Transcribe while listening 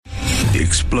The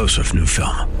explosive new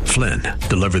film, Flynn,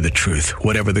 deliver the truth,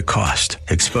 whatever the cost,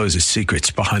 exposes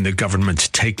secrets behind the government's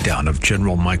takedown of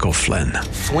General Michael Flynn.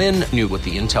 Flynn knew what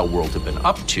the intel world had been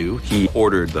up to. He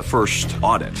ordered the first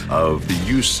audit of the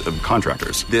use of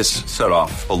contractors. This set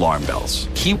off alarm bells.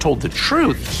 He told the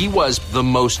truth. He was the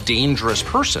most dangerous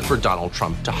person for Donald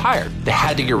Trump to hire. They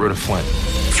had to get rid of Flynn.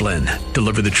 Flynn,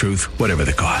 deliver the truth, whatever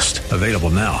the cost. Available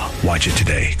now. Watch it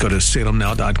today. Go to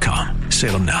salemnow.com.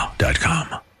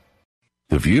 salemnow.com.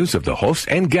 The views of the host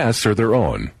and guests are their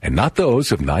own, and not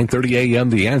those of 930 AM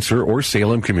The Answer or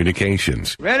Salem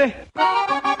Communications. Ready?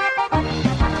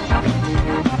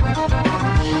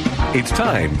 It's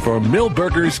time for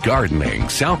Millburgers Gardening,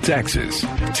 South Texas.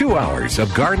 2 hours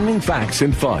of gardening facts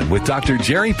and fun with Dr.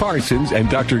 Jerry Parsons and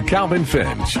Dr. Calvin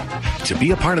Finch. To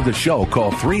be a part of the show,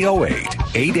 call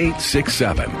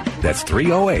 308-8867. That's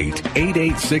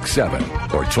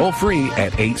 308-8867. Or toll free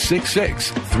at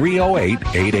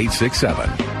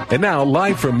 866-308-8867. And now,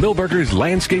 live from Millburgers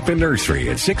Landscape and Nursery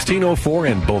at 1604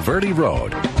 and Bulverde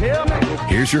Road.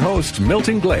 Here's your host,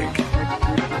 Milton Blake.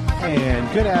 And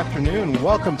good afternoon.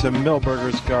 Welcome to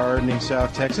Millburgers Gardening,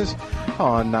 South Texas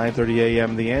on 930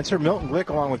 AM The Answer. Milton Glick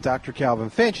along with Dr. Calvin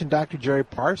Finch and Dr. Jerry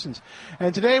Parsons.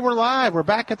 And today we're live. We're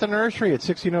back at the nursery at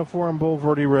 1604 on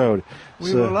Bulverde Road.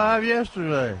 We were live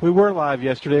yesterday. We were live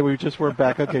yesterday. We just were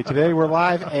back. Okay, today we're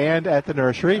live and at the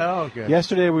nursery. Oh, okay.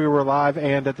 Yesterday we were live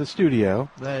and at the studio.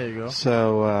 There you go.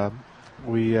 So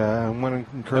we want to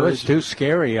encourage. It was too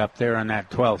scary up there on that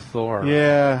 12th floor.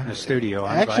 Yeah. In the studio.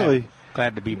 Actually,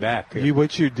 glad to be back.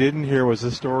 What you didn't hear was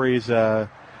the stories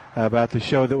about the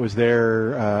show that was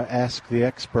there, Ask the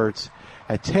Experts,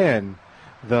 at 10.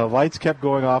 The lights kept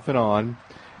going off and on,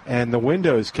 and the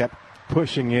windows kept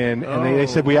pushing in, and they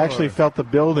said we actually felt the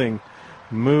building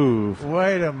move.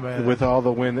 Wait a minute. With all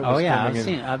the wind that was coming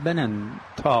in. I've been in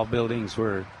tall buildings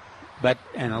and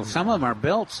some of them are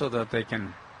built so that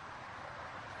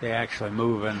they actually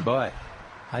move in, but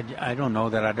I don't know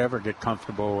that I'd ever get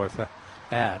comfortable with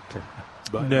that.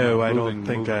 But no, I don't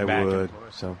think I would.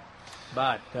 So,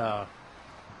 but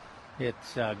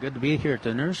it's good to be here at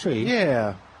the nursery.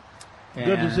 Yeah,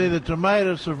 good to see the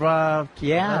tomatoes survived.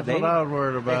 Yeah, that's what I was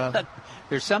worried about.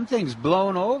 There's some things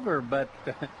blown over, but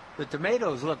the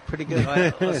tomatoes look pretty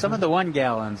good. Some of the 1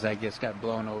 gallons, I guess, got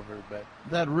blown over, but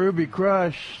that Ruby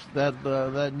Crush,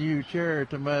 that new cherry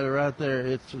tomato right there,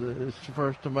 it's the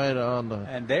first tomato on the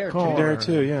and there corner. There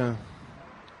too, yeah.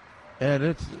 And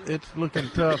it's looking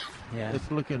tough. Yeah. It's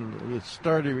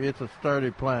sturdy. It's a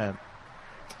sturdy plant.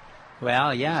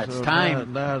 Well, yeah, it's so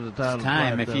time. Now's the time. It's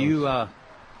time. If you are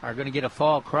going to get a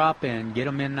fall crop in, get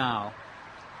them in now.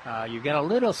 You get a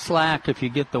little slack if you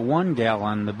get the 1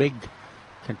 gallon, the big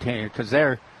container, because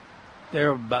they're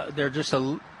about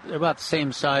the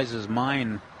same size as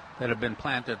mine that have been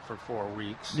planted for 4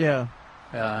 weeks. Yeah.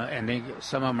 And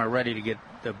some of them are ready to get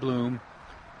the bloom.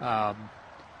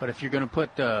 But if you're going to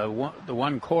put the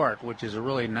 1 quart, which is a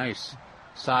really nice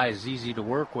size, easy to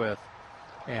work with,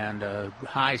 and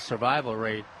high survival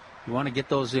rate, you want to get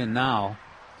those in now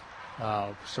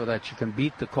so that you can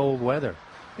beat the cold weather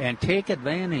and take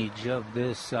advantage of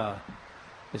this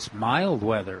mild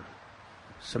weather.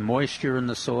 Some moisture in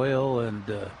the soil and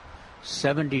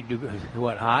 70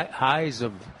 highs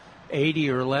of 80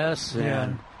 or less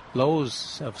and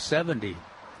lows of 70.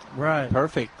 Right.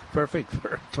 Perfect for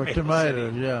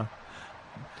tomatoes, yeah.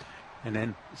 And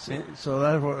then so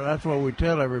that's what we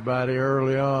tell everybody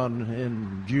early on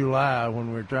in July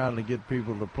when we're trying to get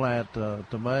people to plant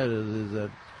tomatoes is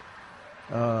that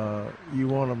you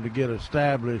want them to get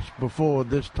established before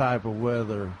this type of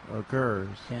weather occurs.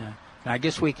 Yeah. And I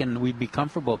guess we'd be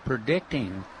comfortable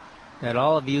predicting that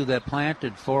all of you that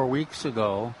planted 4 weeks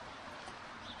ago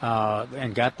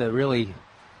and got the really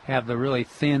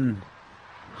thin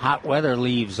hot weather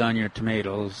leaves on your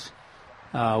tomatoes,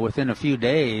 within a few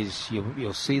days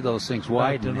you'll see those things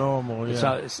widen. Back to normal,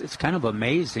 yeah. It's kind of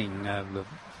amazing. The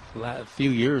few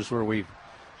years where we've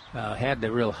had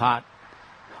the real hot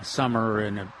summer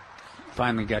and it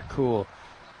finally got cool.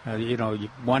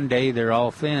 One day they're all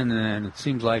thin, and it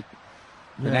seems like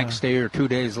the next day or 2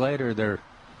 days later they're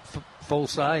full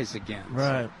size again.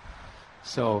 Right.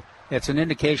 So it's an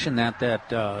indication that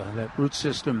root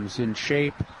system's in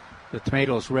shape. The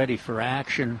tomato's ready for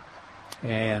action,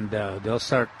 and they'll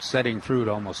start setting fruit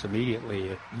almost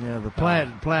immediately. Yeah, the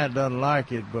plant doesn't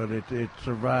like it, but it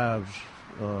survives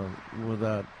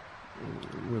without.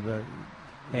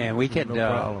 And we could. No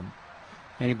problem.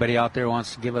 Anybody out there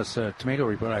wants to give us a tomato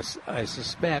report? I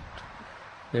suspect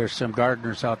there's some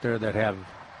gardeners out there that have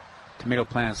tomato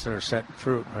plants that are setting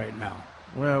fruit right now.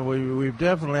 Well, we've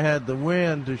definitely had the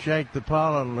wind to shake the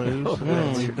pollen loose.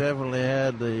 And we've definitely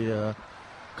had the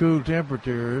cool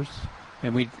temperatures.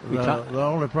 And the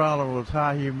only problem was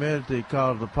high humidity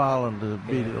caused the pollen to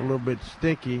be a little bit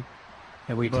sticky.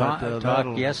 And we talked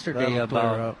yesterday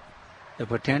about the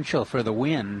potential for the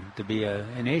wind to be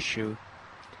an issue.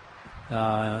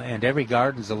 And every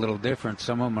garden's a little different.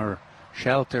 Some of them are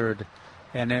sheltered.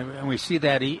 And we see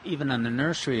that even in the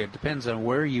nursery. It depends on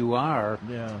where you are.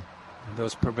 Yeah.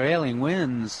 Those prevailing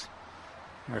winds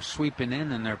are sweeping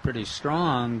in, and they're pretty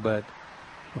strong, but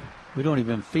we don't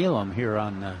even feel them here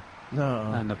on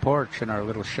the porch in our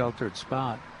little sheltered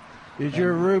spot. Is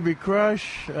your Ruby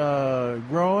Crush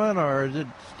growing, or is it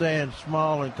staying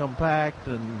small and compact,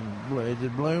 and is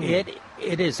it blooming?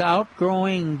 It is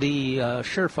outgrowing the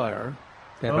Surefire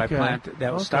that I planted.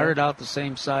 That started out the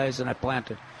same size, and I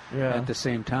planted at the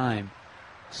same time.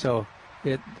 So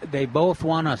they both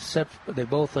want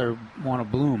to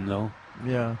bloom though.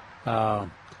 Yeah.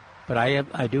 But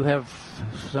I do have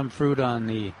some fruit on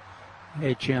the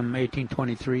HM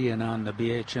 1823 and on the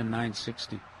BHN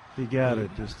 960. You got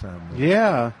it this time.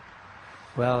 Yeah.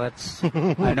 Well, that's.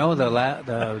 I know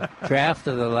the draft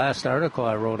of the last article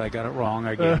I wrote, I got it wrong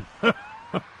again.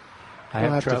 I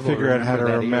have to figure out how to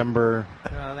remember.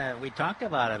 Well, we talked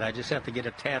about it. I just have to get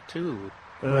a tattoo.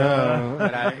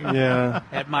 But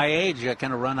at my age, I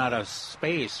kind of run out of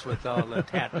space with all the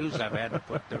tattoos I've had to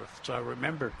put there, so I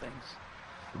remember things.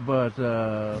 But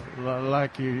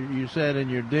like you said in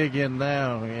your dig in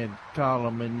now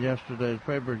column in yesterday's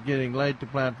paper, it's getting late to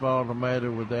plant fall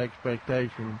tomato with the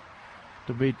expectation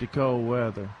to beat the cold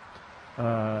weather.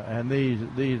 And these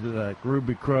are like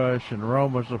Ruby Crush and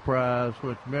Roma Surprise,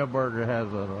 which Milberger has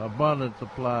an abundant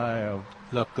supply of.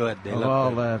 Look good. They look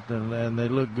all good. that, and they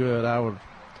look good.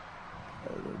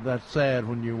 That's sad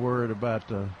when you're worried about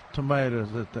the tomatoes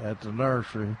at the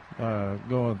nursery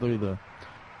going through the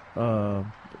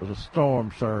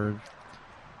storm surge.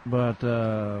 But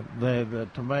the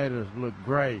tomatoes look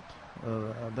great.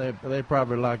 They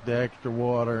probably like the extra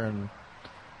water and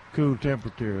cool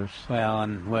temperatures. Well,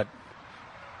 and what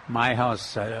my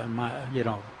house,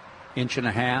 inch and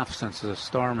a half since the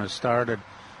storm has started.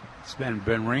 It's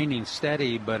been raining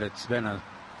steady, but it's been a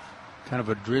kind of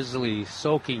a drizzly,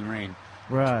 soaking rain.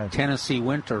 Right. Tennessee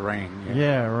winter rain.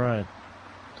 Yeah, right.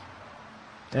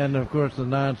 And, of course, the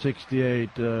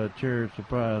 968 Cherry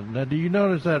Surprise. Now, do you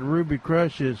notice that Ruby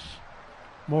Crush is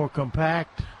more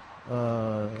compact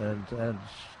and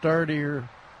sturdier,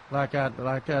 like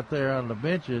out there on the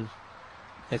benches?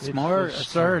 It's more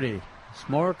sturdy. It's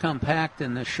more compact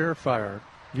than the Surefire.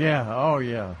 Yeah. Oh,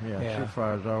 yeah.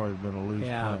 Surefire's always been a loose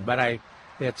plant. But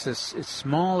it's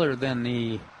smaller than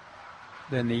the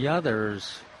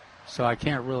others, so I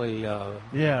can't really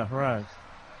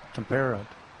compare it.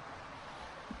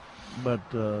 But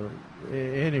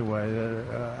anyway,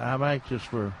 I'm anxious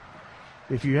for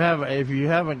if you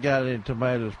haven't got any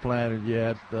tomatoes planted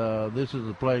yet, this is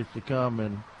the place to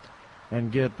come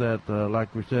and get that.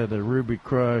 Like we said, the Ruby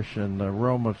Crush and the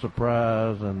Roma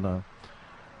Surprise and the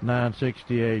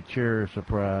 968 Cherry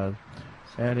Surprise.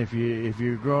 And if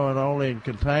you're growing only in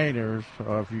containers,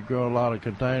 or if you grow a lot of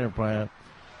container plants,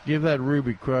 give that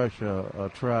Ruby Crush a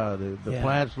try. The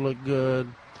plants look good.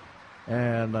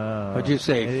 And what'd you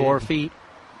say? 4 feet?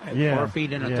 4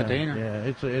 feet in a container? Yeah,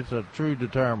 it's a true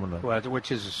determinant. Well,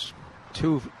 which is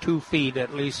 2 feet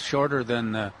at least shorter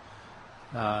than the.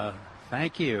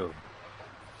 Thank you.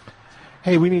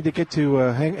 Hey, we need to get to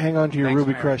hang on to your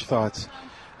Ruby Crush thoughts.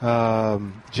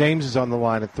 James is on the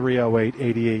line at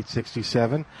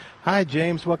 308-8867. Hi,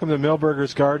 James. Welcome to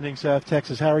Milberger's Gardening, South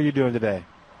Texas. How are you doing today?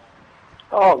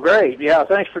 Oh, great. Yeah,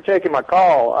 thanks for taking my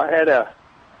call.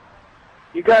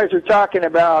 You guys are talking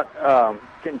about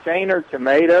container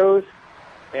tomatoes,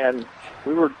 and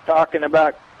we were talking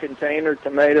about container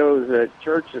tomatoes at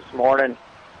church this morning.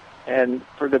 And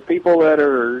for the people that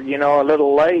are, a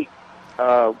little late,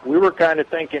 we were kind of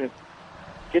thinking,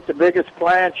 get the biggest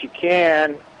plants you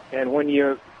can, and when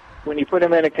you put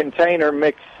them in a container,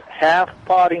 mix half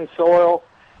potting soil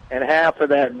and half of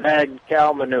that bagged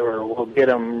cow manure will get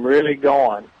them really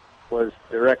going, was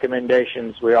the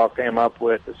recommendations we all came up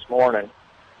with this morning.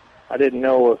 I didn't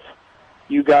know if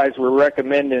you guys were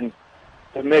recommending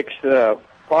to mix the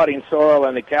potting soil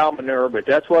and the cow manure, but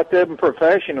that's what them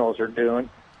professionals are doing.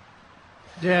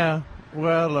 Yeah,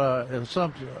 well, and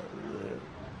something.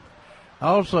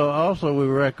 Also, we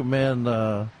recommend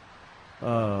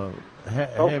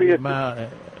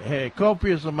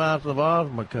copious amounts of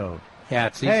Osmocote. Yeah,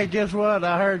 it's easy. Hey, guess what?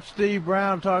 I heard Steve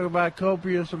Brown talk about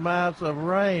copious amounts of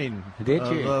rain Did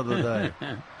you? the other day.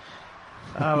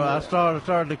 I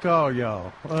started to call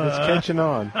y'all. It's catching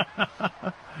on.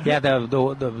 Yeah,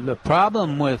 the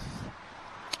problem with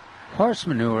horse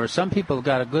manure, some people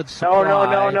got a good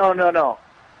supply. No.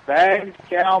 Bagged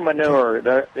cow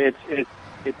manure.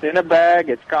 It's in a bag.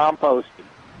 It's composted.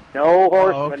 No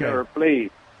horse manure,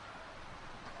 please.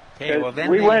 Okay, well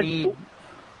then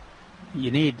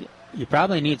you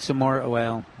probably need some more.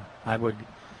 Well,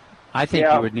 I think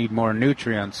you would need more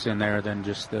nutrients in there than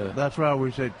just the. That's why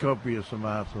we said copious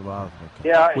amounts of osmic.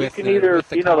 Yeah, you can either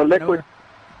the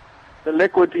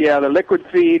liquid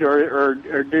feed, or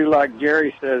do like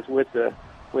Jerry says with the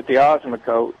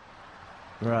Osmocote.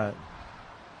 Right.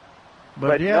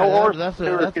 But no that's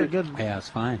a good. Yeah, it's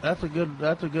fine. That's a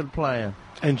good plan.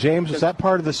 And James, was that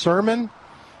part of the sermon?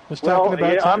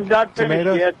 I'm not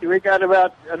finished yet. We got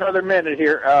about another minute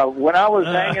here. When I was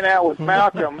hanging out with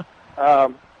Malcolm,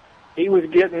 he was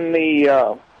getting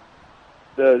the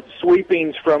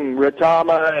sweepings from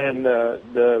Retama and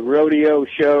the rodeo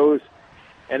shows,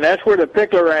 and that's where the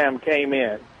picloram came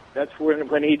in. That's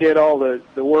when he did all the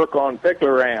work on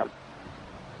picloram.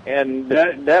 And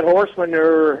that horse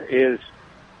manure is,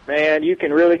 man, you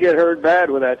can really get hurt bad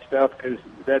with that stuff, because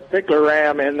that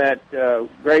picloram and that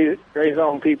gray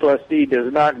zone P plus D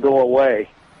does not go away.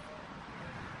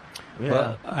 Yeah.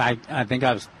 Well, I think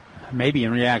I was maybe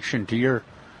in reaction to your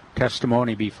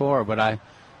testimony before, but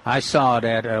I saw it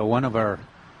at one of our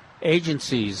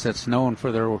agencies that's known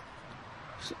for their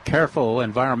careful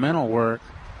environmental work,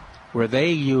 where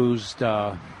they used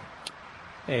a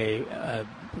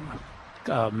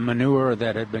manure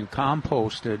that had been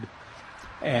composted,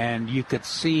 and you could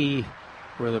see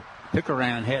where the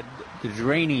picloram had the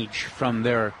drainage from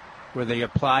where they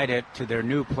applied it to their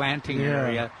new planting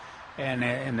area,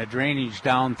 and the drainage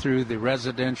down through the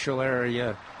residential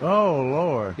area. Oh,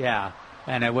 Lord. Yeah,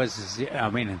 and it was,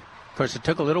 of course, it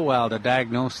took a little while to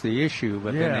diagnose the issue,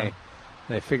 but then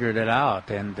they figured it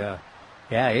out, and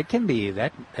it can be,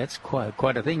 that's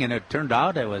quite a thing, and it turned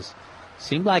out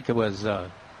seemed like it was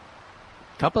a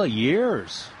couple of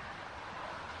years.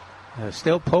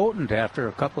 Still potent after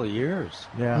a couple of years.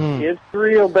 Yeah, It's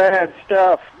real bad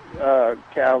stuff,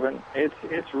 Calvin.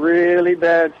 It's really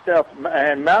bad stuff.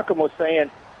 And Malcolm was saying,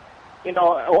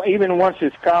 even once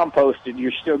it's composted,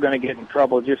 you're still going to get in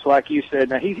trouble, just like you said.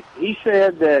 Now he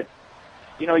said that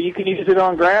you can use it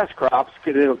on grass crops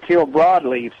because it'll kill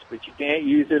broadleaves, but you can't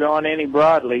use it on any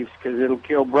broadleaves because it'll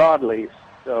kill broadleaves.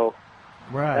 So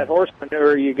that horse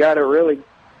manure, you got to really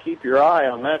keep your eye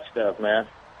on that stuff, man.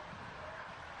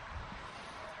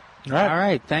 All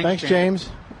right. Thanks,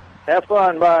 James. Have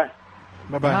fun. Bye.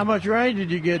 Bye-bye. How much rain did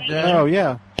you get down? Oh,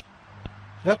 yeah.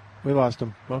 Yep, we lost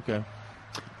him. Okay.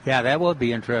 Yeah, that will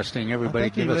be interesting. Everybody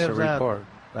give us a report.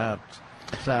 Out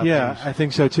southeast. Yeah, I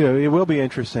think so, too. It will be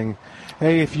interesting.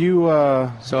 Hey, if you...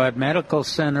 So at Medical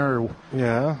Center,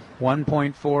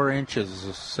 1.4 inches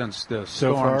since the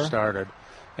storm started.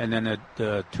 And then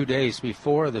 2 days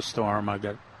before the storm, I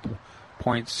got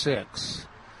 0.6.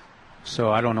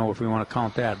 So I don't know if we want to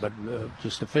count that, but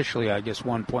just officially, I guess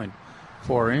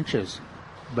 1.4 inches.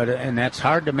 And that's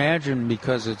hard to imagine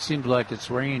because it seems like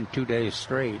it's rained 2 days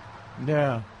straight.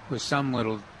 Yeah. With some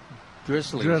little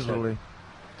drizzly.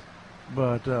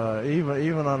 But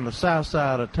even on the south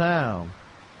side of town,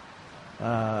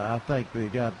 I think they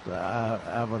got. I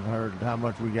haven't heard how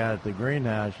much we got at the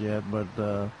greenhouse yet, but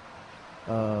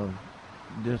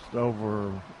just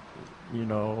over,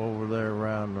 over there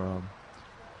around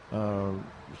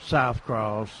South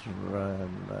Cross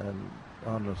and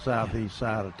on the southeast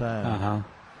side of town.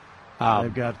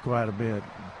 They've got quite a bit,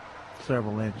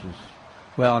 several inches.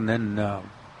 Well, and then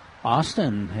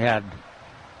Austin had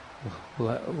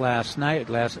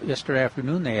yesterday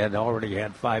afternoon they had already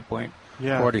had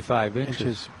 5.45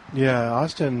 inches. Yeah,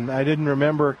 Austin. I didn't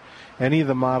remember any of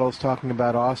the models talking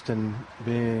about Austin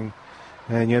being,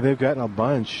 and they've gotten a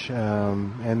bunch.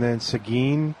 And then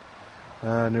Seguin,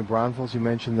 New Braunfels, you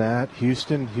mentioned that.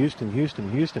 Houston.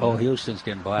 Oh, Houston's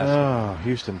getting blasted. Oh,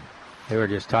 Houston. They were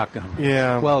just talking.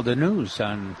 Yeah. Well, the news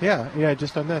on. Yeah,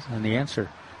 just on this. On the answer.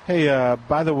 Hey,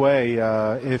 by the way,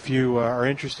 if you are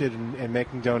interested in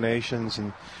making donations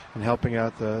and helping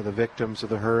out the victims of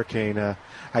the hurricane,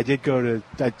 I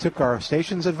took our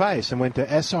station's advice and went to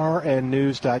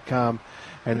srnnews.com,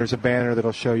 and there's a banner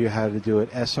that'll show you how to do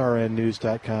it,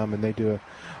 srnnews.com, and they do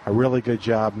a really good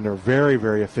job, and they're very,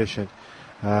 very efficient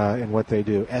in what they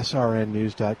do.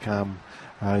 srnnews.com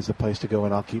is the place to go,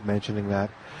 and I'll keep mentioning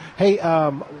that. Hey,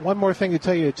 one more thing to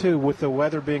tell you, too, with the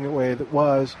weather being the way that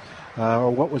was,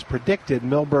 or what was predicted,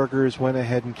 Millburgers went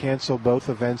ahead and canceled both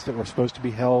events that were supposed to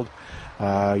be held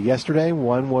yesterday.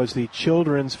 One was the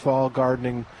Children's Fall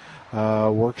Gardening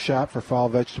workshop for fall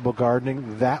vegetable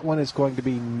gardening. That one is going to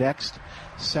be next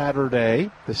Saturday,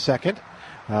 the 2nd,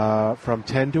 from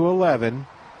 10 to 11.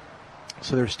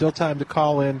 So there's still time to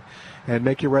call in and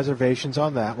make your reservations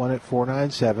on that one at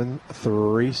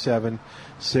 497-3760,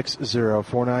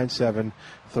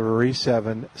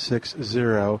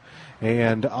 497-3760.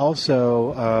 And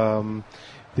also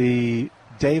the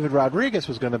David Rodriguez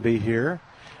was going to be here.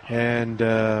 And,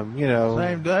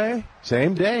 Same day,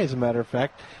 as a matter of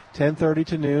fact, 10:30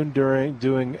 to noon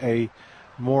doing a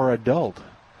more adult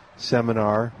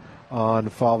seminar on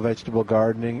fall vegetable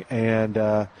gardening, and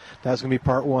that's going to be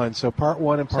part 1. So part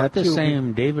 1 and part 2. Is that the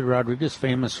same David Rodriguez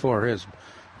famous for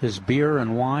his beer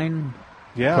and wine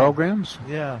programs?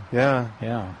 Yeah.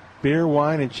 Beer,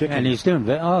 wine, and chicken. And he's doing,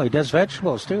 he does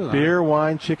vegetables too. Huh? Beer,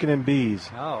 wine, chicken, and bees.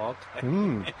 Oh,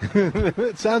 okay.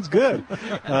 It sounds good.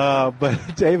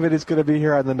 But David is going to be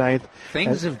here on the 9th.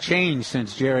 Things have changed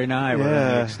since Jerry and I were in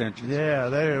the extensions.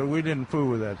 Yeah, we didn't fool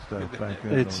with that stuff back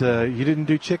then. It's you didn't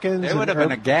do chickens? They would have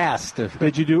been aghast.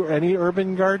 Did you do any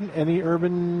urban garden, any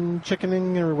urban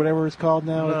chickening or whatever it's called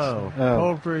now? No.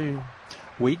 Poultry.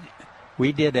 We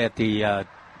did at the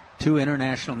 2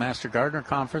 International Master Gardener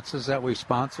Conferences that we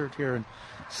sponsored here in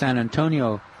San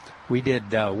Antonio. We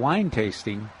did wine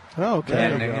tasting. Oh,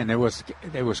 okay. And there was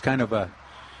kind of a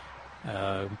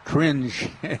cringe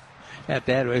at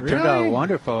that. It turned out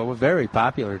wonderful. It was very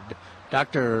popular.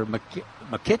 Dr.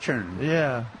 McKitchern.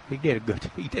 Yeah, he did a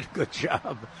good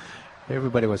job.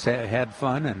 Everybody had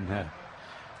fun and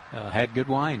had good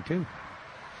wine too.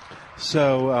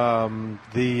 So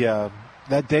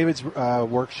that David's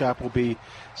workshop will be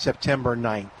September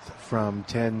 9th from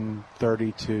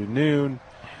 10:30 to noon,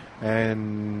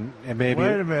 and maybe.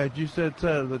 Wait a minute! You said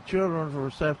the children were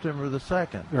September the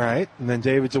 2nd, right? And then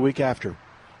David's a week after.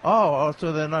 Oh,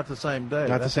 so they're not the same day.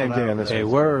 Not the same day on this. They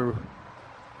were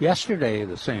yesterday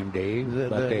the same day.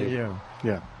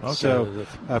 Yeah. Okay. So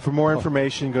for more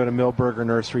information, go to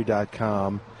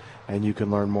millburgernursery.com. And you can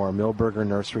learn more at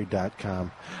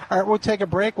millburgernursery.com. All right, we'll take a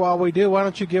break. While we do, why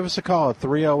don't you give us a call at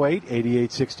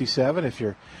 308-8867. If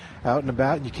you're out and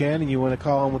about and you can and you want to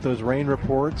call in with those rain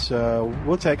reports,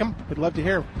 we'll take them. We'd love to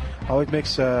hear them. Always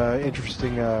makes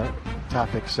interesting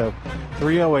topics. So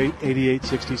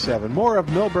 308-8867. More of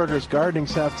Millburgers Gardening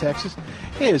South Texas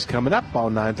is coming up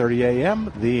on 9:30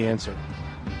 a.m. The Answer.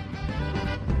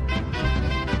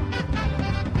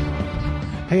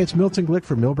 Hey, it's Milton Glick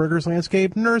from Millburgers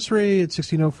Landscape Nursery at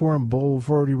 1604 on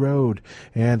Boulevardy Road.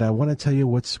 And I want to tell you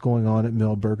what's going on at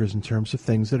Millburgers in terms of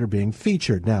things that are being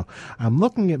featured. Now, I'm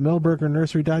looking at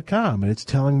millburgernursery.com, and it's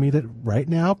telling me that right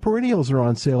now perennials are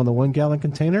on sale in the 1-gallon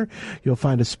container. You'll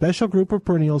find a special group of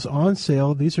perennials on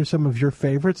sale. These are some of your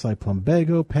favorites like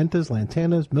plumbago, pentas,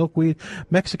 lantanas, milkweed,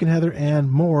 Mexican heather,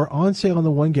 and more on sale in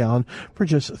the 1-gallon for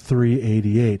just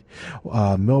 $3.88.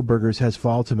 Millburgers has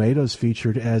fall tomatoes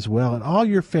featured as well, and all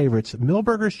your favorites.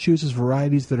 Millburgers chooses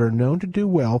varieties that are known to do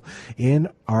well in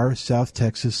our South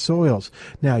Texas soils.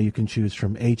 Now you can choose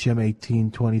from HM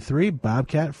 1823,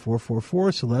 Bobcat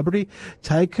 444, Celebrity,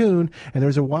 Tycoon, and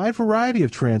there's a wide variety of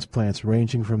transplants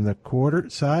ranging from the quarter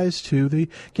size to the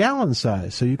gallon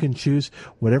size. So you can choose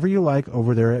whatever you like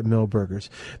over there at Millburgers.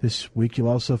 This week you'll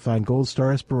also find Gold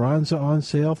Star Esperanza on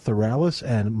sale, Theralis,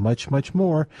 and much, much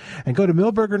more. And go to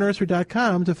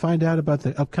millburgernursery.com to find out about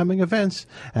the upcoming events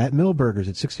at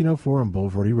Millburgers at 1604 on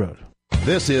Boulevardy Road.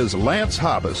 This is Lance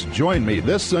Hobbs. Join me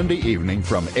this Sunday evening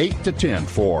from 8 to 10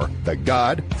 for the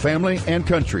God, Family, and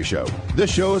Country Show. This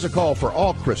show is a call for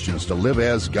all Christians to live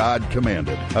as God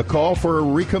commanded, a call for a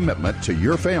recommitment to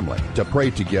your family, to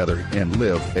pray together and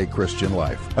live a Christian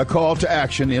life, a call to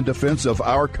action in defense of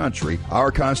our country,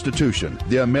 our Constitution,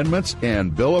 the amendments,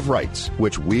 and Bill of Rights,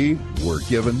 which we were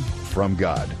given from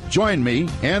God. Join me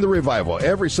and the revival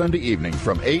every Sunday evening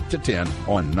from 8 to 10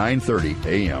 on 9:30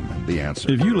 a.m. The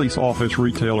Answer. If you lease office,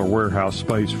 retail, or warehouse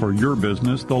space for your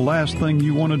business, the last thing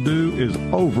you want to do is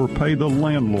overpay the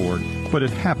landlord, but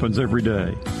it happens every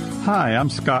day. Hi, I'm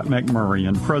Scott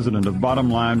McMurray, president of Bottom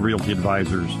Line Realty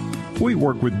Advisors. We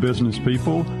work with business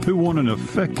people who want an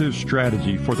effective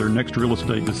strategy for their next real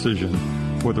estate decision.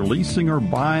 Whether leasing or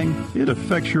buying, it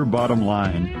affects your bottom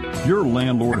line. Your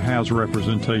landlord has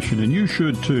representation, and you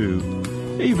should too.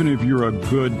 Even if you're a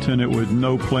good tenant with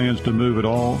no plans to move at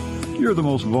all, you're the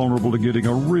most vulnerable to getting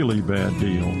a really bad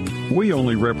deal. We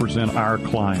only represent our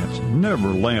clients, never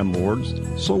landlords,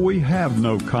 so we have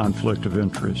no conflict of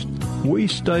interest. We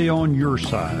stay on your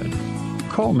side.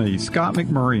 Call me, Scott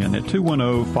McMurray, at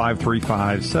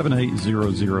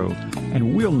 210-535-7800,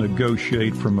 and we'll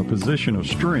negotiate from a position of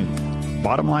strength.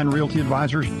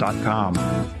 BottomLineRealtyAdvisors.com.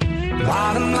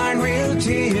 Bottom Line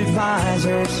Realty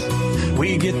Advisors,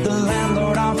 We get the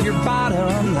landlord off your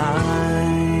bottom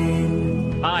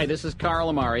line. Hi, this is Carl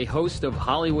Amari, host of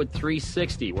Hollywood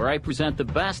 360, where I present the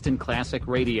best in classic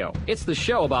radio. It's the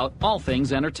show about all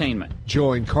things entertainment.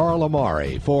 Join Carl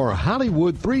Amari for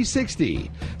Hollywood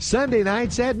 360, Sunday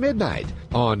nights at midnight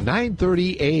on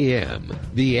 9:30 a.m.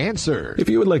 The Answer. If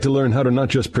you would like to learn how to not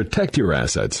just protect your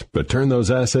assets, but turn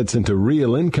those assets into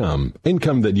real income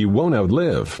that you won't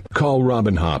outlive, call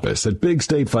Robin Hoppus at Big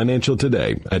State Financial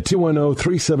today at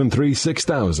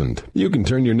 210-373-6000. You can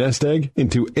turn your nest egg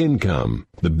into income.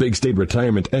 The Big State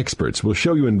Retirement experts will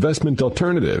show you investment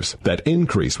alternatives that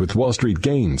increase with Wall Street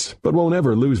gains, but won't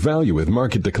ever lose value with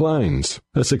market declines.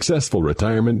 A successful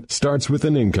retirement starts with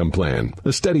an income plan,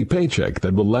 a steady paycheck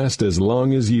that will last as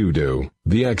long as you do.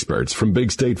 The experts from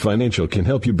Big State Financial can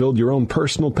help you build your own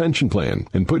personal pension plan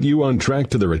and put you on track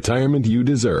to the retirement you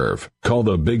deserve. Call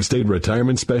the Big State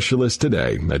Retirement Specialist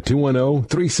today at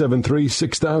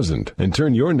 210-373-6000 and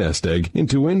turn your nest egg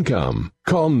into income.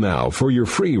 Call now for your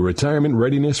free retirement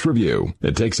readiness review.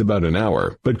 It takes about an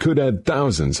hour, but could add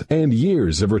thousands and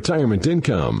years of retirement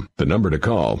income. The number to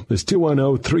call is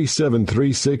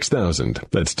 210-373-6000.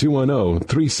 That's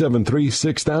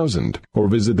 210-373-6000. Or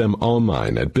visit them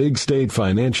online at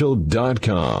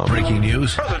BigStateFinancial.com. Breaking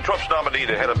news. President Trump's nominee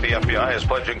to head up the FBI is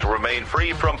pledging to remain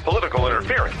free from political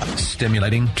interference.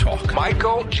 Stimulating talk.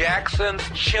 Michael Jackson's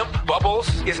chimp Bubbles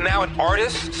is now an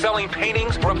artist selling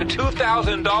paintings for up to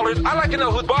 $2,000. I'd like to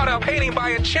know who bought a painting by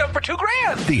a chimp for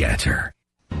 $2,000. The Answer.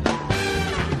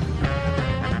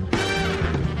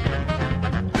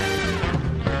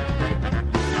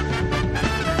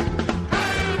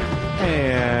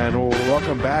 And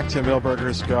welcome back to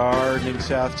Millburgers Gardening,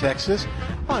 South Texas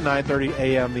on 9:30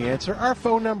 a.m. The Answer. Our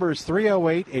phone number is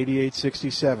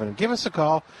 308-8867. Give us a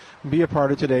call and be a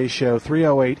part of today's show,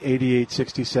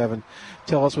 308-8867.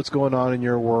 Tell us what's going on in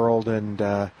your world, and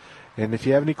if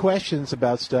you have any questions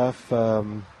about stuff,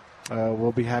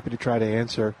 we'll be happy to try to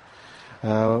answer.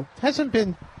 Hasn't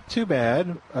been too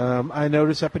bad. I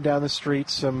notice up and down the street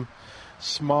some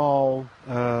small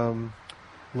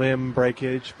limb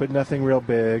breakage, but nothing real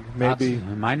big. Maybe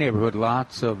in my neighborhood,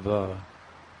 lots of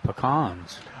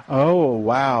pecans. Oh,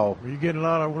 wow! Are you getting a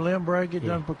lot of limb breakage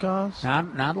on pecans?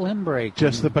 Not limb breakage.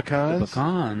 Just the pecans. The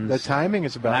pecans. The timing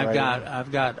is about right.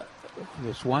 I've got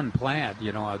this one plant,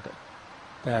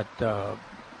 that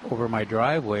over my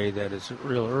driveway that is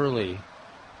real early.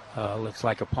 Looks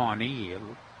like a Pawnee,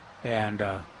 and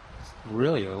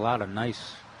really a lot of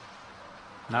nice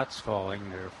nuts falling.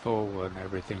 They're full and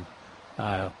everything.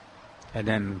 And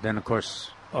then of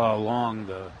course, along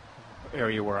the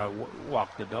area where I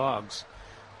walk the dogs,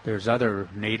 there's other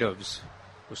natives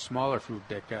with smaller fruit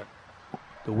that got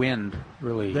the wind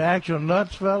really. The actual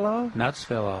nuts fell off? Nuts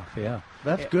fell off, yeah.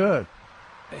 That's good.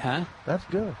 Huh? That's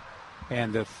good.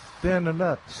 And the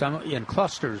nuts. Some in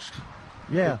clusters.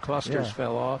 Yeah. Clusters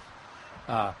fell off.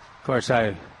 Of course,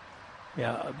 they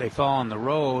fall on the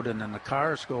road, and then the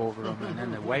cars go over them, and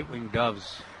then the white-winged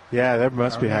doves. Yeah, that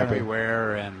must be happy.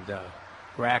 Everywhere, and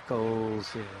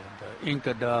grackles and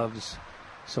Inca doves.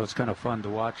 So it's kind of fun to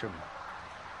watch them.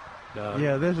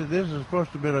 This is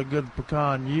supposed to be a good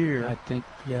pecan year. I think,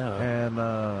 yeah. And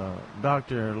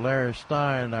Dr. Larry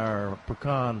Stein, our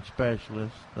pecan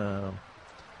specialist, has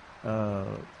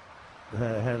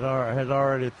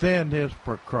already thinned his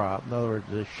per crop. In other words,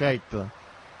 to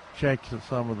shake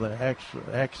some of the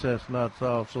excess nuts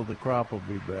off, so the crop will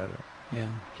be better. Yeah.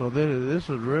 So this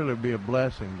would really be a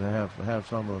blessing to have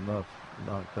some of the nuts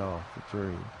knocked off the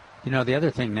tree. The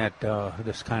other thing that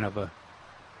this kind of a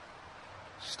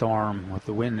storm with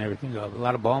the wind and everything, a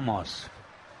lot of ball moss.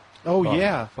 Oh,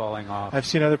 yeah. Falling off. I've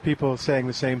seen other people saying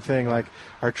the same thing, like,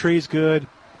 our tree's good,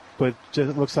 but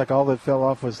it looks like all that fell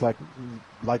off was like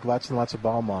lots and lots of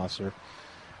ball moss.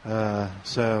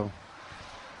 So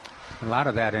a lot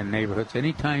of that in neighborhoods.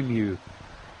 Anytime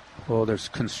there's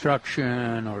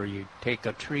construction or you take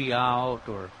a tree out,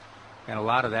 and a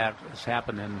lot of that has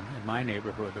happened in my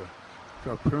neighborhood,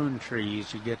 or prune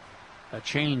trees, you get a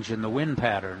change in the wind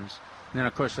patterns. And then,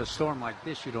 of course, a storm like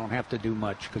this, you don't have to do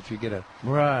much because you get in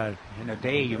a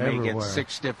day you may get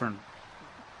 6 different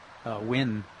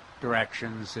wind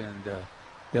directions, and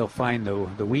they'll find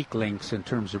the weak links in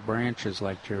terms of branches,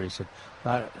 like Jerry said.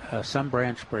 Some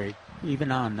branch break,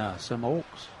 even on some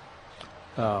oaks.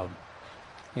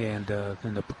 And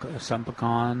then some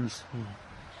pecans.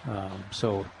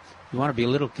 So you want to be a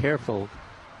little careful,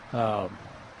 to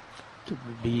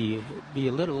be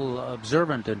a little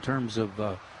observant in terms of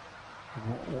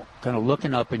kind of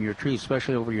looking up in your trees,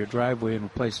 especially over your driveway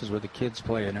and places where the kids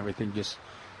play and everything, just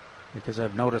because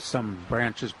I've noticed some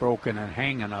branches broken and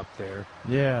hanging up there.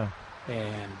 Yeah.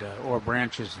 And or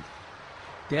branches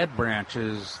dead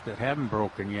branches that haven't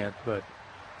broken yet, but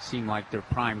seem like they're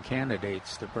prime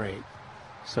candidates to break.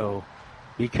 So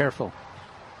be careful.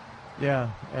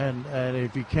 Yeah, and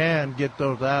if you can, get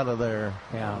those out of there.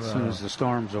 Yeah, as soon as the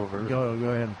storm's over. Go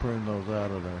ahead and prune those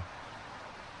out of there.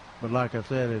 But like I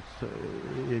said, it's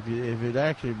if it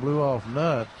actually blew off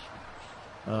nuts,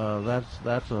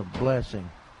 that's a blessing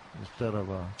instead of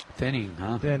a thinning,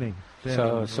 huh? Thinning.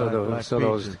 So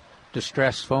those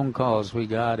distress phone calls we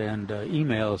got and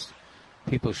emails,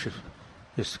 people should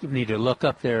just need to look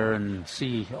up there and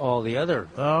see all the other.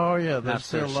 Oh yeah, there's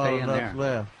still a lot of nuts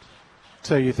left.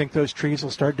 So you think those trees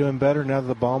will start doing better now that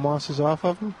the ball moss is off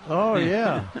of them? Oh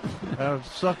yeah,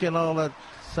 sucking all that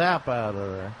sap out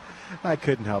of there. I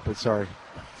couldn't help it. Sorry.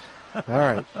 All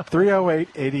right,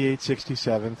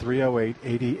 308-8867,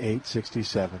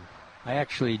 308-8867. I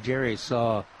actually, Jerry,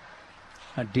 saw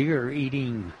a deer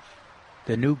eating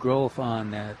the new growth on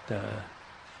that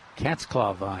cat's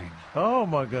claw vine. Oh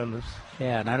my goodness!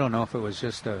 Yeah, and I don't know if it was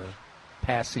just a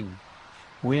passing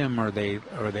whim or they.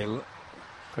 Of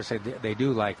course, they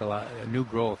do like a new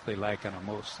growth. They like on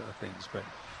most things, but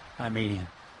I mean,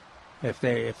 if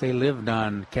they lived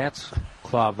on cat's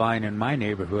claw vine in my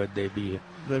neighborhood, they'd be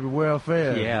well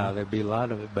fed. Yeah, there'd be a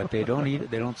lot of it, but they don't eat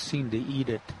it. They don't seem to eat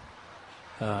it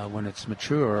when it's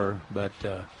mature, but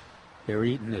they're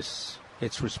eating this.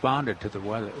 It's responded to the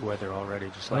weather already,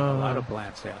 just like a lot of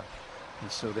plants have,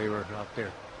 and so they were out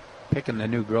there picking the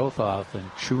new growth off and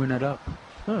chewing it up.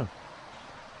 Huh.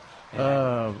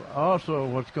 Also,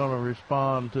 what's going to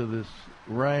respond to this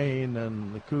rain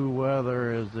and the cool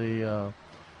weather is a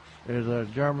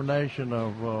germination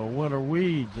of winter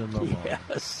weeds in the lawn.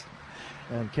 Yes.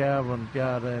 And Calvin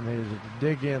got in his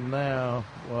dig in now.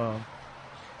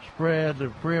 Spread the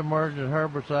pre-emergent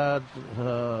herbicides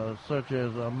such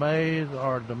as Amaze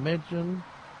or Dimension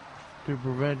to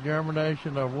prevent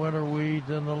germination of winter weeds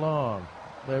in the lawn.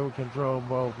 They will control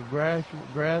both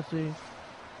grassy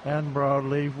and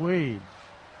broadleaf weeds.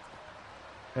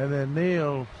 And then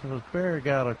Neil Sperry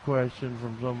got a question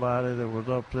from somebody that was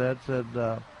upset, said,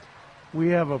 we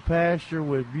have a pasture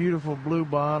with beautiful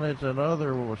bluebonnets and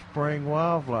other spring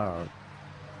wildflowers.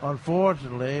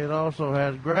 Unfortunately, it also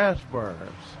has grass burrs.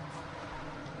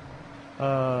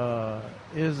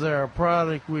 Is there a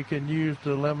product we can use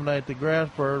to eliminate the grass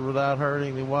burrs without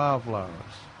hurting the wildflowers?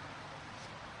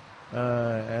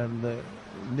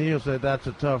 Neil said that's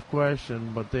a tough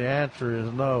question, but the answer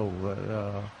is no.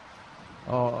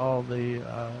 All these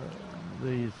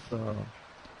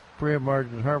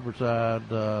pre-emergent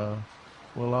herbicide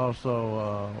will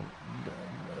also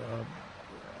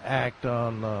act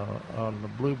on the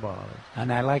bluebonnets.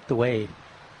 And I like the way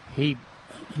he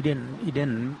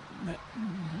didn't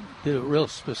do it real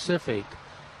specific,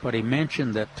 but he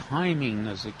mentioned that timing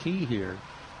is the key here.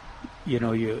 You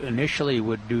know, you initially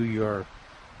would do your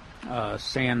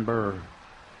sand burr,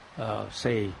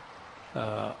 say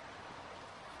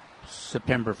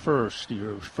September 1st,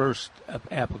 your first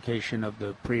application of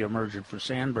the pre-emergent for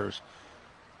sand burrs,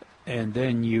 and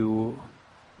then you,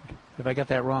 if I got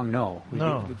that wrong, no.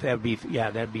 That'd be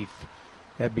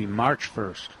March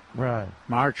 1st. Right.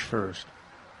 March 1st.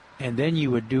 And then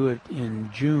you would do it in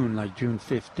June, like June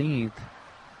 15th,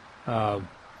 and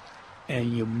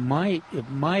it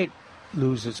might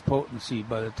lose its potency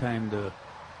by the time the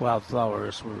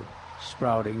wildflowers were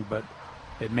sprouting, but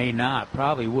it may not,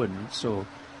 probably wouldn't. So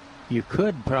you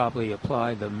could probably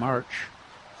apply the March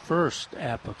 1st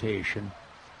application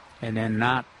and then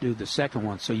not do the second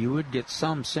one. So you would get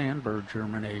some sandbur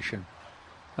germination,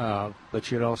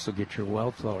 but you'd also get your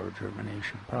wildflower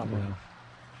germination, probably. Yeah.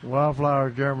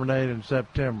 Wildflowers germinate in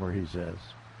September, he says.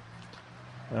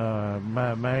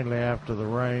 Mainly after the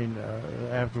rain,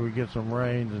 after we get some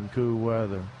rains and cool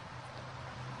weather.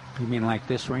 You mean like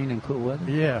this rain and cool weather?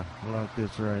 Yeah, like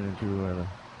this rain and cool weather.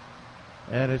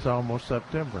 And it's almost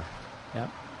September.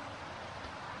 Yep.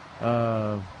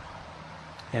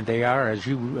 And they are, as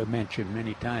you mentioned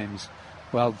many times,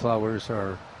 wildflowers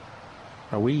are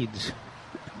weeds.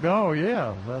 Oh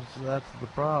yeah, that's the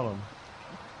problem.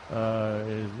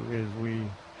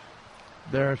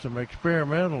 There are some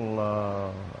experimental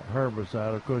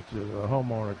herbicide. Of course, the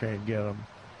homeowner can't get them.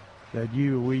 That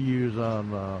we use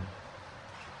on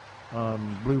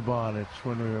bluebonnets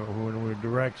when we're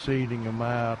direct seeding them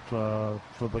out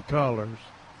for the colors.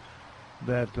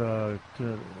 That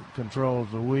controls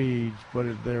the weeds, but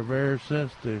they're very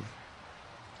sensitive.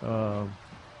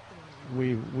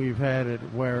 We've had it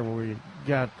where we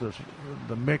got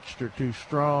the mixture too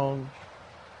strong,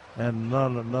 and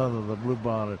none of the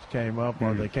bluebonnets came up,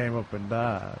 or they came up and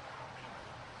died.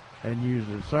 And used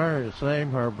the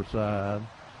same herbicide,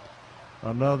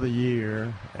 another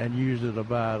year and use it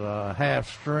about half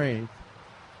strength,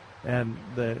 and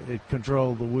it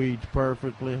controlled the weeds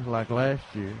perfectly like last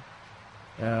year,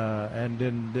 and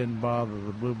didn't bother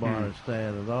the bluebonnet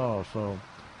stand at all. So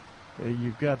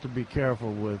you've got to be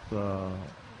careful with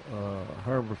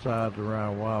herbicides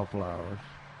around wildflowers.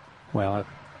 Well,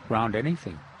 around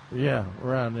anything. Yeah,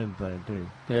 around anything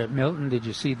too. Milton, did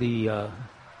you see the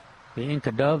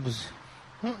Inca doves?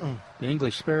 Mm-mm. The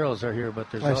English sparrows are here,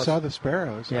 but there's I saw the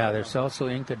sparrows. Yeah, there's also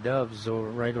Inca doves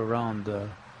right around the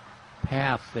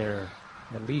path there.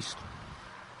 At least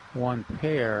one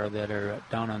pair that are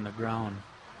down on the ground.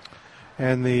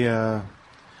 And the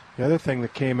other thing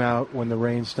that came out when the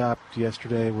rain stopped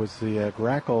yesterday was the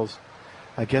grackles.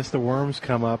 I guess the worms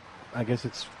come up. I guess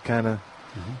it's kind of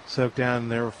soaked down.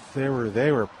 They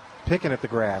were picking at the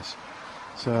grass.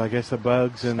 So I guess the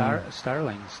bugs and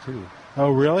starlings too. Oh,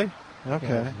 really?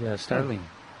 Okay. Yeah, starlings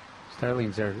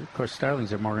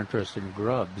are more interested in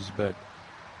grubs, but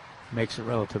makes it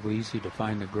relatively easy to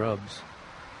find the grubs.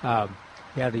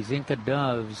 These Inca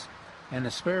doves and the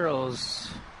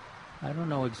sparrows. I don't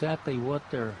know exactly what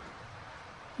they're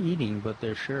eating, but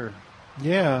they're sure.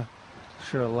 Yeah.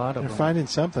 Sure, a lot of them. They're finding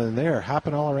something. They're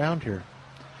hopping all around here.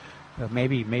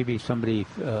 Maybe somebody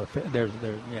there's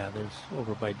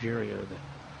over by Jerry a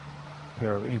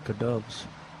pair of Inca doves.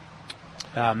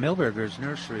 Milberger's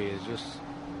nursery is just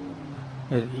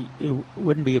it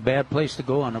wouldn't be a bad place to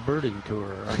go on a birding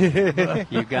tour.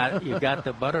 you got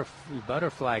the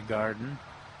butterfly garden,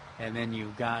 and then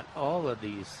you've got all of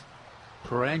these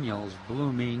perennials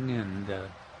blooming and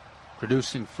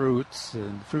producing fruits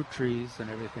and fruit trees and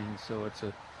everything. So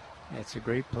it's a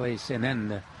great place. And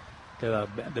then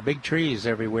the big trees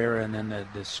everywhere, and then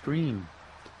the stream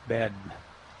bed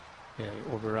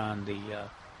over on the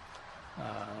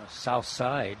south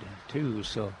side too.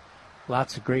 So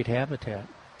lots of great habitat.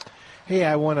 Hey,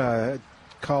 I want to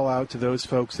call out to those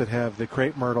folks that have the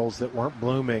crepe myrtles that weren't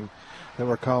blooming, that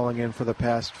were calling in for the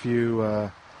past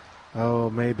few,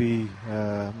 maybe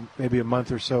a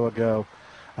month or so ago.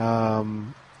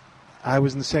 I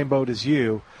was in the same boat as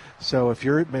you. So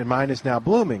mine is now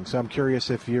blooming. So I'm curious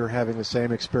if you're having the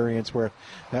same experience where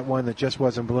that one that just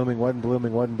wasn't blooming,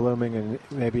 and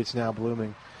maybe it's now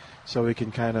blooming. So we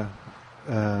can kind of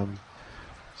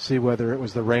see whether it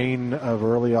was the rain of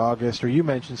early August, or you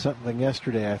mentioned something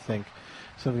yesterday, I think.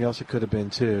 Something else it could have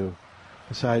been too,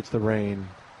 besides the rain.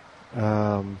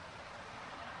 But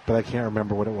I can't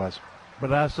remember what it was.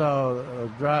 But I saw,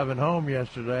 driving home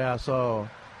yesterday, I saw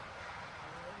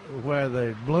where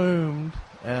they bloomed,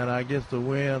 and I guess the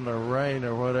wind or rain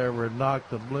or whatever had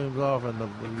knocked the blooms off, and the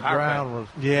ground was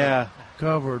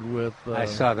covered with I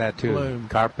saw that too. Bloom.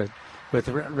 Carpet with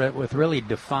really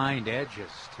defined edges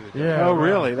to it. Yeah. Oh,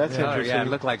 really? That's interesting. Yeah, it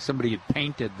looked like somebody had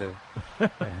painted the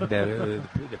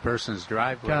person's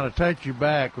driveway. Kind of takes you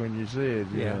back when you see it.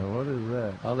 You Yeah. know, what is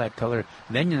that? All that color.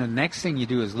 Then the next thing you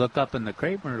do is look up in the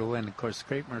crepe myrtle, and of course,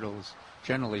 crepe myrtle is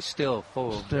generally still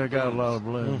full of Still got a lot of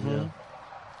blooms. Mm-hmm. Yeah.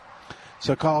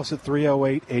 So call us at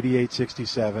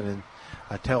 308-8867 and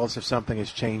tell us if something has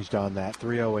changed on that.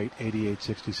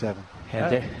 308-8867.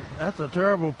 That's a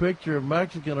terrible picture of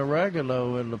Mexican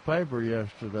oregano in the paper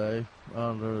yesterday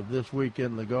under This Week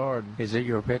in the Garden. Is it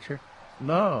your picture?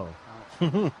 No.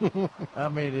 I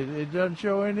mean, it doesn't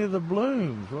show any of the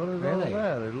blooms. What is all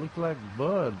that? It looks like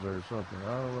buds or something.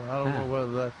 I don't know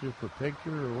whether that's just a picture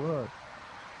or what.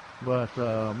 But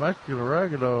Mexican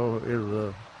oregano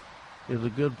is a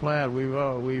good plant. We've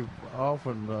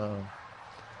often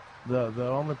the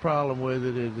only problem with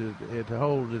it is it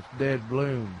holds its dead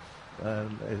blooms,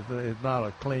 and it's not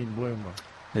a clean bloomer.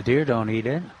 The deer don't eat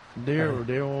it. Deer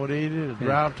won't eat it. It's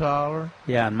drought tolerant.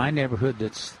 Yeah, in my neighborhood,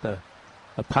 that's a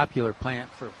popular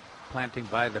plant for planting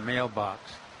by the mailbox.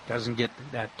 Doesn't get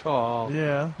that tall.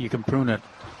 Yeah. You can prune it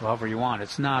however you want.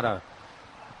 It's not a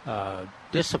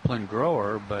disciplined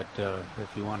grower, but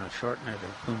if you want to shorten it,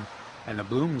 and the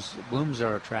blooms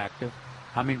are attractive.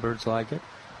 Hummingbirds like it.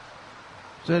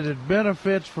 Said it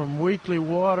benefits from weekly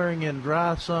watering in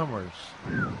dry summers.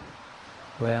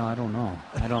 Well, I don't know.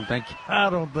 I don't think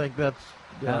that's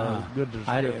good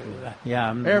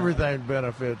description. Everything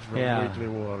benefits from weekly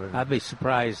watering. I'd be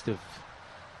surprised if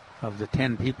of the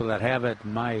 10 people that have it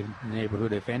in my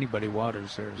neighborhood, if anybody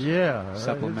waters theirs. Yeah,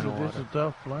 supplemental water. It's a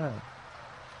tough plant.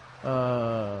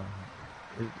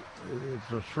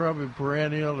 It's a shrubby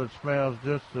perennial. It smells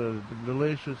just as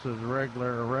delicious as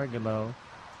regular oregano.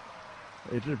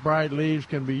 Its bright leaves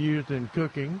can be used in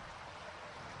cooking,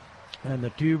 and the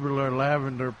tubular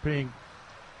lavender pink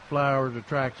flowers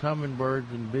attract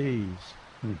hummingbirds and bees.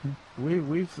 Mm-hmm.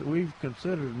 We've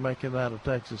considered making that a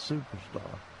Texas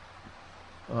superstar.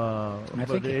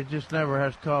 But it just never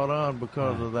has caught on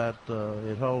because of that.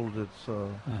 It holds its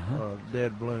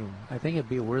dead bloom. I think it'd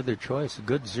be a worthy choice. A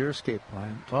good xeriscape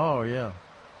plant. Oh, yeah.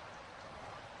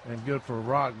 And good for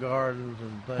rock gardens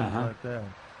and things like that.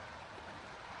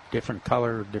 Different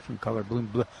color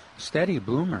bloom. Steady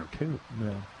bloomer, too.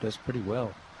 Yeah. Does pretty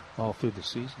well all through the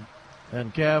season.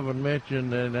 And Calvin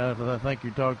mentioned, and I think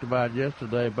you talked about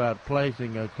yesterday, about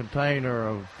placing a container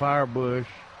of firebush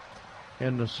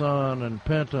in the sun and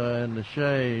penta in the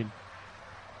shade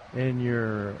in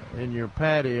your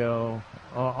patio,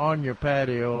 on your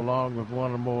patio, along with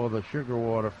one or more of the sugar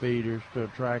water feeders to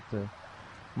attract the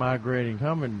migrating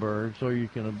hummingbirds so you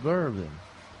can observe them.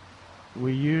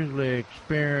 We usually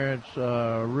experience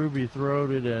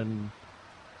ruby-throated and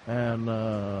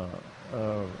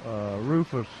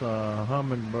rufous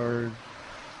hummingbirds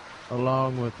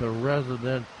along with the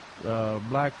resident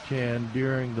black-chin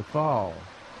during the fall.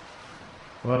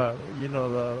 Well,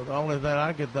 the only thing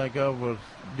I could think of was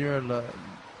during the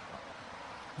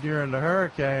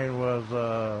hurricane was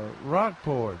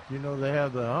Rockport. They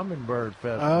have the hummingbird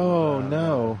festival. Oh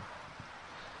no!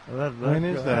 When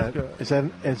is that? Is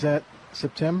that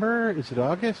September? Is it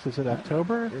August? Is it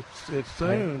October? It's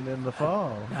soon in the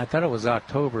fall. I thought it was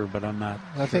October, but I'm not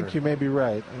sure. I think you may be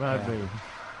right. It might be.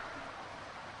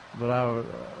 But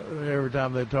every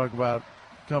time they talk about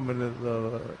coming in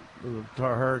the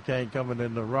hurricane coming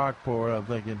into Rockport, I'm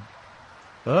thinking,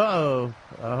 I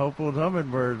hope those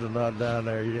hummingbirds are not down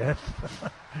there yet.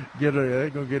 They're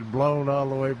gonna get blown all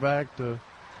the way back to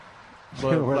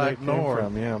Black North.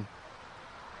 From, yeah.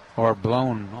 Or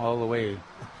blown all the way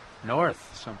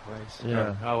north someplace.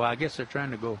 Yeah. I guess they're trying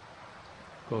to go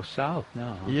south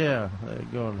now. Huh? Yeah,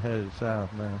 they're headed south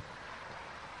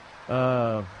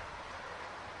now.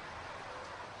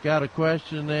 Got a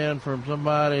question in from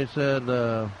somebody said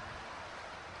that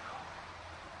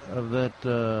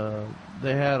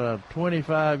they had a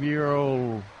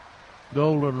 25-year-old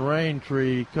golden rain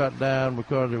tree cut down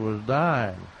because it was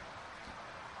dying.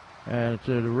 And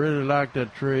said, I really liked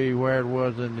that tree where it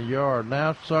was in the yard.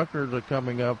 Now suckers are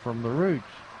coming up from the roots.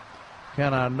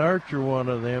 Can I nurture one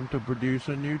of them to produce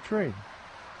a new tree?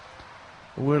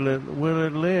 Will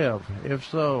it live? If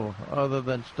so, other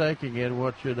than staking it,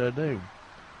 what should I do?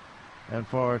 And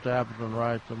Forrest Appleton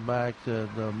writes them back, said,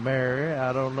 Mary,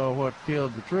 I don't know what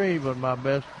killed the tree, but my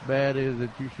best bet is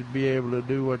that you should be able to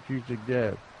do what you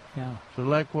suggest. Yeah.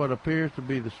 Select what appears to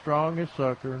be the strongest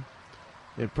sucker.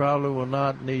 It probably will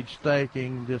not need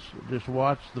staking. Just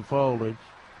watch the foliage.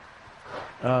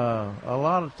 A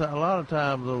lot of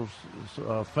times those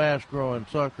fast-growing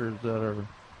suckers that are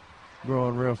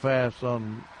growing real fast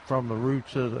from the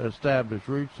established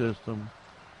root system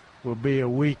will be a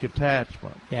weak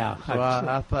attachment. Yeah. So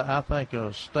I think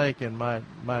a staking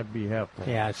might be helpful.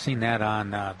 Yeah, I've seen that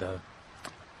on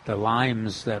the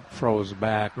limes that froze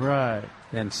back. Right.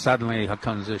 Then suddenly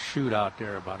comes this shoot out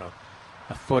there about a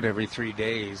foot every 3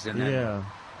 days, and then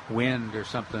wind or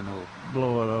something will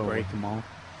blow it over, break them off.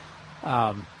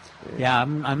 I'm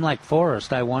like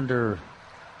Forrest. I wonder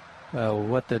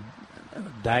what the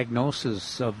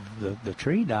diagnosis of the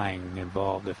tree dying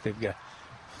involved. If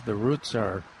the roots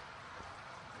are,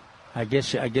 I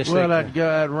guess. Well,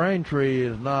 that rain tree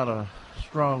is not a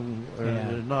strong,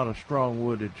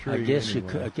 wooded tree. I guess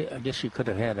anyway. I guess you could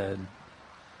have had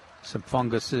some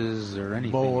funguses or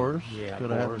anything. Borers. Yeah,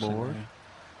 could have had borers.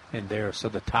 In there, so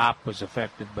the top was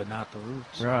affected, but not the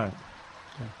roots. Right.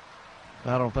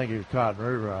 I don't think it was cotton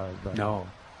root rot. No.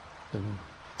 You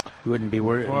wouldn't be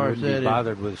worried. You wouldn't be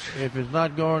bothered with. If it's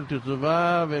not going to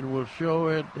survive, it will show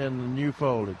it in the new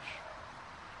foliage.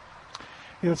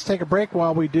 Yeah, let's take a break.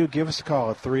 While we do, give us a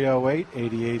call at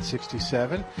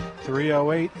 308-8867,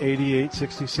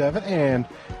 308-8867, and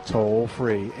toll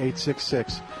free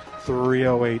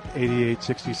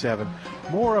 866-308-8867.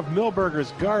 More of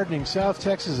Milberger's Gardening South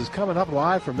Texas is coming up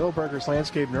live from Milberger's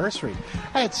Landscape Nursery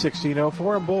at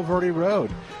 1604 on Boulevardy Road.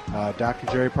 Dr.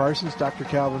 Jerry Parsons, Dr.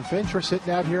 Calvin Finch, we're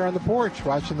sitting out here on the porch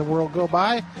watching the world go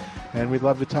by, and we'd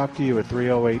love to talk to you at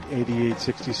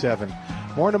 308-8867.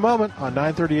 More in a moment on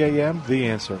 9:30 a.m., The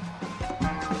Answer.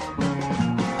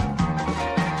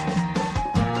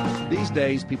 These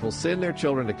days, people send their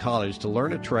children to college to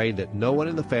learn a trade that no one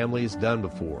in the family has done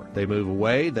before. They move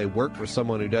away, they work for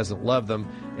someone who doesn't love them,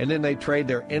 and then they trade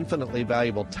their infinitely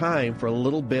valuable time for a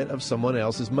little bit of someone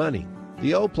else's money.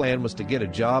 The old plan was to get a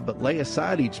job but lay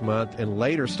aside each month and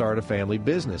later start a family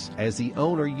business. As the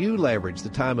owner, you leverage the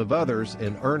time of others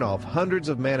and earn off hundreds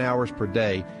of man-hours per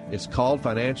day. It's called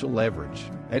financial leverage.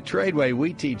 At Tradeway,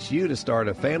 we teach you to start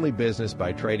a family business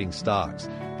by trading stocks.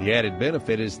 The added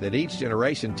benefit is that each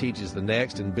generation teaches the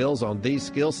next and builds on these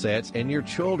skill sets, and your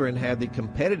children have the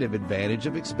competitive advantage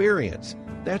of experience.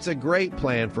 That's a great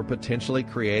plan for potentially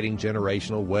creating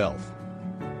generational wealth.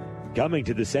 Coming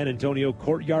to the San Antonio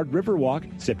Courtyard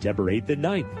Riverwalk, September 8th and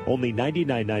 9th. Only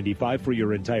 $99.95 for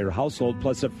your entire household,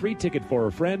 plus a free ticket for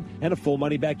a friend and a full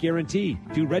money-back guarantee.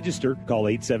 To register, call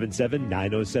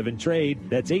 877-907-TRADE.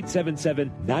 That's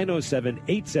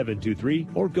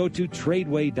 877-907-8723, or go to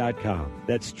Tradeway.com.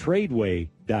 That's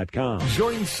Tradeway.com.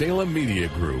 Join Salem Media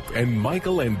Group and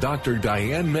Michael and Dr.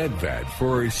 Diane Medved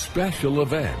for a special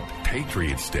event.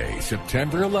 Patriots Day,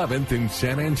 September 11th in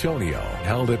San Antonio,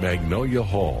 held at Magnolia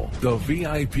Hall. The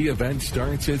VIP event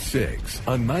starts at 6.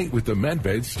 A night with the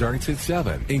Medveds starts at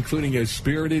 7, including a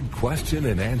spirited question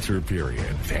and answer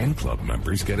period. Fan club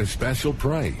members get a special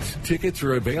price. Tickets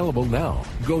are available now.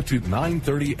 Go to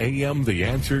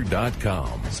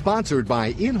 930amtheanswer.com. Sponsored by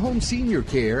In-Home Senior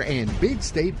Care and Big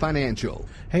State Financial.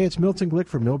 Hey, it's Milton Glick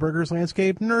from Millburgers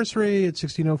Landscape Nursery at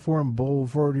 1604 on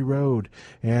Boulevardy Road.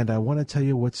 And I want to tell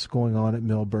you what's going on at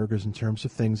Millburgers in terms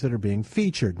of things that are being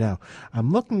featured. Now,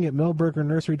 I'm looking at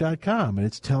millburgernursery.com, and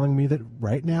it's telling me that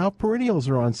right now perennials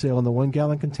are on sale in the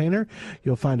 1-gallon container.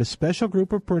 You'll find a special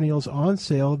group of perennials on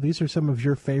sale. These are some of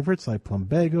your favorites like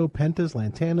plumbago, pentas,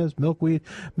 lantanas, milkweed,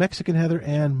 Mexican heather,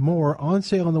 and more on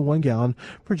sale in the 1-gallon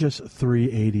for just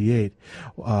 $3.88.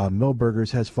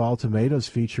 Millburgers has fall tomatoes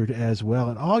featured as well,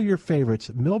 and all your favorites.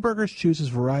 Millburgers chooses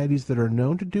varieties that are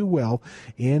known to do well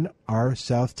in our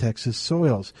South Texas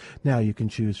soils. Now you can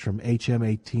choose from HM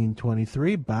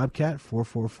 1823, Bobcat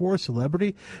 444,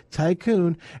 Celebrity,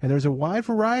 Tycoon, and there's a wide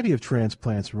variety of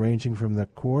transplants ranging from the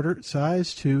quarter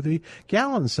size to the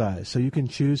gallon size. So you can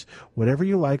choose whatever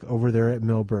you like over there at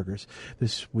Millburgers.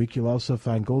 This week you'll also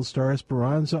find Gold Star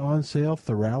Esperanza on sale,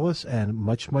 Theralis, and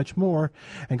much, much more.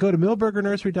 And go to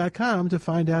millburgernursery.com to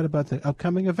find out about the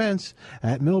upcoming events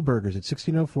at Millburgers at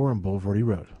 1604 on Boulevardy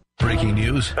Road. Breaking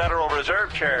news. Federal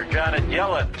Reserve Chair Janet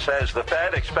Yellen says the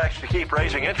Fed expects to keep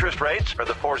raising interest rates for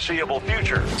the foreseeable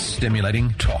future. Stimulating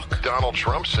talk. Donald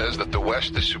Trump says that the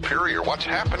West is superior. What's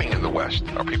happening in the West?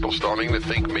 Are people starting to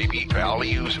think maybe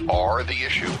values are the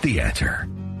issue? The Answer.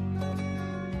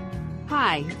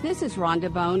 Hi, this is Rhonda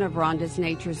Bone of Rhonda's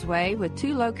Nature's Way with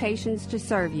 2 locations to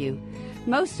serve you.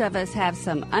 Most of us have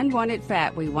some unwanted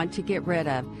fat we want to get rid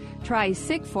of. Try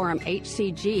Sigforum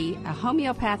HCG, a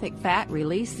homeopathic fat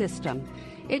release system.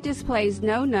 It displays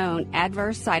no known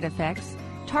adverse side effects,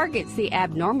 targets the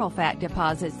abnormal fat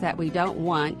deposits that we don't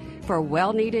want for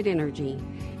well-needed energy.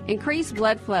 Increase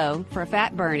blood flow for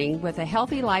fat burning with a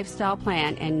healthy lifestyle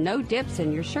plan and no dips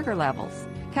in your sugar levels.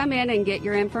 Come in and get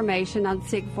your information on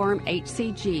Sigforum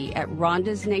HCG at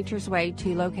Rhonda's Nature's Way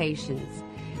 2 locations.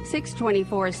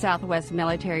 624 Southwest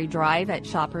Military Drive at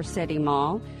Shopper City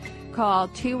Mall. Call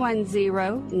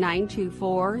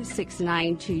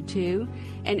 210-924-6922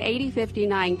 and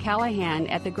 8059 Callahan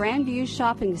at the Grandview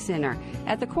Shopping Center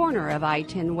at the corner of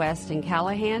I-10 West and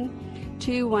Callahan.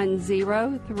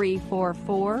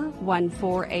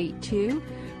 210-344-1482.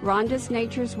 Rhonda's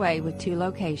Nature's Way with 2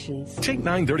 locations. Take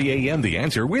 930 AM The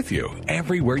Answer with you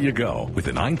everywhere you go with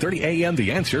the 930 AM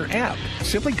The Answer app.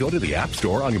 Simply go to the App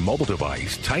Store on your mobile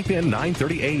device, type in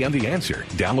 930 AM The Answer,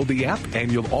 download the app,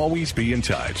 and you'll always be in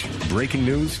touch. Breaking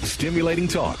news, stimulating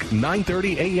talk,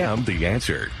 930 AM The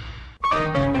Answer.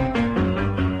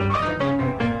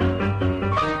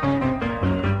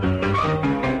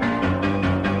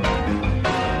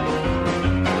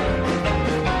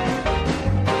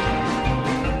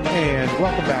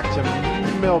 Welcome back to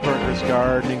Millburgers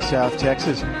Gardening, South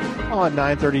Texas on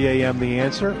 930 AM The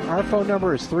Answer. Our phone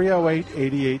number is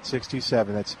 308-8867.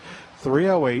 That's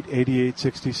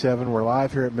 308-8867. We're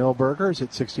live here at Millburgers at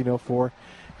 1604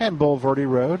 and Boulevardy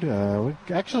Road.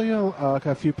 Actually,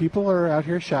 a few people are out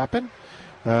here shopping.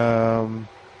 No,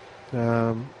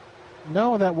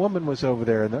 that woman was over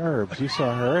there in the herbs. You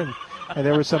saw her, and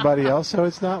there was somebody else, so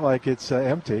it's not like it's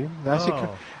empty.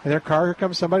 And their car, here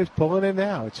comes somebody's pulling in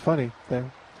now. It's funny.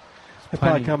 They're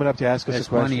probably coming up to ask us a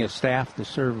question. There's plenty of staff to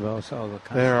serve us all the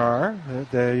time. There are.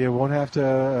 You won't have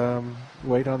to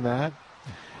wait on that.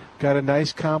 Got a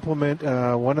nice compliment.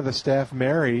 One of the staff,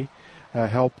 Mary,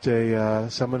 helped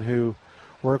someone who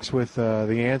works with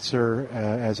The Answer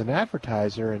as an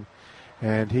advertiser,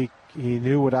 and he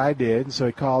knew what I did, and so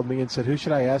he called me and said, who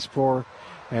should I ask for,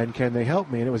 and can they help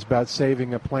me? And it was about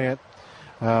saving a plant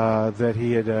that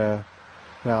he had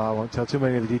Well, I won't tell too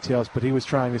many of the details, but he was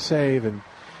trying to save, and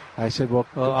I said, well,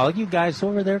 all you guys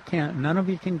over there none of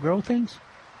you can grow things?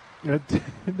 No,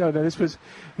 this was,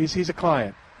 he's a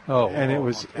client. Oh. And it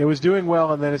was doing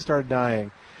well, and then it started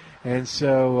dying. And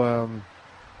so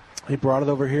he brought it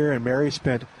over here, and Mary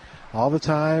spent all the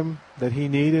time that he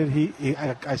needed.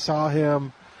 I saw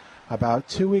him about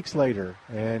 2 weeks later,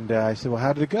 and I said, well,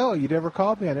 how did it go? You never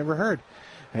called me. I never heard.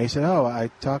 And he said, oh,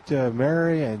 I talked to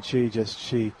Mary, and she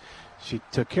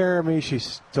took care of me. She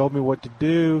told me what to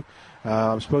do.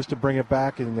 I'm supposed to bring it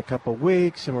back in a couple of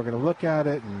weeks, and we're going to look at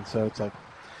it. And so it's like,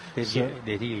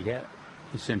 did he get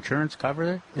his insurance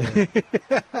cover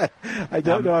it? I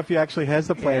don't know if he actually has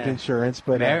the plant insurance,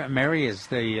 but Mary is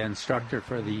the instructor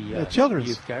for the children's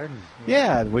youth garden.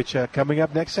 Yeah, which coming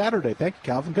up next Saturday. Thank you,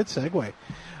 Calvin. Good segue.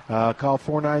 Call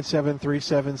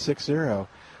 497-3760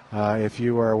 if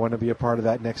you want to be a part of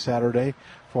that next Saturday.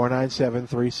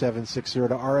 497-3760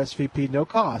 to RSVP, no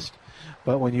cost.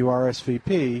 But when you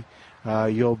RSVP,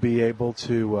 you'll be able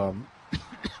to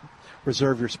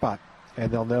reserve your spot,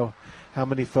 and they'll know how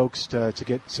many folks to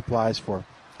get supplies for.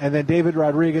 And then David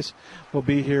Rodriguez will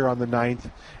be here on the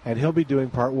 9th, and he'll be doing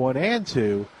part 1 and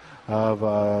 2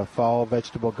 of fall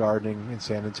vegetable gardening in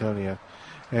San Antonio.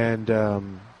 And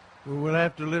we'll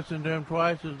have to listen to him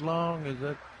twice as long. Is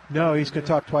that? No, he's going to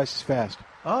talk twice as fast.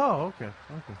 Oh, okay.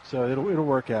 So it'll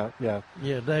work out. Yeah.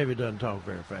 Yeah, David doesn't talk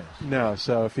very fast. No,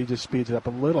 so if he just speeds it up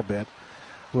a little bit,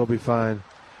 we'll be fine.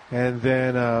 And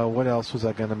then what else was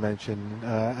I going to mention?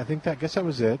 I guess that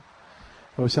was it.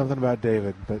 It was something about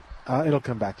David, but it'll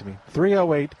come back to me.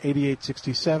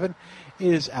 308-8867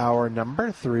 is our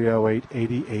number,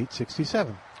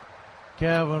 308-8867.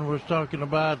 Calvin was talking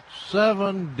about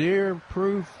 7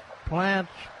 deer-proof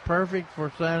plants perfect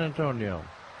for San Antonio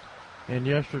in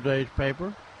yesterday's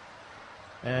paper,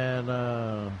 and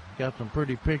got some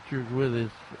pretty pictures with his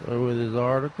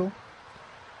article,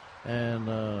 and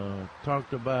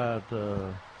talked about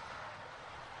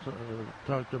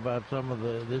some of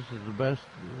the. This is the best.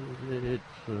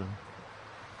 It's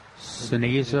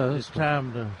Sneeza. It's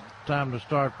time to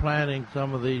start planting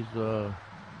some of these the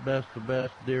best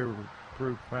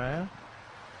deer-proof plants.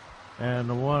 And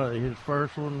his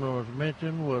first one was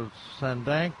mentioned was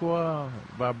Sandanqua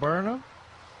viburnum.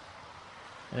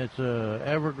 It's an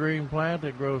evergreen plant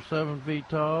that grows 7 feet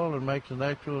tall and makes an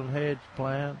excellent hedge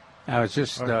plant. I was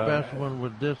just our specimen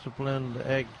with disciplined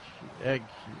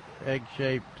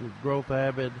egg-shaped growth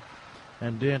habit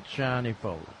and dense, shiny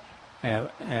foliage.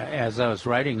 As I was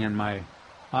writing in my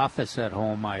office at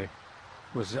home, I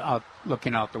was out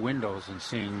looking out the windows and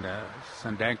seeing the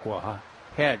Sandanqua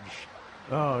hedge.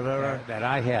 Oh, is that right? That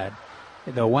I had.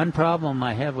 The one problem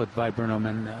I have with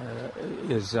viburnum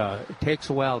is it takes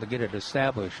a while to get it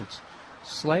established. It's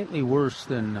slightly worse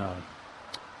than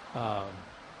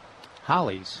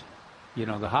hollies. You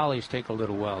know, the hollies take a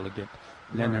little while to get,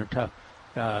 and then they're tough.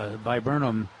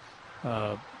 Viburnum,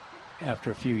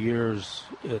 after a few years,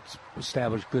 it's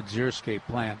established good xeriscape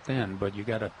plant then, but you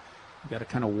got to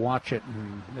kind of watch it,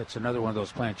 and it's another one of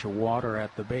those plants you water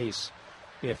at the base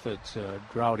if it's a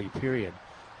droughty period.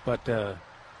 But the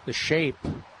shape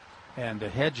and the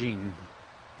hedging,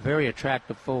 very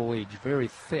attractive foliage, very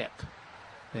thick,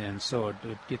 and so it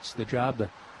gets the job.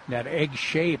 That egg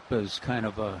shape is kind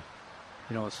of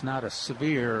it's not a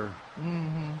severe,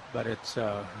 but it's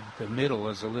the middle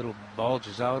is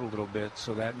bulges out a little bit,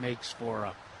 so that makes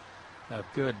for a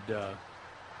good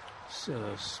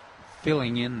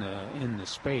filling in the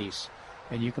space,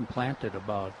 and you can plant it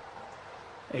about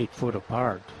 8 foot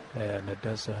apart, and it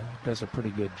does a pretty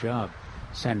good job.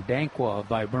 Sandanqua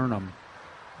viburnum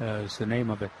is the name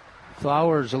of it.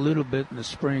 Flowers a little bit in the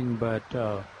spring, but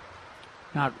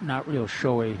not real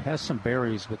showy. Has some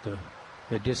berries, but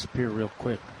they disappear real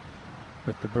quick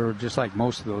with the bird. Just like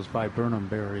most of those viburnum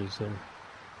berries,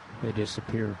 they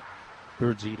disappear.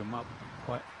 Birds eat them up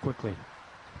quite quickly.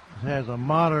 It has a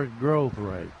moderate growth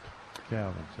rate,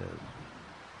 Calvin says.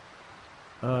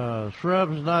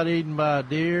 Shrubs not eaten by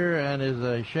deer and is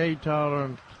a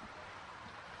shade-tolerant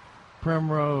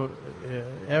primrose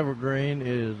evergreen.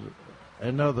 Is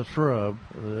another shrub.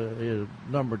 Is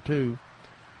number 2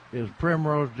 is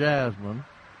primrose jasmine,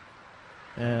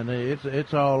 and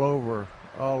it's all over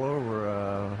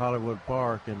Hollywood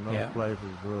Park and those places.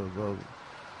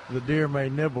 The deer may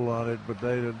nibble on it, but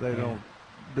they don't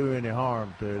do any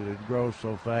harm to it. It grows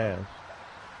so fast.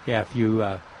 Yeah, if you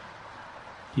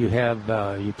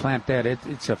plant that,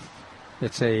 it's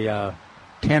a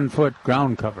 10-foot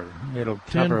ground cover. It'll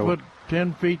cover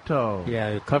 10 feet tall. Yeah,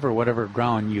 it'll cover whatever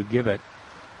ground you give it.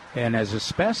 And as a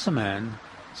specimen,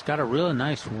 it's got a really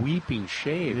nice weeping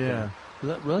shape. Yeah.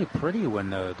 really pretty when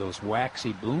those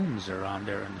waxy blooms are on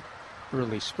there in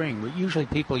early spring. But usually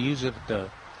people use it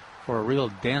for a real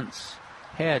dense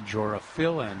hedge or a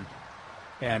fill-in,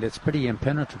 and it's pretty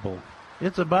impenetrable.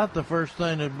 It's about the first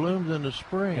thing that blooms in the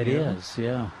spring. It is,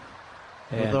 yeah.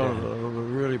 With And, those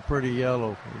really pretty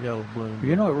yellow blooms.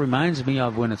 you know, it reminds me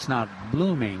of when it's not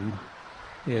blooming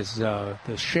is the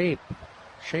shape.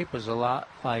 Shape is a lot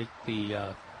like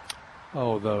the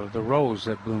rose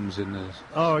that blooms in the.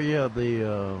 Oh yeah,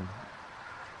 the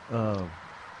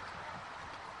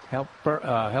help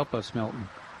us, Milton.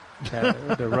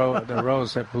 The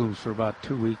rose that blooms for about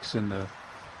 2 weeks in the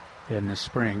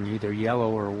spring, either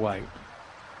yellow or white.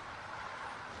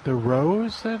 The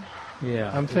rose that?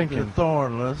 Yeah. I'm thinking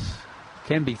thornless.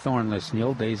 Can be thornless. In the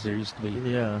old days, there used to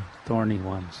be thorny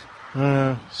ones.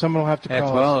 Someone will have to call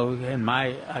us. Well,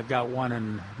 I've got one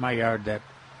in my yard that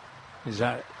is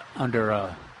under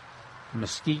a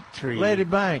mesquite tree. Lady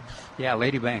Bank. Yeah,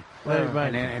 Lady Bank. Lady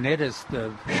Bank. And it is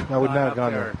I would not have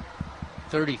gone there.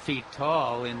 30 feet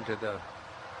tall to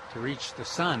reach the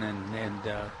sun, and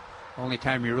only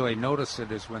time you really notice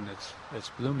it is when it's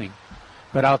blooming.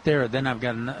 But out there, then I've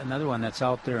got another one that's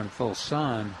out there in full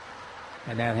sun,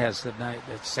 and that has that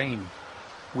same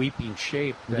weeping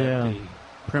shape that the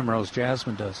primrose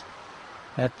jasmine does.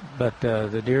 But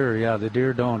the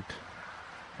deer don't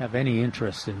have any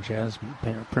interest in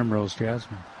primrose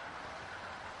jasmine.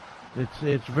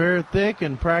 It's very thick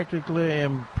and practically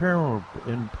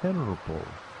impenetrable.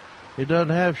 It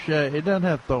doesn't have shade. It doesn't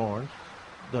have thorns,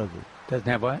 does it? Doesn't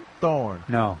have what? Thorns.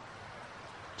 No.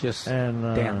 Just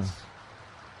dense.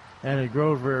 And it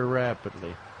grows very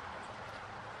rapidly.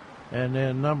 And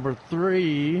then number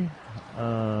three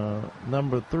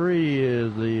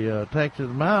is the Texas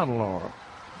mountain laurel,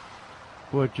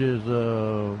 which is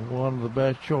one of the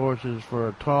best choices for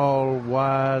a tall,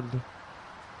 wide,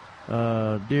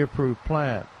 deer-proof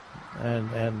plant,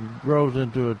 and grows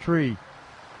into a tree.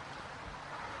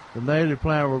 The native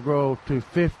plant will grow to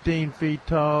 15 feet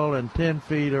tall and 10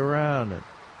 feet around it.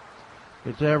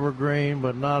 It's evergreen,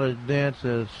 but not as dense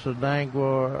as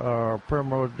Sedangua or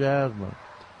primrose jasmine,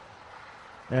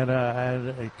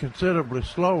 and considerably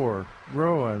slower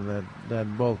growing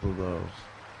than both of those.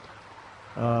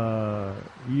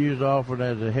 Used often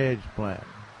as a hedge plant.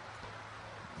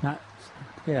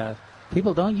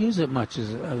 People don't use it much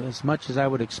as I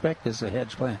would expect as a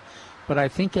hedge plant, but I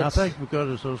think because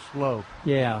it's so slow.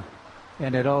 Yeah,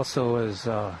 and it also is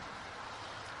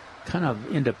kind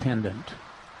of independent.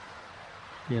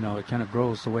 You know, it kind of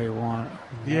grows the way it wants.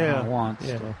 Yeah.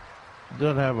 It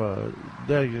doesn't have a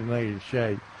designated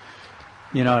shape.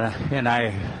 You know, and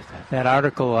that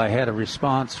article, I had a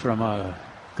response from a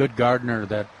good gardener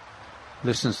that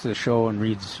listens to the show and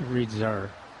reads our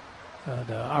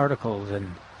the articles,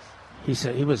 and he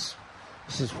says,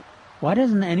 why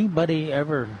doesn't anybody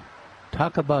ever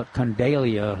talk about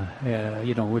Condalia,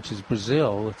 which is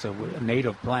Brazil? It's a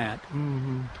native plant.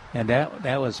 Mm-hmm. And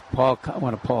that was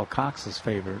one of Paul Cox's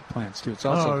favorite plants too. It's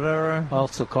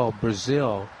also called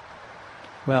Brazil.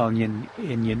 Well, and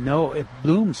you know it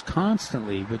blooms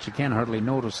constantly, but you can't hardly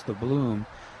notice the bloom.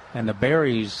 And the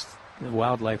berries, the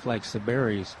wildlife likes the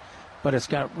berries, but it's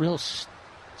got real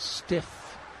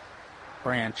stiff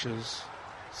branches.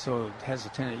 So it has a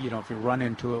tendency, if you run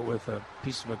into it with a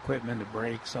piece of equipment, it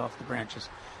breaks off the branches.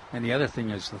 And the other thing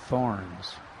is the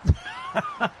thorns.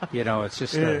 It's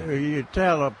just you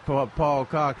tell a Paul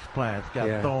Cox plant's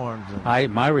got thorns.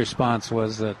 My response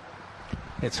was that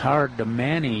it's hard to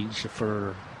manage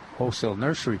for wholesale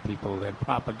nursery people, that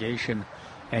propagation,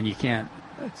 and you can't.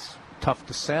 It's tough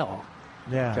to sell.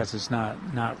 Yeah, because it's not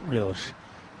real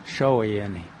showy.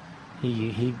 And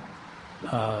he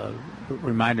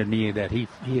reminded me that he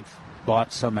had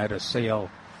bought some at a sale,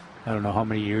 I don't know how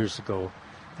many years ago,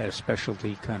 at a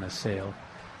specialty kind of sale.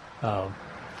 But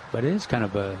it is kind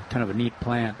of a neat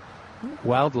plant.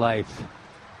 Wildlife,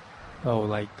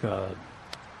 like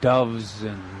doves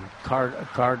and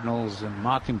cardinals and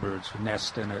mockingbirds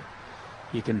nest in it.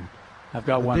 I've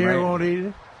got one. Deer won't eat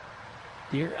it.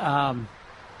 Deer,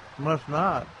 must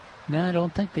not. No, I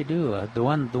don't think they do. The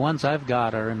ones I've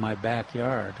got are in my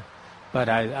backyard. But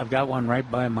I've got one right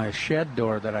by my shed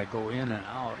door that I go in and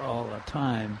out all the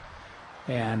time.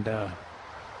 And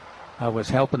I was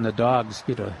helping the dogs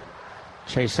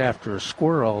chase after a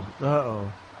squirrel.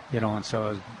 Uh-oh. And so I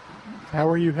was... How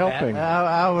were you helping?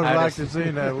 I would like to see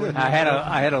that. I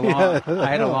had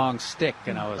a long stick,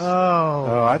 and I was...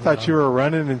 Oh, I thought you were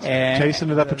running and chasing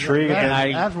it up a tree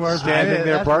and standing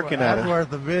there barking at it. That's worth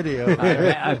the video.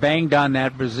 I banged on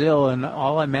that Brazil, and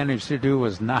all I managed to do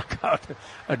was knock out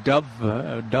a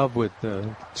dove with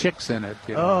chicks in it.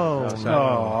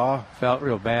 So felt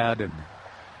real bad, and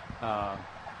I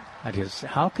just,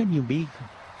 how can you be,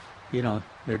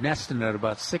 they're nesting at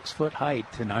about 6 foot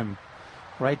height, and I'm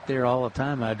right there all the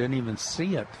time. I didn't even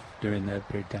see it during that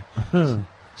period of time.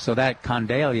 So that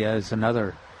condalia is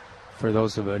another, for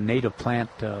those of native plant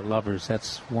lovers,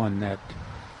 that's one that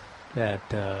if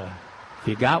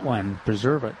you got one,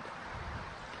 preserve it.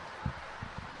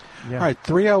 Yeah. All right,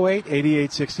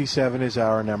 308-8867 is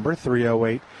our number,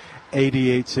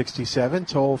 308-8867.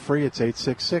 Toll free, it's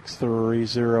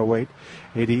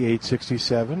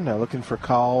 866-308-8867. Looking for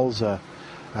calls on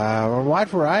a wide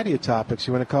variety of topics.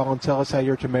 You want to call and tell us how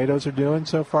your tomatoes are doing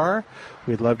so far?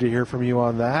 We'd love to hear from you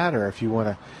on that. Or if you want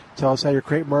to tell us how your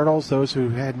crepe myrtles, those who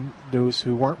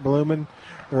weren't blooming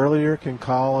earlier, can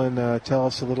call and tell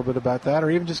us a little bit about that.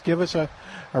 Or even just give us a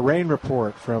rain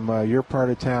report from your part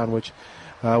of town, which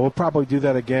we'll probably do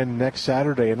that again next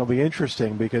Saturday. And it'll be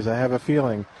interesting because I have a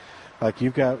feeling, like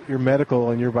you've got your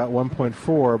medical and you're about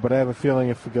 1.4, but I have a feeling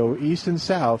if we go east and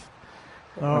south,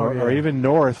 or even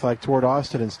north, like toward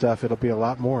Austin and stuff, it'll be a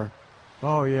lot more.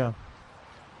 Oh yeah.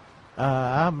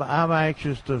 I'm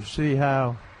anxious to see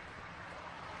how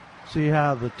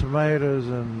the tomatoes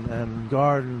and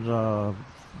gardens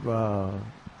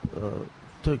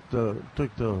took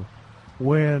the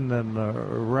wind and the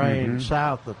rain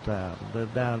south of town. They're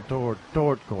down toward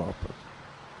Corpus.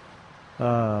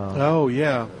 Because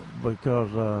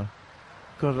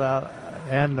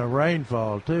and the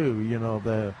rainfall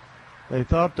too. They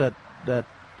thought that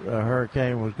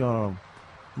hurricane was going to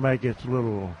make its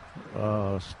little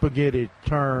spaghetti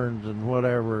turns and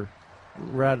whatever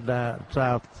right down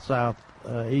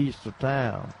east of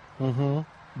town. Mm-hmm.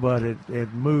 But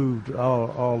it moved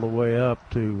all the way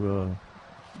up to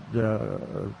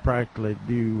practically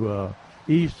due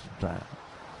east of town.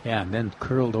 Yeah, and then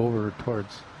curled over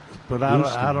towards. But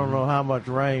I don't know how much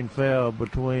rain fell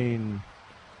between.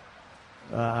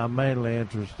 I'm mainly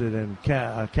interested in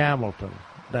Campbellton,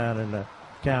 down in the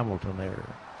Campbellton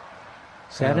area.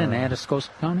 Is that in Atascosa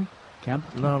County?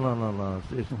 Campbellton? No.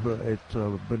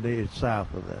 It's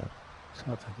south of that.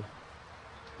 South of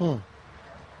that.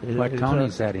 What county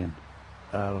is that in?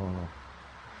 I don't know.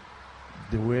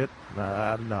 DeWitt? No,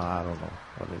 I don't know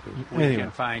what it is. We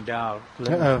can find out.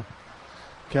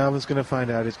 Calvin's going to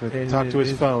find out. He's going to talk to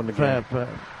his phone again.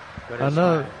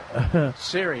 Another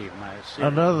Siri.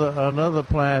 Another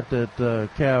plant that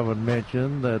Calvin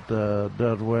mentioned that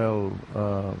does well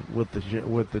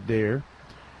with the deer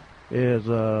is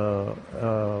a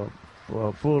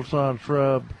full sun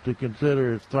shrub to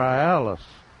consider is Thryallis.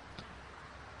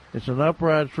 It's an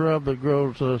upright shrub that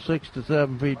grows 6 to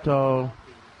 7 feet tall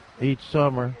each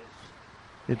summer.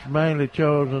 It's mainly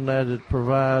chosen as it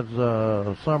provides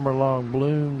summer-long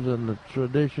blooms and the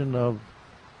tradition of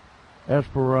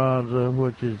Esperanza,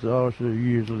 which is also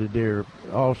usually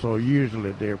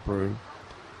deer-proof,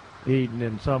 eaten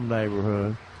in some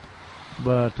neighborhoods.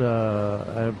 But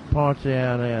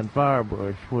Poinciana and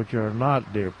Firebush, which are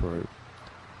not deer-proof.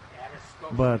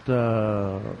 But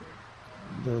that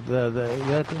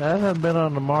hasn't been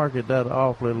on the market that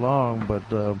awfully long, but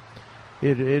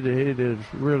it has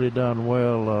really done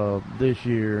well this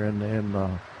year in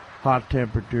hot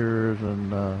temperatures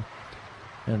and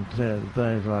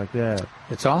things like that.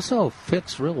 It also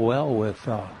fits real well with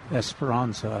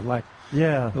Esperanza. I like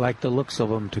the looks of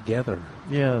them together.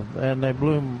 Yeah, and they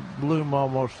bloom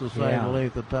almost the same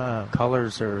length of time.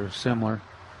 Colors are similar.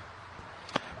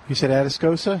 You said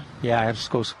Atascosa? Yeah,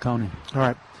 Atascosa County. All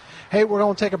right. Hey, we're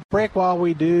going to take a break. While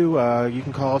we do, you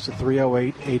can call us at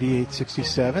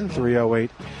 308-8867,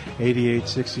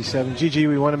 308-8867. Gigi,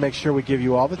 we want to make sure we give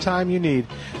you all the time you need,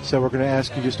 so we're going to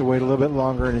ask you just to wait a little bit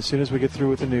longer, and as soon as we get through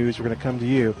with the news, we're going to come to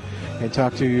you and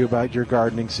talk to you about your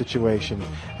gardening situation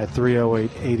at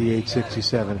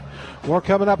 308-8867. More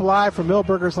coming up live from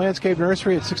Milberger's Landscape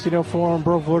Nursery at 1604 on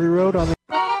Brooke Road on the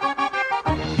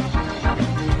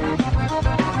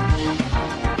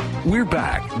We're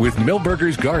back with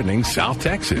Milberger's Gardening, South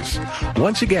Texas.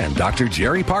 Once again, Dr.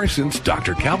 Jerry Parsons,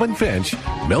 Dr. Calvin Finch,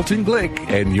 Milton Glick,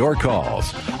 and your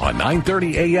calls on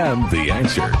 9:30 a.m. The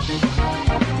Answer.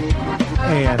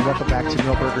 And welcome back to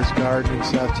Milberger's Gardening,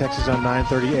 South Texas on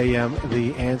 9:30 a.m.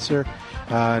 The Answer.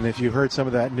 And if you heard some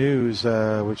of that news,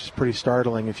 which is pretty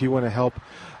startling, if you want to help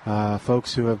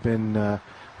folks who have been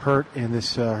hurt in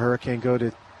this hurricane, go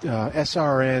to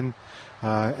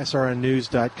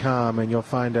srnnews.com, and you'll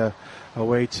find a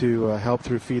way to help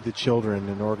through Feed the Children,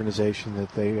 an organization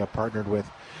that they partnered with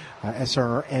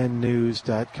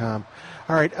srnnews.com.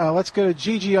 All right, let's go to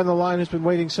Gigi on the line, who's been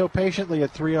waiting so patiently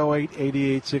at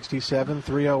 308-8867,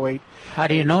 308. How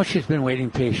do you know she's been waiting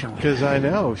patiently? Because I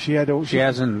know. She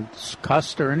hasn't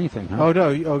cussed or anything, huh? Oh,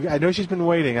 no. Oh, I know she's been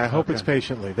waiting. I hope it's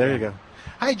patiently. There you go.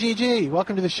 Hi, Gigi.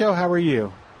 Welcome to the show. How are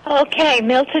you? Okay,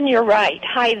 Milton, you're right.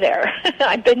 Hi there.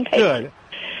 I've been patient. Good.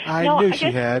 I knew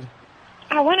she had.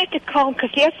 I wanted to call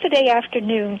because yesterday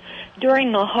afternoon,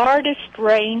 during the hardest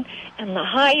rain and the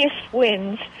highest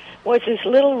winds, was this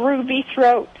little ruby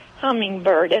throat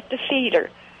hummingbird at the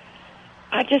feeder.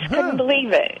 I just couldn't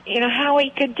believe it. You know, how he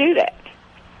could do that.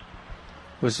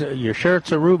 You're sure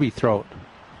it's a ruby throat?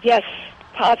 Yes,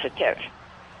 positive.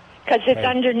 Because it's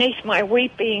underneath my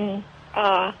weeping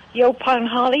Yopon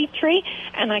holly tree,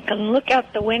 and I can look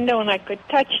out the window and I could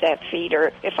touch that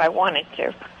feeder if I wanted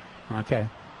to. Okay.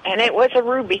 And it was a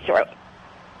ruby throat.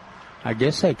 I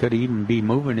guess they could even be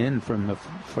moving in for the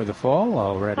fall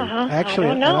already. Actually, I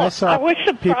don't know. I was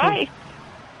surprised.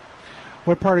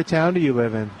 What part of town do you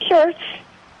live in? Church.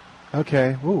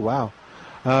 Okay. Ooh, wow.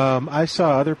 I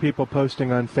saw other people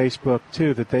posting on Facebook,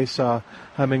 too, that they saw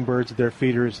hummingbirds at their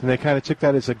feeders, and they kind of took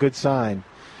that as a good sign.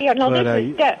 Yeah, no, this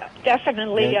is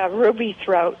definitely a ruby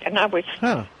throat, and I was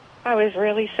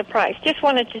really surprised. Just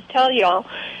wanted to tell y'all,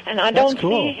 and I don't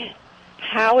see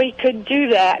how he could do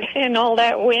that in all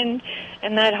that wind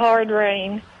and that hard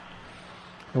rain.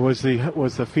 Was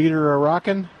the feeder a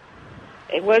rockin'?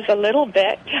 It was a little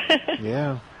bit.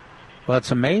 Yeah. Well,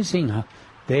 it's amazing.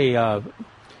 They,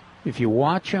 if you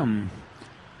watch them,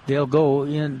 they'll go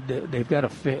in. They've got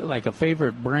a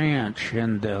favorite branch,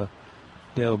 and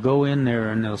they'll go in there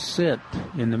and they'll sit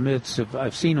in the midst of.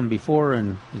 I've seen them before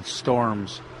in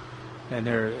storms, and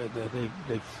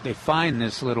they find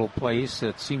this little place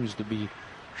that seems to be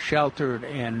sheltered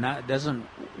and doesn't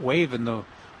wave in the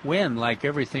wind like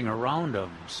everything around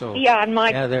them. So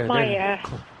they're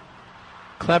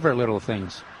clever little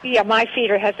things. Yeah, my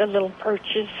feeder has a little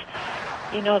perches,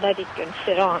 that he can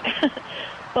sit on.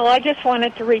 Well, I just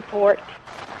wanted to report.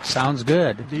 Sounds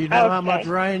good. Do you know how much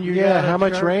rain you got? Yeah, how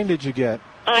much rain did you get?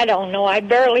 I don't know. I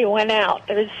barely went out.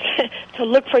 There's to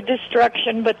look for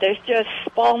destruction, but there's just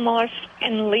fall moss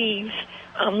and leaves.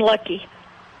 I'm lucky.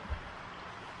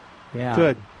 Yeah.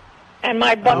 Good. And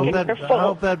my buckets are full. I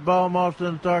hope that ball moss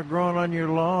doesn't start growing on your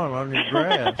lawn, on your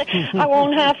grass. I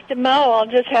won't have to mow. I'll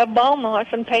just have ball moss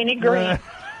and paint it green.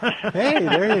 Hey,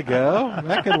 there you go.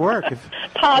 That could work. If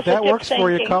that works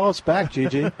for you, call us back,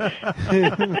 Gigi.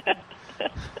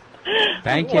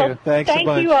 Thank you. Thanks a bunch.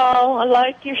 Thank you all. I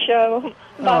like your show.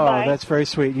 Bye-bye. Oh, that's very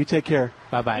sweet. You take care.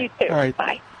 Bye-bye. You too. All right.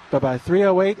 Bye. Bye-bye.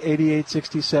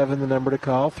 308-8867, the number to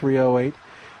call.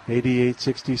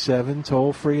 308-8867.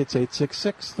 Toll free, it's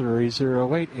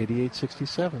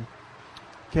 866-308-8867.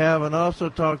 Calvin also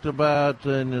talked about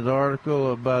in his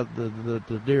article about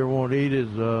the deer won't eat his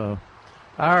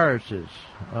irises.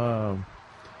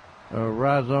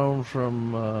 Rhizomes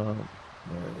from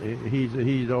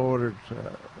he's ordered.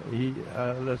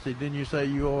 Let's see. Didn't you say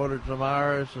you ordered some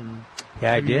iris? And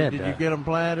yeah, I did. Did you get them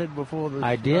planted before the?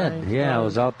 I did. Yeah, I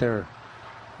was out there.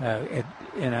 It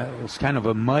was kind of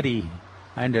a muddy.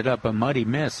 I ended up a muddy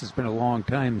mess. It's been a long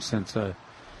time since.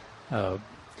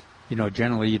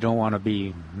 Generally you don't want to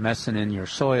be messing in your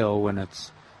soil when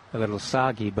it's a little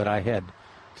soggy. But I had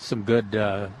some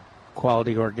good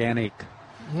quality organic.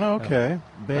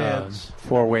 Beds.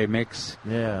 4-way mix.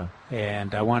 Yeah.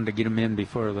 And I wanted to get them in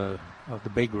before the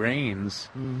big rains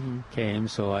came,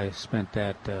 so I spent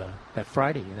that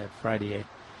Friday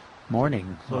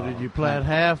morning. So did you plant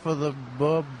half of the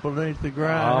bulb beneath the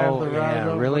ground? Oh,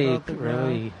 yeah,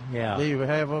 really, yeah. Leave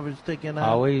half of it sticking out?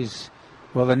 Always.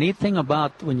 Well, the neat thing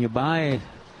about when you buy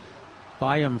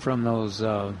them from those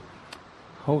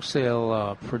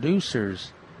wholesale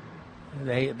producers,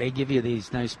 they give you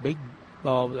these nice big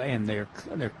bulbs, and they're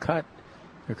cut.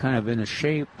 They're kind of in a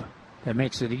shape that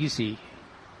makes it easy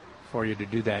for you to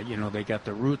do that. They got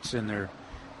the roots in there,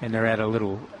 and they're at a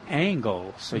little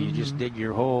angle, so you just dig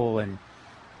your hole and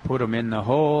put them in the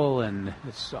hole, and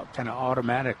it's kind of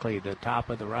automatically the top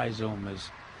of the rhizome is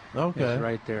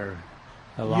right there.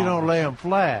 You don't lay them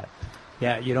flat.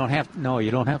 Yeah, you don't have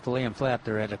to lay them flat.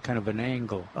 They're at a kind of an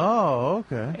angle. Oh,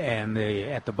 okay. And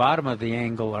at the bottom of the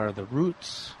angle are the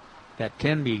roots that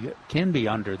can be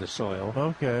under the soil.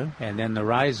 Okay. And then the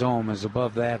rhizome is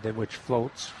above that, which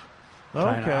floats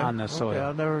on the soil. Okay,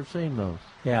 I've never seen those.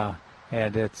 Yeah,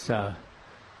 and it's that's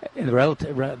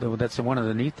one of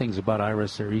the neat things about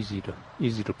iris. They're easy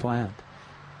to plant,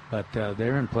 but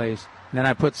they're in place. And then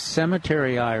I put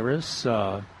cemetery iris.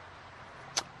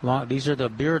 These are the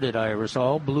bearded iris,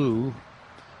 all blue.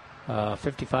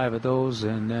 55 of those,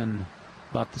 and then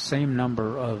about the same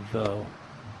number of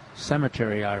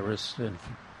cemetery iris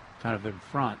kind of in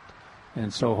front.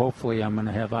 And so hopefully I'm going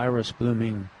to have iris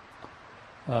blooming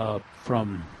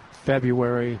from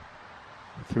February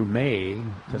through May,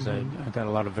 because I got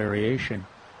a lot of variation.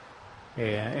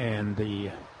 And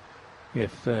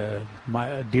if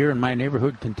my deer in my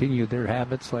neighborhood continue their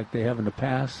habits like they have in the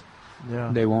past,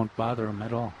 they won't bother them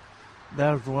at all.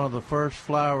 That was one of the first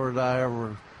flowers I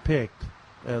ever picked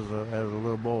as a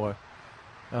little boy.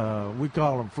 We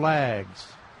call them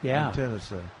flags in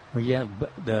Tennessee. Well, yeah,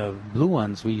 the blue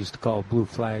ones we used to call blue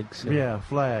flags. Yeah,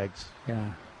 flags.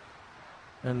 Yeah.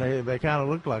 And they kind of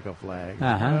look like a flag.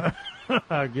 I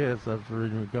guess that's the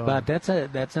reason we call But them.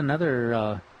 that's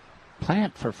another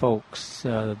plant for folks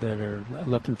that are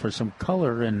looking for some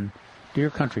color in deer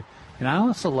country. And I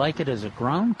also like it as a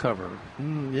ground cover.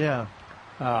 Yeah.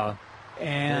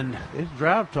 And it's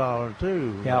drought tolerant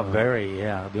too. Yeah, very.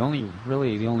 Yeah. The only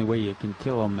way you can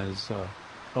kill them is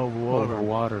over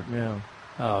water. Yeah.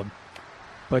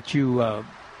 But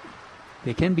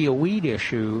they can be a weed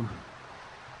issue.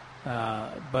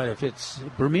 But if it's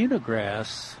Bermuda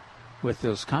grass with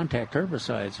those contact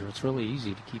herbicides, it's really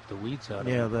easy to keep the weeds out of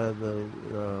it. Yeah,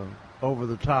 the over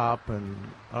the top, and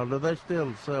although they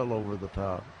still sell over the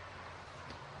top,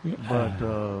 but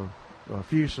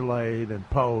Fusilade and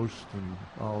Post and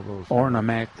all those.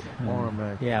 Ornamec.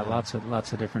 Yeah, lots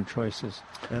of different choices.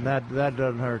 And that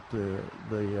doesn't hurt the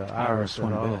iris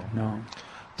at all. No.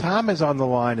 Tom is on the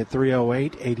line at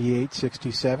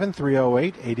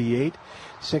 308-8867,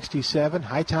 308-8867.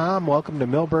 Hi, Tom. Welcome to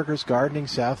Millburgers Gardening,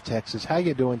 South Texas. How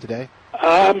you doing today?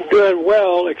 I'm doing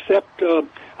well, except I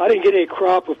didn't get any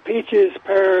crop of peaches,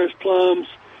 pears, plums,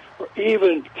 or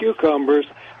even cucumbers.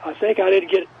 I think I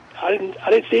didn't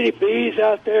see any bees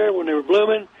out there when they were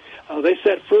blooming. They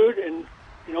set fruit, and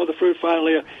the fruit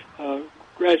finally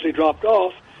gradually dropped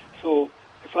off. So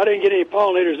if I didn't get any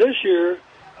pollinators this year,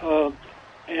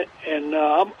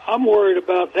 I'm worried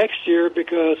about next year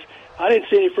because I didn't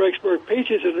see any Fredericksburg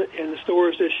peaches in the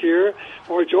stores this year,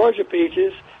 or Georgia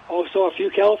peaches. Also, a few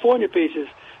California peaches.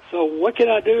 So, what can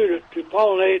I do to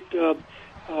pollinate?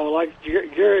 Like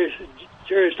Jerry's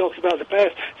talks about in the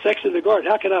past, section of the garden.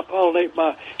 How can I pollinate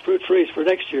my fruit trees for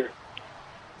next year?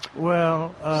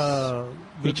 Well,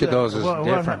 each of those is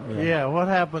different. What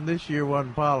happened this year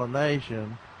wasn't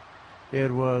pollination;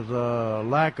 it was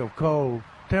lack of cold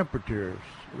temperatures.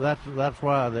 That's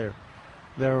why there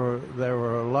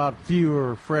were a lot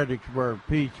fewer Fredericksburg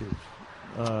peaches.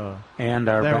 And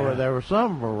there were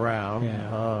some around.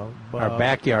 Yeah. Our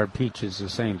backyard peach is the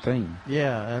same thing.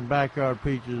 Yeah, and backyard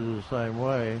peaches is the same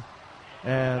way.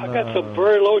 And I got some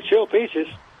very low chill peaches.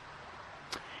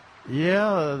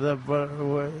 Yeah,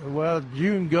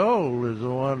 June Gold is the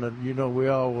one that we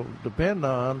all depend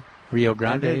on. Rio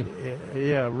Grande.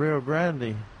 Rio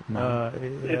Grande.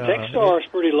 Texstar is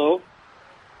pretty low.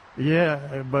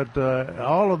 Yeah, but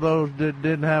all of those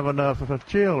didn't have enough of a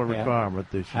chill requirement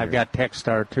this year. I've got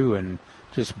Texstar too, and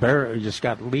just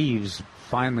got leaves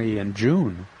finally in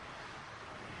June.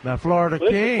 Now Florida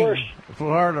King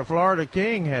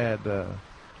had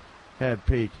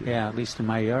peaches. Yeah, at least in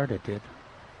my yard it did.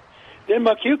 Then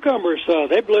my cucumbers,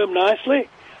 they bloom nicely.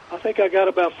 I think I got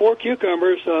about 4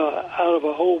 cucumbers out of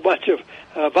a whole bunch of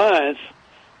vines,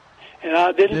 and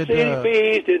I didn't see any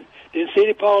bees. Didn't see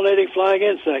any pollinating flying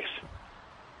insects.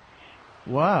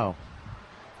 Wow.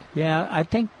 Yeah, I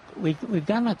think we've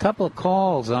gotten a couple of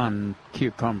calls on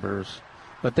cucumbers,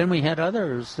 but then we had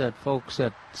folks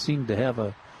that seemed to have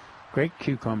a great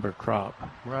cucumber crop.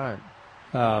 Right.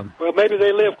 Well, maybe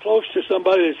they live close to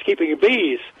somebody that's keeping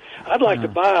bees. I'd like to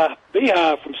buy a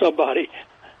beehive from somebody.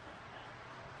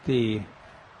 I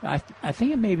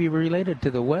think it may be related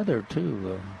to the weather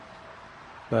too,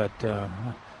 but.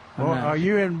 Are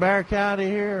you in Bexar County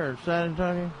here or San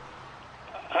Antonio?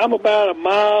 I'm about a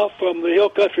mile from the Hill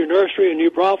Country Nursery in New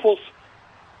Braunfels.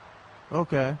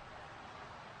 Okay.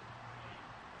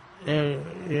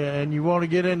 And you want to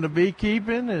get into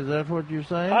beekeeping? Is that what you're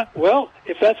saying? Well,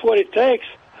 if that's what it takes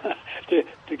to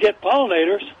get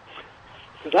pollinators,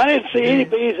 because I didn't see any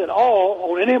bees at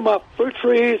all on any of my fruit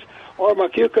trees or my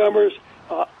cucumbers,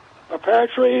 my pear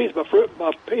trees, my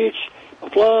peach, my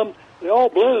plum. They all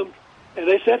bloomed. And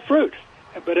they set fruit.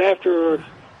 But after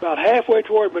about halfway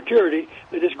toward maturity,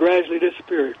 they just gradually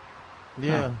disappeared.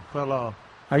 Yeah, fell off.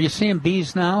 Are you seeing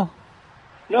bees now?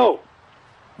 No.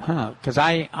 Because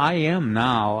I am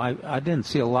now. I didn't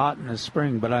see a lot in the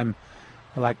spring, but I'm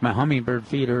like my hummingbird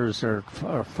feeders are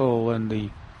full, and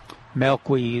the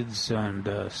milkweeds, and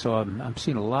so I'm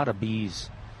seeing a lot of bees.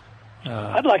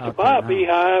 I'd like to buy a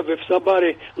beehive if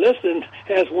somebody listening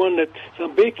has one that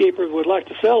some beekeepers would like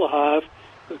to sell a hive.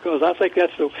 because I think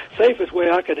that's the safest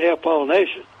way I could have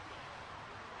pollination.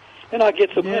 And I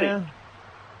get some money.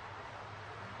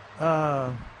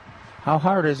 How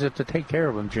hard is it to take care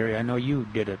of them, Jerry? I know you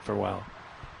did it for a while.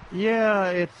 Yeah,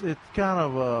 it's kind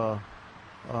of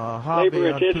a hobby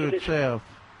unto itself.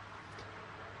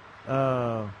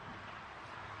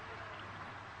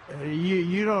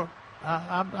 You don't.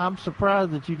 I'm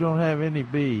surprised that you don't have any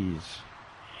bees.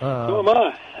 So am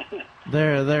I.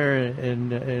 There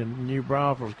in New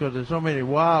Braunfels, because there's so many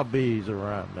wild bees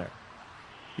around there.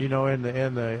 You know, in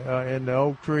the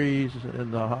oak trees,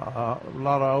 a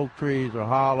lot of oak trees are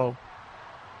hollow,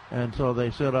 and so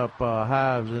they set up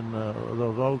hives in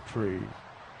those oak trees.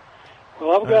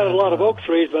 Well, I've got a lot of oak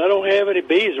trees, but I don't have any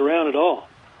bees around at all.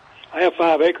 I have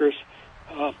 5 acres,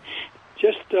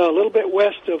 just a little bit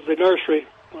west of the nursery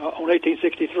on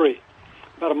 1863,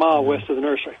 about a mile west of the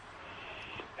nursery.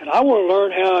 And I want to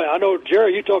learn how. I know,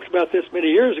 Jerry, you talked about this many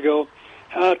years ago,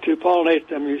 how to pollinate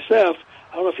them yourself.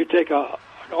 I don't know if you take an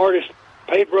artist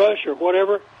paintbrush or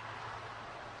whatever.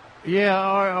 Yeah,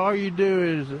 all you do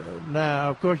is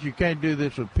now. Of course, you can't do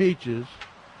this with peaches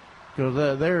because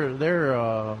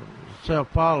they're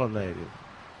self-pollinated.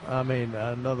 I mean,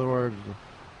 in other words,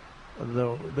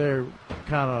 they're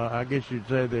kind of. I guess you'd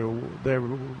say they're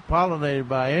pollinated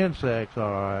by insects,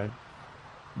 all right,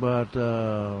 but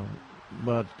the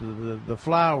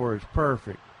flower is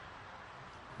perfect.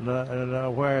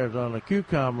 Whereas on a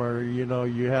cucumber, you know,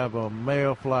 you have a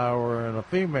male flower and a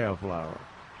female flower.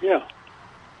 Yeah.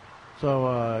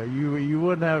 So you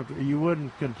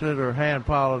wouldn't consider hand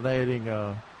pollinating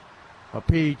a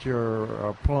peach or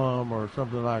a plum or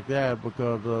something like that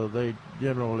because they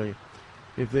generally,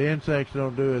 if the insects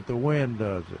don't do it, the wind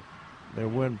does it. They're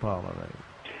wind pollinated.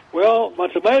 Well, my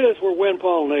tomatoes were wind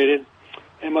pollinated,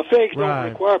 and my figs don't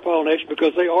require pollination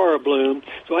because they are a bloom.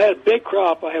 So I had a big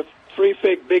crop. I have 3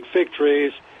 big fig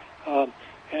trees, and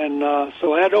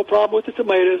so I had no problem with the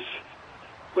tomatoes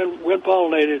when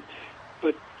pollinated.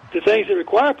 But the things that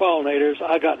require pollinators,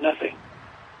 I got nothing.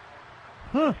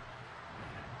 Huh.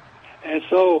 And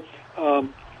so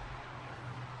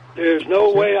there's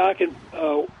no way I can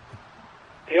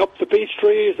help the peach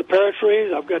trees, the pear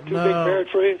trees. I've got 2 big pear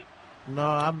trees. No,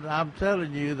 I'm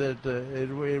telling you that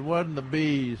it wasn't the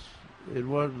bees, it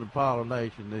wasn't the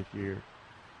pollination this year.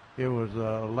 It was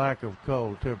a lack of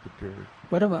cold temperatures.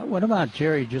 What about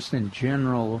Jerry? Just in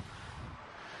general,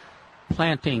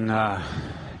 planting.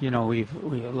 You know, a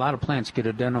lot of plants get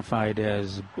identified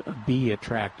as bee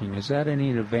attracting. Is that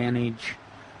any advantage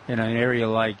in an area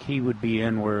like he would be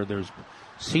in, where there's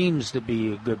seems to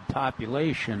be a good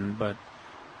population, but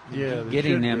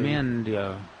getting them in?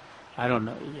 I don't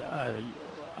know.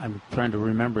 I'm trying to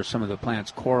remember some of the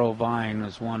plants. Coral vine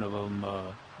is one of them.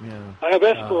 I have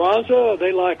Esperanza.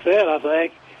 They like that, I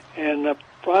think. And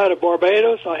Pride of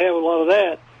Barbados, I have a lot of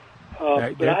that.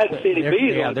 But I hadn't seen any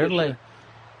bees. Yeah, they're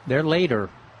later.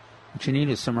 What you need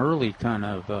is some early kind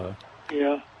of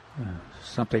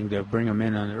something to bring them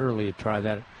in on early to try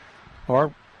that.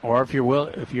 Or if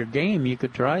you're game, you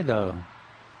could try the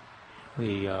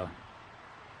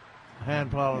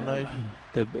hand pollination.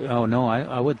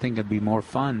 I would think it'd be more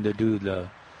fun to do the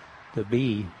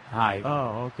bee hive.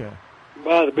 Oh, okay.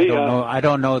 By the bee hive. I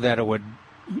don't know that it would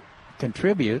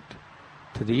contribute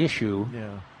to the issue.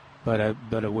 Yeah. But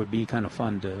it would be kind of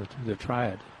fun to try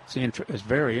it. It's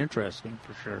very interesting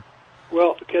for sure.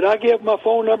 Well, can I give my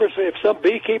phone number so if some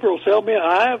beekeeper will sell me a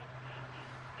hive?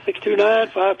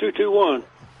 629-5221.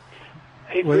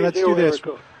 Well, let's do this.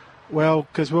 Well,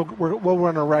 because we'll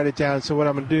want to write it down. So what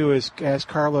I'm going to do is ask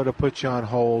Carlo to put you on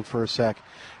hold for a sec,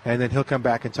 and then he'll come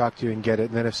back and talk to you and get it.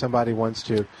 And then if somebody wants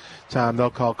to, Tom, they'll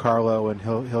call Carlo and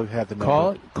he'll have the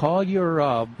number. Call your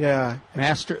your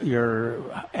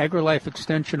AgriLife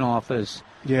Extension office.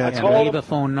 Yeah, and leave a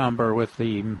phone number with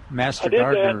the Master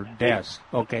Gardener desk.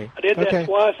 Okay. I did that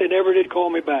twice. They never did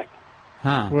call me back.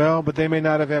 Huh. Well, but they may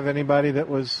not have anybody that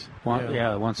was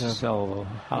wants to sell.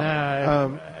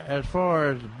 Now, as far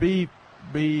as bee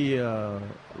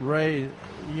raised,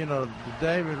 you know,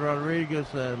 David Rodriguez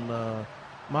and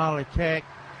Molly Keck.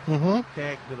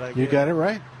 Keck, did I get you got it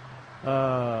right.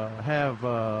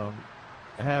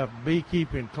 Have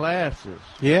beekeeping classes.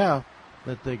 Yeah,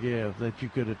 that they give that you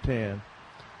could attend.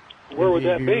 Where would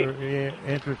that be?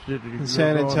 Interested in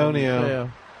San Antonio.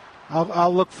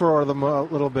 I'll look for them a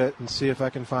little bit and see if I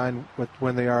can find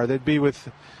when they are. They'd be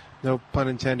with, no pun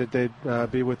intended, they'd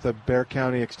be with the Bexar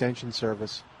County Extension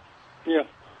Service. Yeah.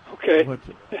 Okay.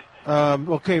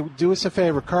 Okay, do us a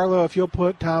favor. Carlo, if you'll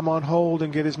put Tom on hold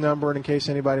and get his number in case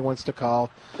anybody wants to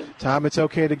call. Tom, it's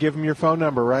okay to give him your phone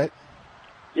number, right?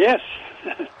 Yes.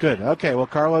 Good. Okay, well,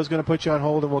 Carlo's going to put you on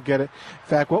hold, and we'll get it. In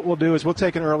fact, what we'll do is we'll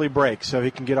take an early break so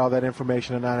he can get all that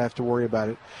information and not have to worry about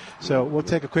it. So we'll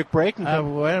take a quick break.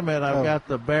 And wait a minute. I've got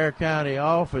the Bexar County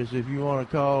office if you want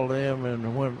to call them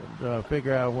and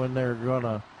figure out when they're going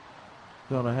to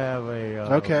have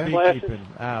a beekeeping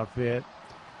outfit.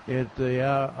 The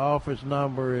office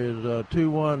number is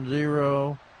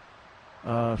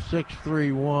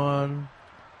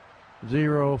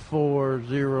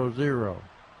 210-631-0400.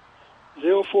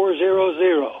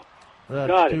 0400.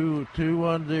 Got it.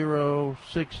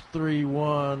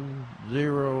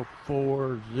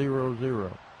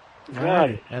 210-631-0400. Got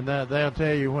it. And they'll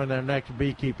tell you when their next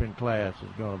beekeeping class is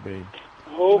going to be.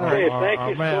 Okay, thank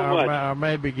you so much. Or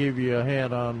maybe give you a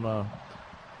hint on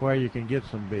where you can get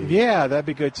some bees. Yeah, that'd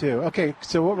be good too. Okay,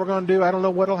 so what we're going to do, I don't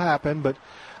know what'll happen, but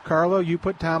Carlo, you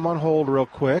put Tom on hold real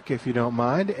quick, if you don't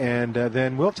mind, and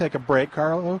then we'll take a break.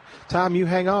 Carlo, Tom, you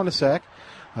hang on a sec,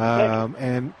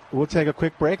 and we'll take a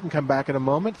quick break and come back in a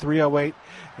moment.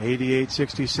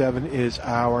 308-8867 is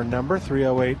our number,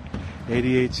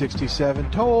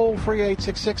 308-8867. Toll free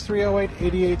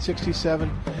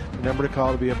 866-308-8867, the number to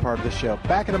call to be a part of the show.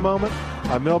 Back in a moment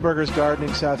on Millburgers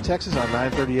Gardening, South Texas on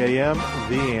 9:30 a.m.,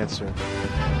 The Answer.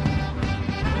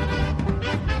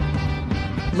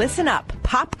 Listen up.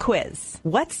 Pop quiz.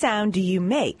 What sound do you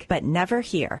make but never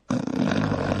hear?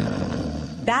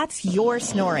 That's your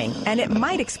snoring, and it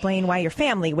might explain why your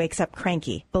family wakes up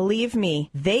cranky. Believe me,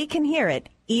 they can hear it,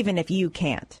 even if you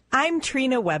can't. I'm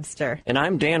Trina Webster. And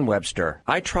I'm Dan Webster.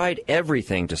 I tried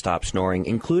everything to stop snoring,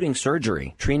 including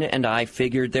surgery. Trina and I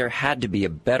figured there had to be a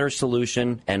better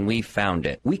solution, and we found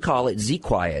it. We call it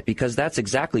Z-Quiet because that's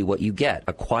exactly what you get,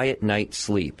 a quiet night's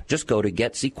sleep. Just go to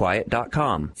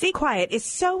GetZQuiet.com. Z-Quiet is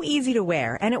so easy to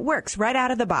wear, and it works right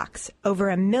out of the box. Over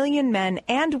 1 million men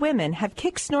and women have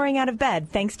kicked snoring out of bed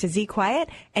thanks to Z-Quiet,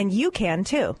 and you can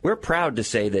too. We're proud to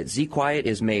say that Z-Quiet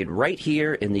is made right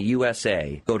here in the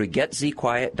USA. Go to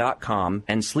GetZQuiet.com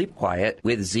and sleep quiet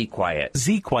with Z-Quiet.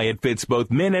 Z-Quiet fits both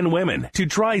men and women. To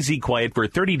try Z-Quiet for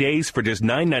 30 days for just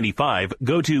 $9.95,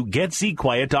 go to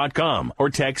GetZQuiet.com or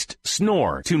text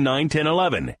SNORE to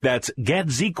 91011. That's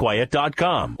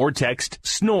GetZQuiet.com or text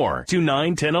SNORE to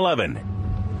 91011.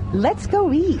 Let's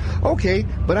go eat. Okay,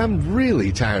 but I'm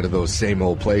really tired of those same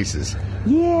old places.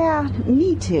 Yeah,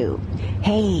 me too.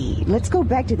 Hey, let's go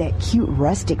back to that cute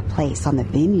rustic place on the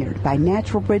vineyard by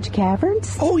Natural Bridge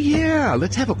Caverns. Oh, yeah.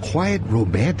 Let's have a quiet,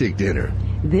 romantic dinner.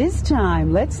 This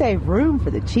time, let's save room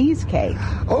for the cheesecake.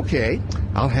 Okay,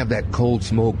 I'll have that cold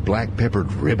smoked black peppered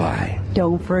ribeye.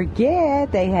 Don't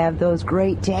forget, they have those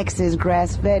great Texas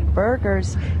grass-fed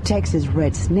burgers, Texas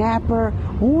red snapper,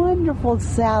 wonderful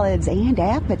salads, and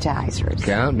appetizers.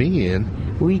 Count me in.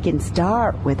 We can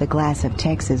start with a glass of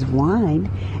Texas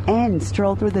wine and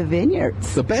stroll through the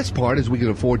vineyards. The best part is we can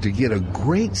afford to get a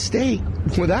great steak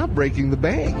without breaking the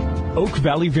bank. Oak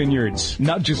Valley Vineyards,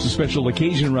 not just a special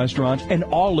occasion restaurant, an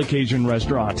all-occasion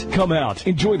restaurant. Come out,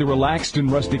 enjoy the relaxed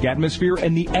and rustic atmosphere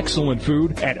and the excellent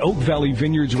food at Oak Valley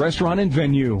Vineyards Restaurant and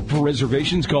Venue. For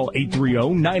reservations, call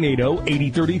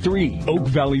 830-980-8033.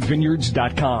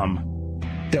 OakValleyVineyards.com.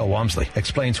 Del Walmsley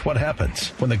explains what happens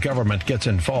when the government gets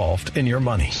involved in your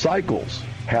money. Cycles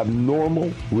have normal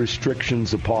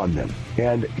restrictions upon them.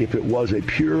 And if it was a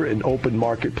pure and open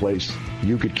marketplace,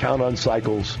 you could count on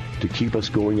Cycles to keep us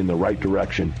going in the right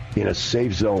direction in a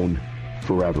safe zone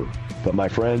forever. But my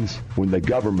friends, when the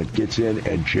government gets in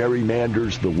and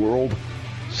gerrymanders the world,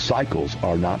 Cycles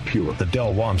are not pure. The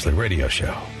Del Walmsley Radio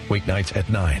Show, weeknights at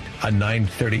 9 on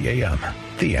 9:30 a.m.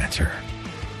 The Answer.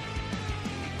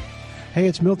 Hey,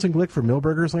 it's Milton Glick from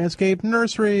Millburgers Landscape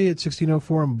Nursery at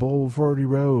 1604 on Boulevardy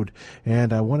Road.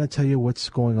 And I want to tell you what's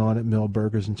going on at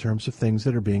Millburgers in terms of things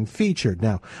that are being featured.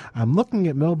 Now, I'm looking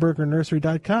at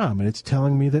millburgernursery.com, and it's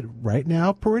telling me that right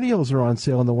now perennials are on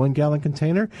sale in the 1-gallon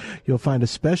container. You'll find a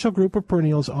special group of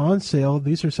perennials on sale.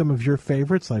 These are some of your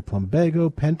favorites like plumbago,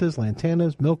 pentas,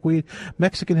 lantanas, milkweed,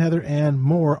 Mexican heather, and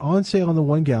more on sale in the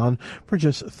 1-gallon for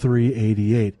just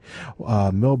 $3.88.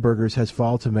 Millburgers has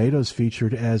fall tomatoes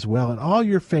featured as well. And all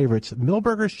your favorites,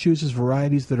 Millburgers chooses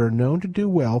varieties that are known to do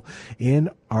well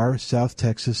in our South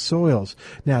Texas soils.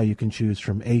 Now, you can choose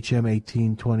from HM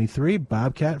 1823,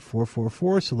 Bobcat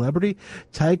 444, Celebrity,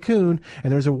 Tycoon,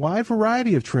 and there's a wide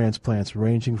variety of transplants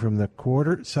ranging from the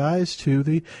quarter size to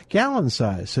the gallon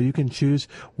size. So you can choose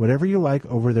whatever you like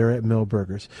over there at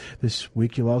Millburgers. This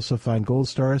week, you'll also find Gold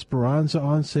Star Esperanza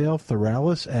on sale,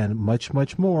 Theralis, and much,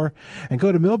 much more. And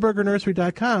go to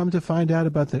millburgernursery.com to find out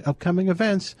about the upcoming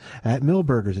events at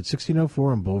Millburgers at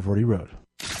 1604 on Boulevardy Road.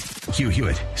 Hugh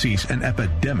Hewitt sees an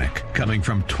epidemic coming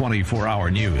from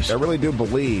 24-hour news. I really do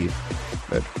believe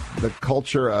that the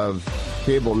culture of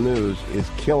cable news is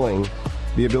killing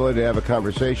the ability to have a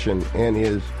conversation and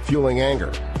is fueling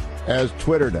anger, as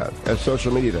Twitter does, as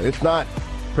social media does. It's not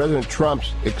President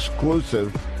Trump's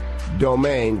exclusive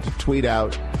domain to tweet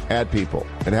out at people.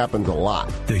 It happens a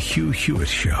lot. The Hugh Hewitt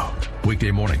Show,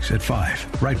 weekday mornings at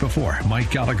 5, right before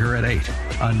Mike Gallagher at 8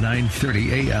 on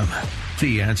 9:30 a.m.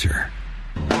 The Answer.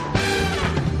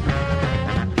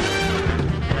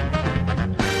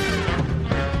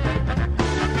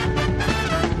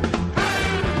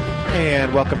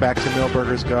 And welcome back to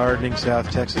Millburgers Gardening, South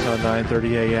Texas on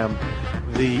 9:30 a.m.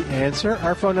 The Answer.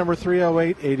 Our phone number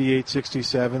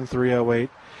 308-8867,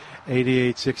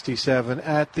 308-8867.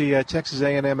 At the Texas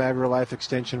A&M AgriLife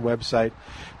Extension website,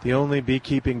 the only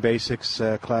beekeeping basics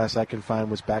class I can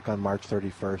find was back on March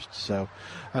 31st. So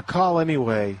call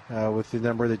anyway with the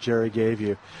number that Jerry gave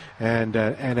you and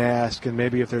ask, and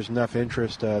maybe if there's enough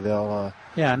interest, they'll...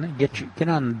 and get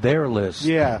on their list.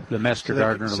 Yeah. The Mester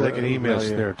Gardener so they can email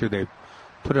list you. there, too. They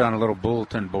put it on a little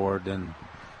bulletin board. And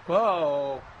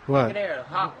whoa. What? Look at there, a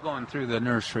hawk going through the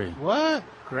nursery. What?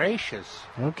 Gracious.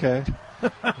 Okay.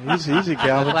 Easy,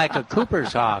 Calvin. Like a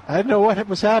Cooper's hawk. I didn't know what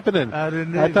was happening.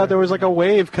 I thought there was like a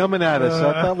wave coming at us.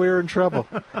 I thought we were in trouble.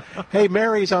 Hey,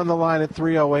 Mary's on the line at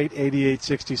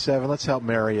 308-8867. Let's help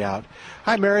Mary out.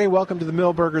 Hi, Mary. Welcome to the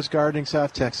Millburgers Gardening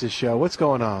South Texas show. What's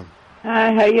going on?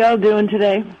 Hi, how y'all doing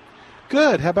today?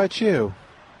 Good. How about you?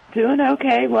 Doing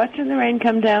okay. Watching the rain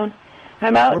come down.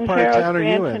 I'm out What in part of Fair Oaks town are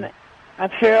you in? Ranch. I'm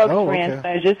Fair Oaks Oh, Ranch. okay.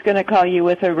 I was just going to call you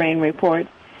with a rain report.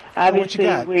 Obviously,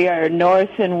 got? we are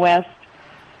north and west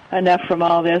enough from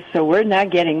all this, so we're not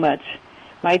getting much.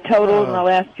 My total in the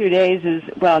last 2 days is,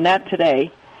 well, not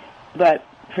today, but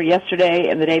for yesterday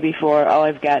and the day before, all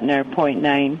I've gotten are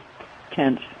 0.9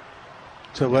 tenths.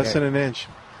 So less than an inch.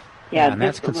 Yeah, and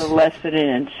just a little less than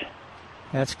an inch.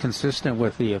 That's consistent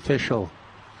with the official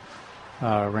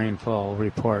rainfall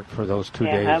report for those 2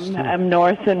 Yeah, days. I'm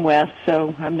north and west,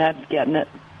 so I'm not getting it.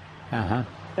 Uh-huh.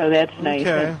 So that's nice.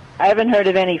 Okay. And I haven't heard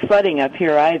of any flooding up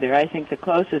here either. I think the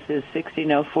closest is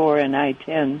 1604 and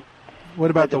I-10.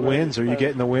 What about the winds? Are you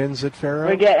getting the winds at Fair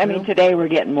Oaks? Today we're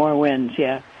getting more winds,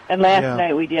 yeah. And last Yeah.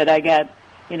 night we did. I got,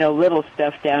 little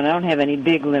stuff down. I don't have any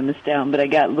big limbs down, but I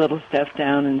got little stuff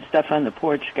down, and stuff on the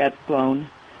porch got blown.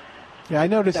 Yeah, I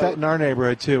noticed that in our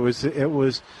neighborhood, too. It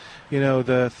was,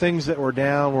 the things that were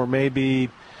down were maybe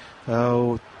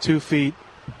 2 feet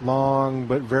long,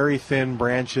 but very thin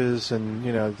branches, and,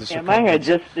 the Mine are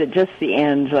just the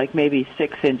ends, like maybe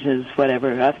 6 inches,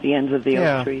 whatever, off the ends of the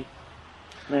oak tree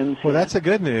limbs. Well, that's a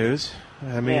good news.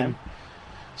 I mean,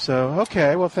 so,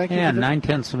 okay, well, thank you. Yeah, for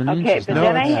 9/10 of an inch. Okay, is but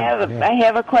not then bad. I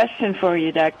have a question for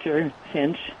you, Dr.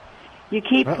 Finch. You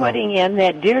keep putting in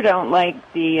that deer don't like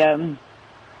the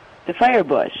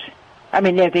firebush. I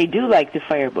mean, they do like the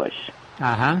firebush.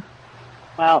 Uh-huh.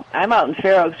 Well, I'm out in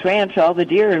Fair Oaks Ranch, all the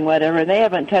deer and whatever, and they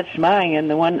haven't touched mine. And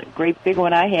the one great big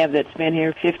one I have that's been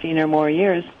here 15 or more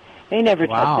years, they never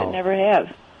touched it, never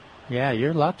have. Yeah,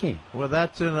 you're lucky. Well,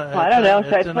 that's in a... Well, I don't know,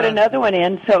 so I put another one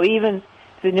in. So even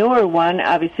the newer one,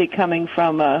 obviously coming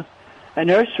from a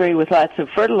nursery with lots of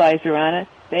fertilizer on it,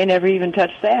 they never even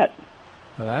touched that.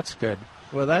 Well, that's good.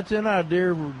 Well, that's in our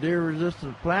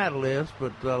deer-resistant plant list,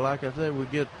 but like I said, we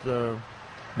get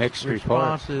mixed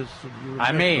reports. responses.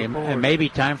 It may be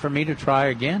time for me to try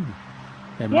again.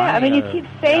 I mean, you keep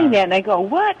saying that, and I go,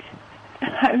 what?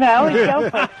 I always go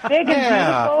for big and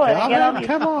beautiful. And get all these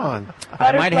come on.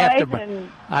 I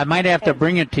might have to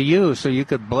bring it to you so you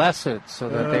could bless it so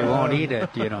that they won't eat it,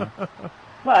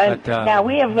 Well, now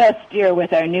we have less deer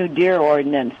with our new deer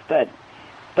ordinance, but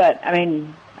I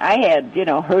mean, I had,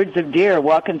 herds of deer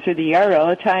walking through the yard all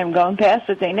the time, going past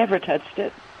it. They never touched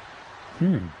it.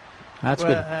 That's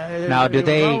well, good. Now, do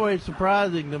they? It's always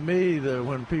surprising to me that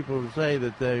when people say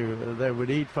that they would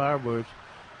eat firebush,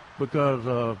 because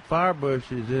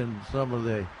firebush is in some of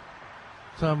the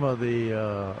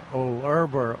old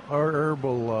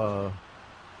herbal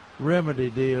remedy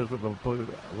deals with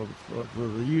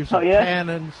the use of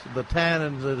tannins, the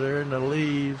tannins that are in the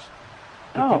leaves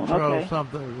to control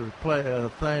something,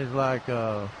 things like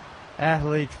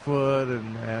athlete's foot,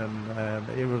 and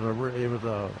it was a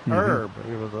herb.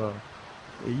 It was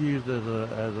used as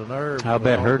an herb. I'll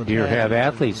bet her deer have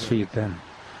athlete's feet then.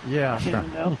 Yeah.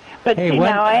 But hey,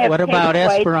 what about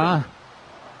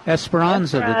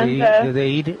Esperanza? Do they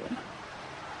eat it?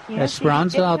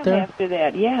 Esperanza out there? After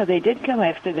that, yeah, they did come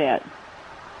after that,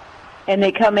 and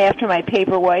they come after my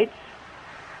paper whites.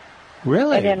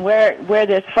 Really? And then where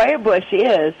this firebush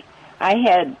is,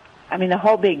 the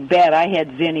whole big bed, I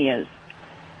had zinnias,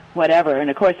 whatever, and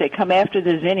of course they come after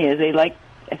the zinnias. They like,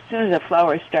 as soon as the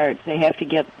flower starts, they have to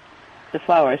get the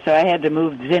flower. So I had to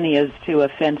move zinnias to a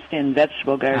fenced-in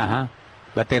vegetable garden.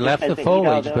 But they left the because they eat all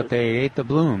foliage, those. but they ate the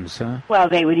blooms, huh? Well,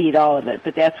 they would eat all of it,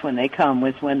 but that's when they come,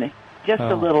 was when they, just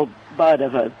a Oh. little bud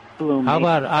of a bloom. How they-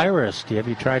 about iris? Have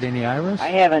you tried any iris? I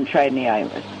haven't tried any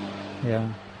iris. Yeah.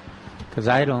 Because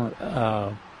I don't...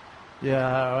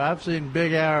 Yeah, I've seen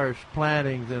big iris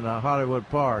plantings in Hollywood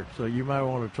Park, so you might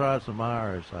want to try some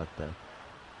iris out there.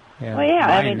 Yeah. Well, yeah,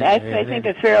 I mean, I think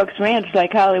at Fair Oaks Ranch,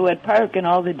 like Hollywood Park and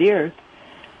all the deer,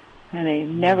 and they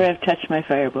never have touched my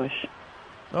firebush.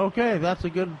 Okay, that's a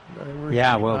good...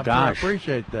 Yeah, well, I gosh.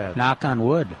 appreciate that. Knock on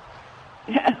wood.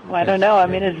 Well, I don't know. I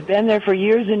mean, it's been there for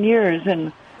years and years,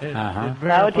 and Uh-huh.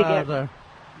 now to get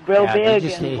real Yeah, they big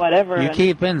just- and whatever. You and-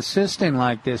 keep insisting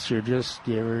like this, you're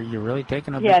really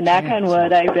taking a yeah, big knock chance. on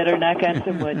wood. I better knock on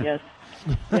some wood, yes.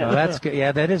 Well, that's good.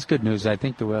 Yeah, that is good news. I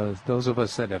think those of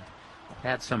us that have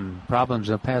had some problems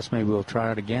in the past, maybe we'll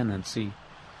try it again and see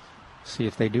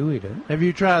if they do eat it. Have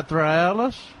you tried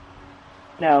Thrialis?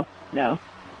 No.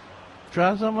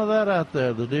 Try some of that out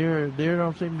there. The deer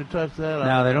don't seem to touch that.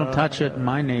 No, they don't touch it in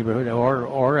my neighborhood,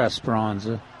 or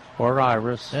Esperanza, or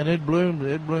Iris. And it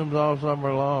blooms all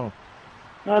summer long.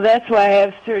 Well, that's why I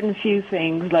have certain few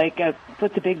things, like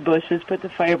put the big bushes, put the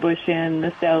firebush in,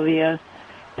 the salvia,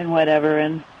 and whatever,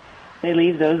 and they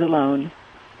leave those alone.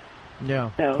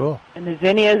 Yeah, So, cool. And the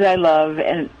zinnias I love,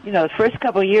 and, the first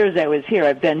couple of years I was here,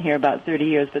 I've been here about 30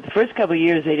 years, but the first couple of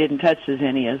years they didn't touch the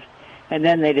zinnias, and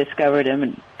then they discovered them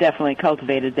and definitely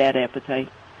cultivated that appetite.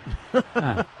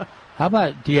 How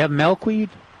about, do you have milkweed?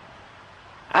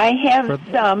 I have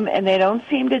some, and they don't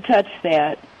seem to touch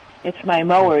that. It's my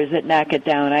mowers that knock it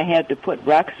down. I had to put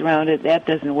rocks around it. That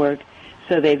doesn't work.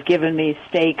 So they've given me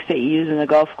stakes that you use in the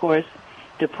golf course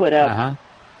to put up. Uh-huh.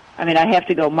 I mean, I have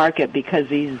to go mark it because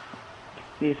these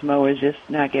mowers just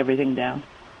knock everything down.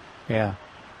 Yeah,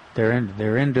 they're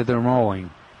into their mowing,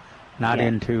 not Yeah.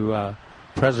 into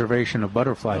preservation of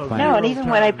butterfly plants. No, and even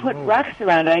when I put rocks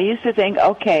around it, I used to think,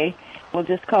 okay, we'll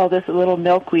just call this a little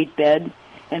milkweed bed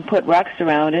and put rocks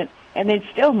around it, and they'd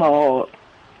still mow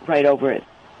right over it.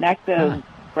 Knock the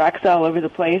rocks all over the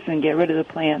place and get rid of the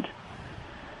plant.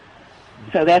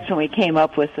 So that's when we came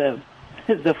up with the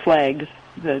flags,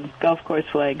 the golf course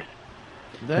flags.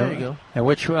 There you go. And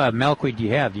which milkweed do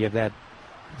you have? Do you have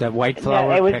that white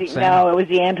flower? It was Texana? it was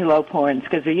the antelope horns,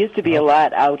 because there used to be a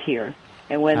lot out here.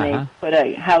 And when Uh-huh. they put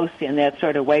a house in, that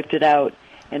sort of wiped it out.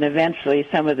 And eventually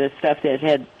some of the stuff that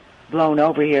had blown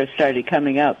over here started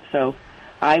coming up. So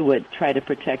I would try to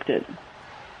protect it.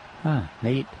 Huh,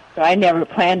 neat. So I never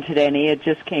planted any. It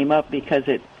just came up because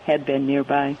it had been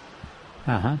nearby.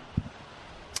 Uh-huh.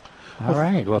 All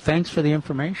right. Well, thanks for the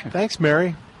information. Thanks,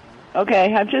 Mary.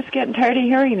 Okay, I'm just getting tired of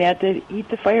hearing that, to eat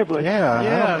the firebush.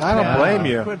 Yeah, I don't blame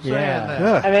you. Quit saying that.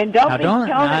 Yeah. I mean, don't Now, be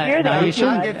telling me hear that. you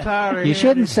shouldn't, get tired of you hearing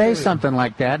shouldn't it, say too. something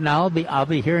like that. Now I'll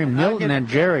be hearing Milton and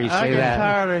Jerry I say get that.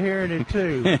 tired of hearing it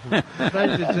too,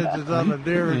 especially since it's on the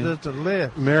deer-resistant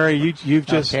list. Mary, you've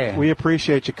just Okay. we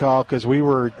appreciate your call because we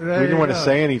didn't you want to go.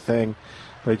 say anything,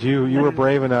 but you were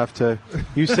brave enough to.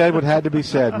 You said what had to be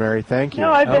said, Mary. Thank you.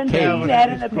 No, I've been Okay. reading that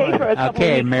in the paper a couple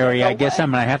Okay, weeks Mary, ago. I guess I'm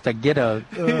going to have to get a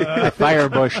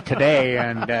firebush today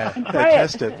and Try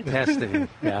test it. test it.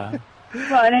 Yeah.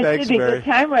 Well, and it Thanks, should be a Mary. good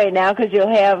time right now because you'll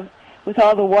have, with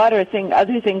all the water,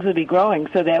 other things will be growing,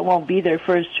 so that won't be their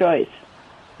first choice.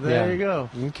 There Yeah. you go.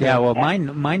 Yeah, well,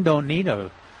 mine don't need a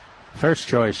first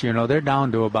choice. They're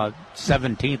down to about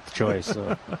 17th choice.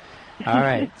 So. All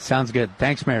right, sounds good.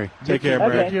 Thanks, Mary. Take care, Get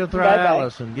Mary. your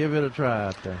Thrialis and give it a try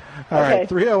out there. All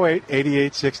right, Okay.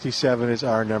 308-8867 is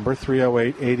our number,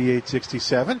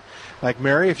 308-8867. Like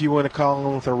Mary, if you want to call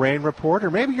in with a rain report,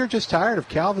 or maybe you're just tired of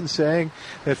Calvin saying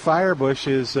that Firebush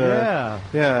is...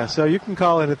 Yeah, so you can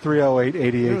call in at It was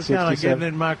kind of getting 308-8867.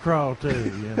 in my craw too.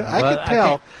 I could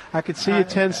tell. I could see you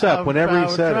tense up whenever I he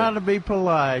was said trying it. to be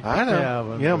polite. I know.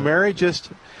 Calvin, Mary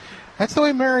just... That's the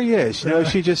way Mary is.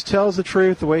 She just tells the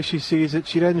truth the way she sees it.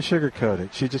 She doesn't sugarcoat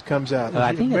it. She just comes out.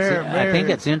 I think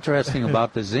Mary- it's interesting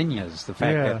about the zinnias, the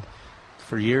fact Yeah. that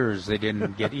for years they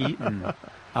didn't get eaten.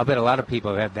 I'll bet a lot of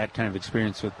people have had that kind of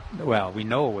experience with. Well, we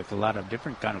know with a lot of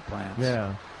different kind of plants.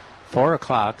 Yeah. 4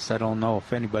 o'clocks. I don't know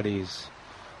if anybody's.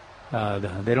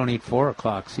 They don't eat 4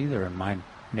 o'clocks either in my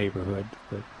neighborhood.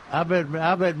 But I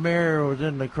bet Mary was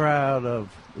in the crowd of.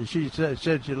 She said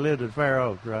she lived at Fair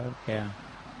Oaks, right? yeah.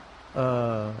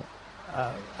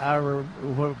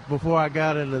 Before I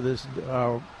got into this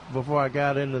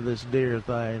deer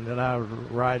thing, and I was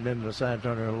riding into the San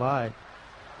Antonio Light,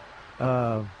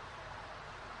 I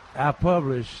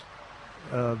published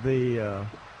in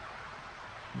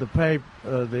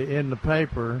the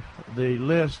paper the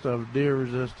list of deer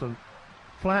resistant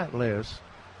plant lists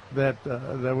that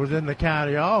was in the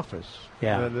county office.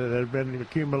 Yeah. That had been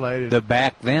accumulated. The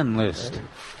back then list.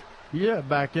 Yeah,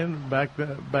 back then,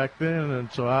 and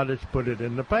so I just put it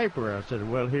in the paper. I said,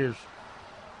 well, here's,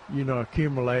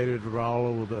 accumulated all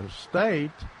over the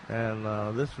state,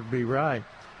 and this would be right.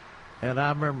 And I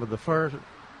remember the first,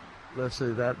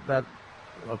 that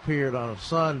appeared on a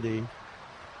Sunday,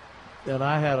 and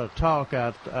I had a talk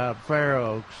out Fair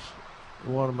Oaks,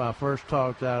 one of my first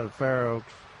talks out at Fair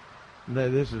Oaks.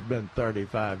 This has been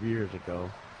 35 years ago.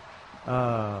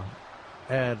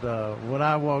 And when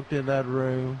I walked in that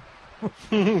room,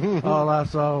 all I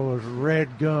saw was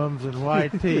red gums and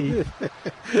white teeth,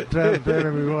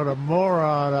 telling me what a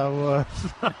moron I was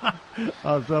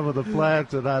on some of the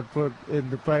plants that I'd put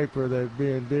in the paper that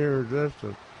being deer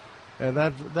resistant. And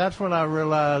that's when I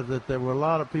realized that there were a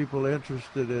lot of people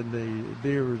interested in the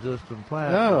deer resistant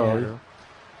plant. Oh.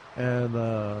 And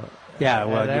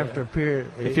after a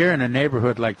period, if you're in a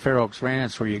neighborhood like Fair Oaks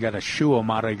Ranch where you got to shoo them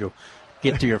out of your,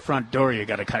 get to your front door, you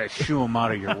got to kind of shoo them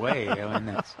out of your way. I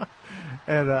mean, that's.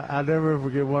 And I never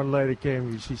forget, one lady came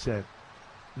and she said,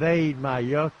 "They eat my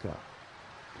yucca."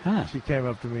 Huh. She came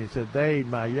up to me and said, "They eat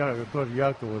my yucca." Of course,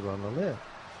 yucca was on the list.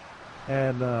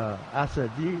 And I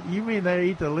said, you mean they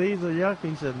eat the leaves of yucca?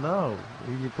 He said, no.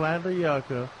 When you plant a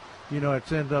yucca, it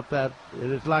sends up that,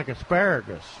 it's like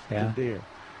asparagus to deer.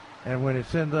 And when it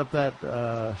sends up that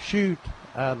shoot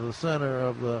out of the center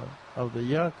of the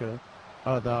yucca,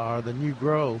 or the new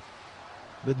growth,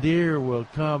 the deer will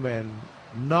come and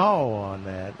gnaw on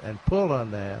that and pull on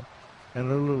that,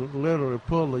 and literally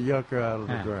pull the yucca out of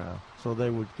the ground. So they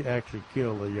would actually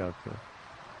kill the yucca.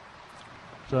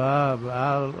 So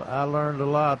I learned a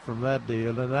lot from that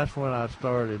deal, and that's when I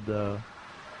started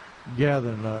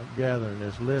gathering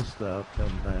this list up.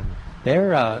 And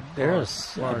there's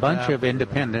a bunch of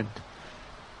independent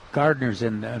gardeners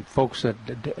and folks that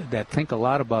think a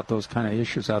lot about those kind of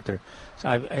issues out there. So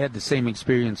I had the same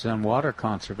experience on water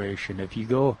conservation. If you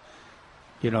go,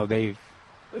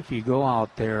 if you go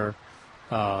out there,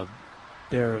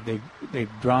 they've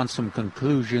drawn some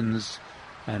conclusions,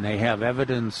 and they have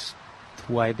evidence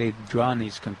why they've drawn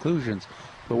these conclusions.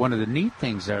 But one of the neat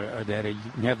things are that you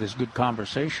can have this good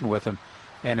conversation with them,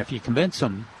 and if you convince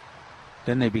them,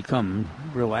 then they become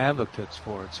real advocates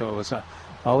for it. So it was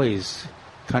always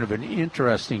kind of an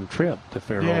interesting trip to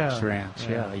Fair Oaks Ranch.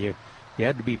 Yeah, you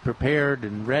had to be prepared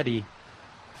and ready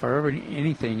for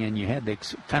anything, and you had to,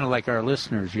 kind of like our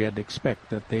listeners, you had to expect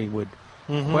that they would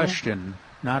question,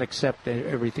 not accept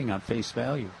everything on face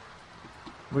value.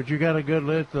 But you got a good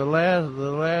list. The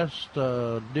last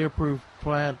deer-proof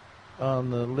plant on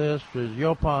the list is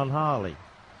Yaupon holly,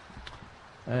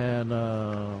 and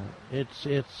it's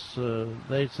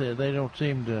they say they don't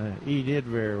seem to eat it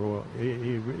very well,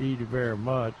 eat it very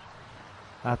much.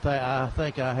 I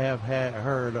think I have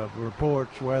heard of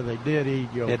reports where they did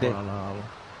eat Yaupon holly.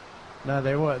 Now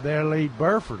they'll eat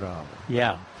Burford holly.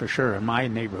 Yeah, for sure. In my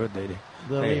neighborhood,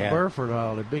 they'll eat Burford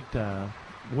holly big time.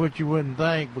 Which you wouldn't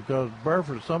think, because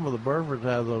some of the Burefords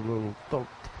have those little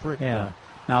prick. Yeah.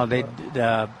 Now they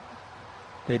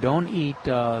don't eat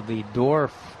the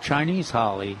dwarf Chinese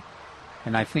holly,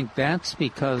 and I think that's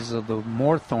because of the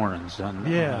more thorns on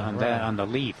the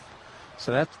leaf.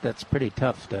 So that's pretty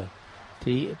tough to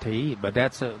eat. But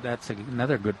that's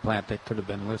another good plant that could have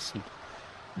been listed.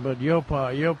 But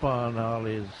Yaupon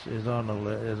holly is on the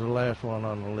list, is the last one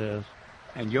on the list.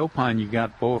 And Yaupon, you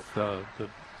got both the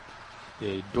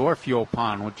dwarf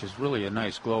Yaupon, which is really a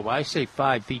nice globe. I say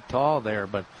 5 feet tall there,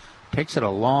 but it takes it a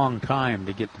long time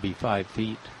to get to be 5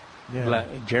 feet. Yeah.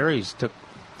 Jerry's took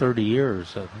 30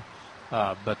 years.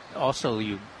 But also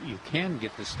you can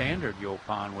get the standard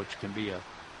Yaupon, which can be a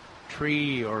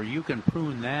tree, or you can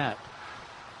prune that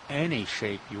any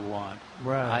shape you want.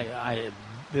 Right.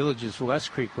 Villages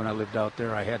West Creek, when I lived out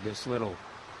there, I had this little,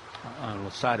 on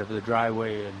the side of the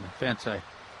driveway and the fence,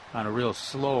 on a real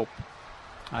slope,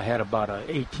 I had about an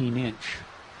 18-inch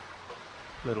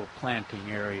little planting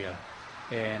area,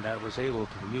 and I was able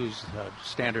to use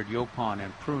standard Yaupon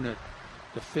and prune it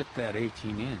to fit that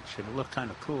 18-inch, and it looked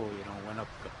kind of cool, went up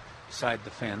beside the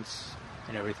fence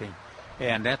and everything.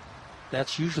 And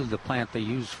that's usually the plant they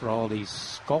use for all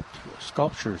these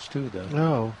sculptures too,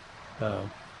 prune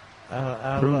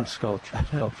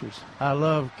sculptures. I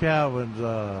love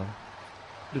Calvin's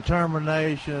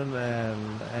determination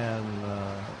and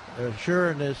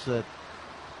assuredness that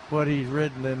what he's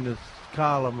written in this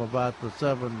column about the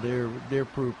 7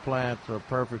 deer-proof plants are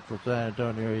perfect for San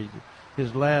Antonio.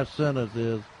 His last sentence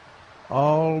is,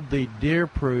 all the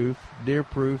deer-proof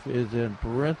is in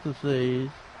parentheses.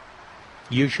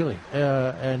 Usually.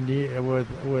 And with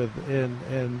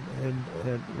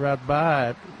right by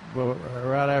it,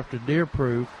 right after deer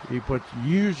proof, he puts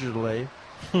usually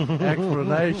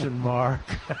explanation mark.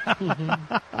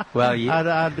 Well,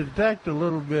 I detect a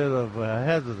little bit of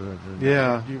hesitance.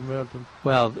 Yeah. You, Milton?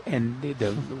 Well, and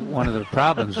one of the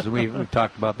problems, we've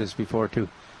talked about this before too,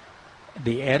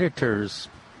 the editors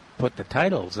put the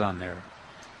titles on there.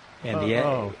 And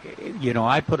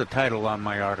I put a title on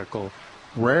my article.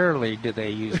 Rarely do they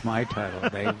use my title.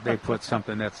 They put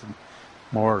something that's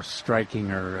more striking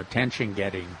or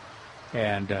attention-getting.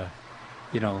 And,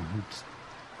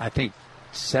 I think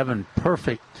 7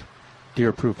 perfect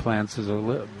deer-proof plants is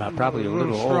probably a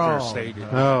little overstated.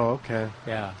 Oh, okay.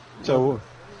 Yeah. So,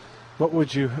 what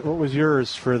was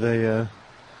yours for the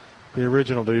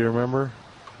original? Do you remember?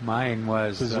 Mine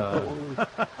was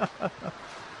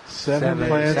 7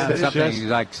 plants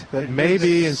that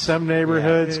maybe in some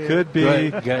neighborhoods could be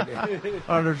good.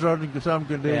 Under some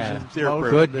conditions.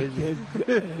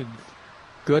 Yeah.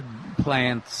 Good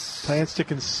plants. Plants to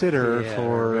consider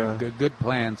for good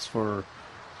plants for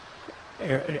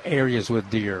areas with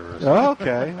deer. Oh,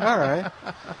 okay, all right.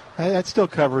 That still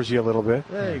covers you a little bit.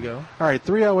 There you go. All right,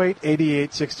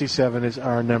 308-8867 is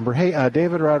our number. Hey,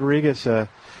 David Rodriguez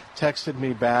texted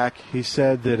me back. He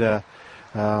said that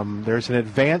there's an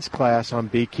advanced class on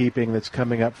beekeeping that's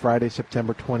coming up Friday,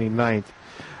 September 29th,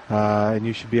 and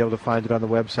you should be able to find it on the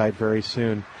website very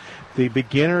soon. The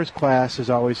beginner's class is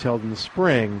always held in the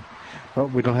spring,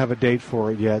 but we don't have a date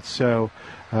for it yet. So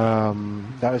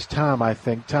that was Tom, I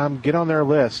think. Tom, get on their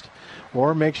list,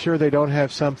 or make sure they don't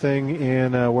have something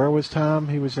in, where was Tom?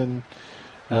 He was in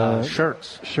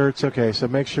Shirts. Shirts, okay. So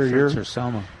make sure Shirts or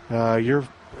Selma.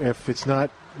 If it's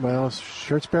not,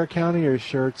 Shirts Bear County or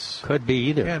Shirts? Could be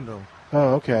either. Kendall.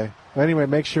 Oh, okay. Well, anyway,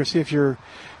 make sure, see if your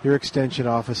extension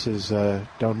offices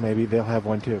don't, maybe they'll have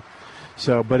one too.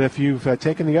 So, but if you've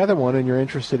taken the other one and you're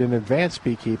interested in advanced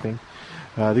beekeeping,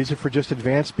 these are for just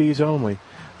advanced bees only.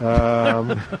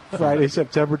 Friday,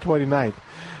 September 29th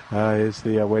is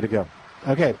the way to go.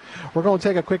 Okay, we're going to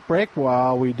take a quick break.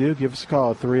 While we do, give us a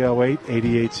call at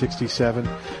 308-8867.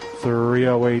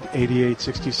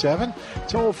 308-8867.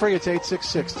 Toll free, it's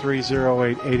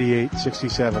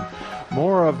 866-308-8867.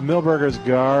 More of Milberger's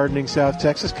Gardening South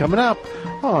Texas coming up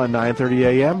on 9:30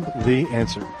 a.m. The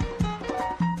Answer.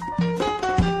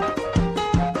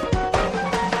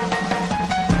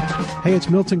 Hey,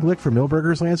 it's Milton Glick for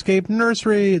Milberger's Landscape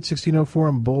Nursery at 1604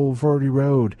 on Boulevardy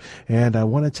Road. And I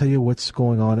want to tell you what's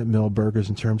going on at Milberger's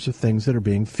in terms of things that are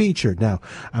being featured. Now,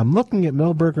 I'm looking at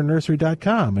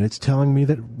milbergernursery.com, and it's telling me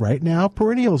that right now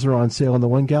perennials are on sale in the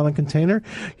 1-gallon container.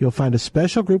 You'll find a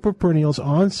special group of perennials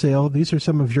on sale. These are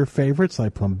some of your favorites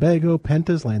like plumbago,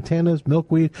 pentas, lantanas,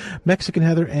 milkweed, Mexican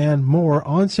heather, and more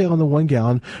on sale in the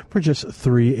 1-gallon for just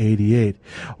 $3.88.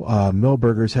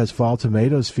 Milberger's has fall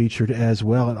tomatoes featured as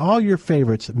well, and all your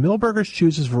favorites. Milberger's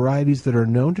chooses varieties that are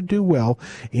known to do well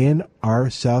in our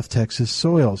South Texas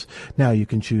soils. Now you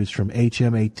can choose from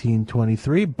HM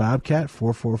 1823, Bobcat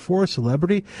 444,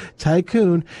 Celebrity,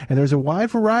 Tycoon, and there's a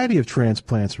wide variety of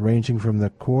transplants ranging from the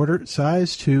quarter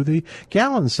size to the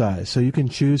gallon size. So you can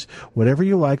choose whatever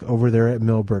you like over there at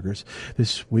Milberger's.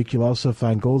 This week you'll also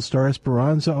find Gold Star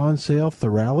Esperanza on sale,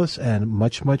 Theralis, and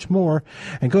much, much more.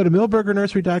 And go to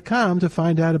milbergernursery.com to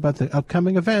find out about the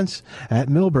upcoming events at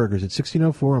Milberger's at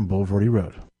 1604 on Boulevardy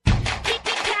Road.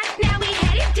 Now we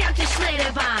headed down to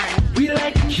Schlitterbahn. We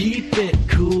like to keep it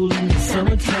cool in the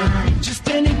summertime. Just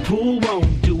any pool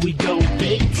won't do, we go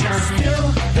big time.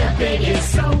 Still, the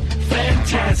biggest, so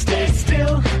fantastic.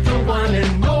 Still, the one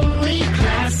and only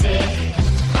classic.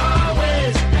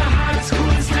 Always the hottest,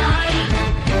 coolest time.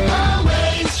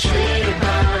 Always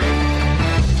Schlitterbahn.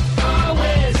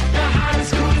 Always the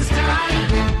hottest, coolest time.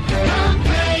 Come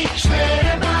play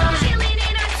Schlitterbahn. Chilling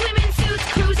in our swimming suits,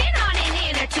 cruising on an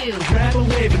inner tube. Grab a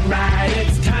wave and ride,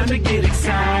 it's time to get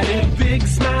excited. Big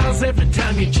smiles every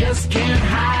time, you just can't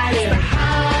hide it. The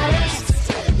hottest,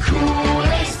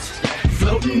 coolest,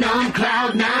 floating on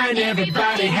cloud 9.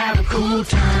 Everybody have a cool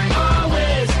time.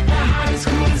 Always the hottest,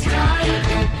 coolest time.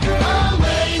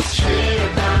 Always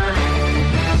Schlitterbahn.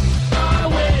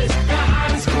 Always the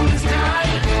hottest, coolest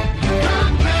time.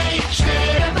 Come play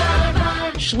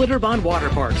Schlitterbahn. Schlitterbahn Water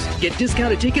Parks. Get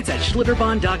discounted tickets at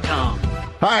schlitterbahn.com.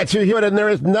 Hi, it's Hugh Hewitt, and there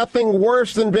is nothing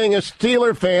worse than being a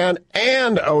Steeler fan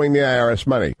and owing the IRS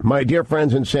money. My dear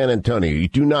friends in San Antonio, you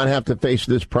do not have to face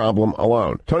this problem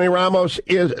alone. Tony Ramos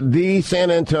is the San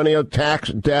Antonio tax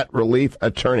debt relief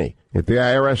attorney. If the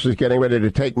IRS is getting ready to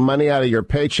take money out of your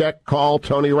paycheck, call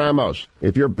Tony Ramos.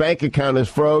 If your bank account is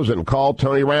frozen, call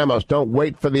Tony Ramos. Don't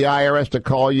wait for the IRS to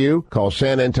call you. Call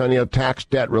San Antonio Tax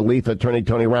Debt Relief Attorney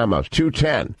Tony Ramos.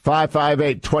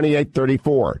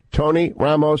 210-558-2834.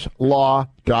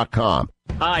 TonyRamosLaw.com.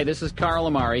 Hi, this is Carl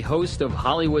Amari, host of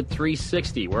Hollywood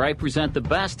 360, where I present the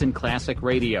best in classic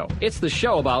radio. It's the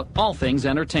show about all things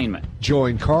entertainment.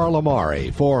 Join Carl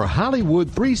Amari for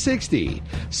Hollywood 360,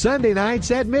 Sunday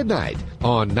nights at midnight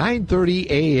on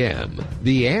 9:30 a.m.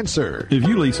 The Answer. If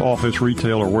you lease office,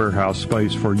 retail, or warehouse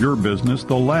space for your business,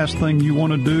 the last thing you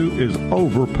want to do is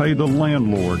overpay the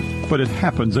landlord, but it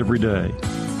happens every day.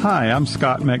 Hi, I'm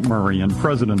Scott McMurray, and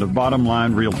president of Bottom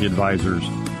Line Realty Advisors.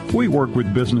 We work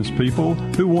with business people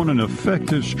who want an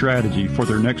effective strategy for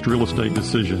their next real estate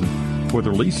decision.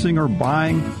 Whether leasing or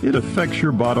buying, it affects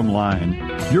your bottom line.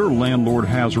 Your landlord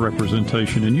has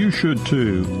representation, and you should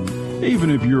too. Even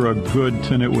if you're a good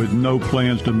tenant with no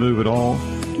plans to move at all,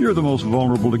 you're the most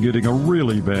vulnerable to getting a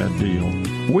really bad deal.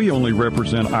 We only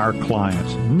represent our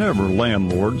clients, never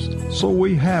landlords, so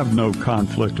we have no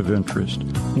conflict of interest.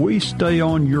 We stay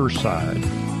on your side.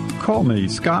 Call me,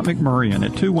 Scott McMurrian,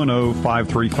 at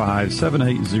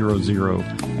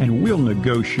 210-535-7800, and we'll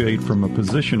negotiate from a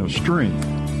position of strength.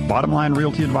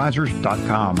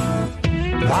 BottomLineRealtyAdvisors.com.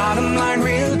 Bottom Line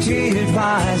Realty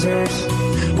Advisors.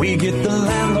 We get the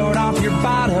landlord off your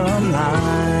bottom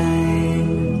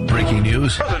line. Breaking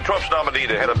news. President Trump's nominee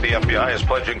to head up the FBI is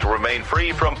pledging to remain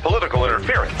free from political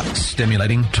interference.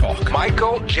 Stimulating talk.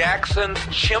 Michael Jackson's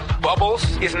chimp Bubbles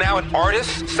is now an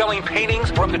artist selling paintings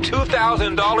for up to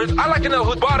 $2,000. I'd like to know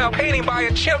who bought a painting by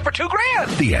a chimp for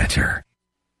 $2,000. The Answer.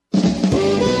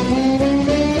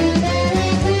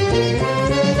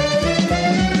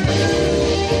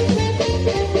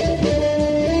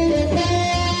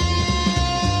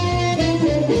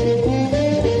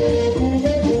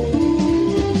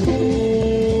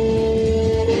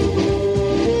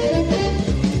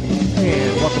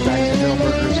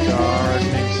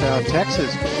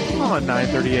 Texas on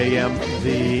 9:30 a.m.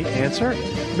 The Answer.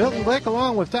 Milton Blake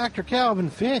along with Dr. Calvin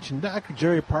Finch and Dr.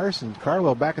 Jerry Parsons.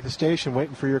 Carlo back at the station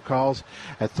waiting for your calls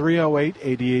at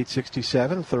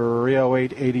 308-8867,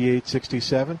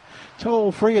 308-8867.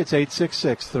 Toll free, it's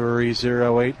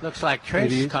 866-308. Looks like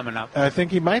Trace is coming up. I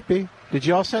think he might be. Did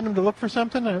you all send him to look for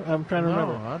something? I'm trying to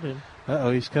remember. No, I didn't.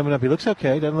 Uh-oh, he's coming up. He looks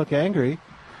okay. Doesn't look angry.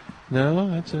 No,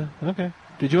 that's okay.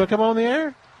 Did you want to come on the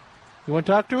air? You want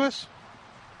to talk to us?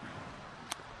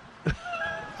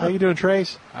 How you doing,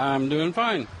 Trace? I'm doing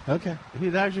fine. Okay.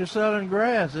 He's actually selling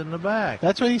grass in the back.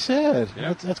 That's what he said.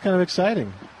 Yeah. That's kind of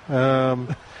exciting. I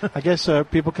guess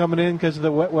people coming in because of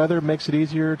the wet weather makes it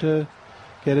easier to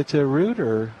get it to root,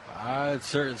 or? It's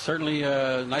certainly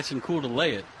nice and cool to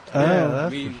lay it. Yeah,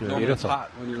 that's for sure. Normally it's hot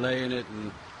when you're laying it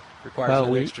and requires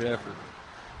extra effort.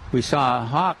 We saw a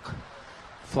hawk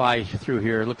fly through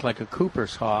here. It looked like a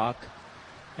Cooper's hawk,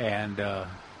 and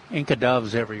Inca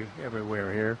doves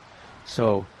everywhere here.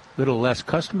 So a little less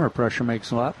customer pressure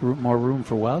makes a lot more room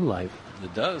for wildlife.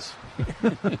 It does.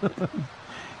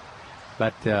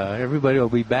 But everybody will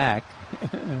be back.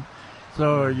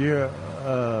 So do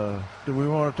we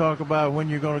want to talk about when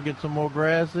you're going to get some more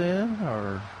grass in,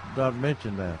 or not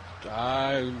mention that?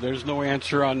 There's no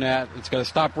answer on that. It's got to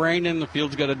stop raining. The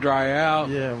field's got to dry out.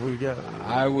 Yeah,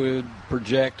 I would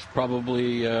project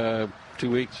probably 2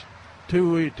 weeks.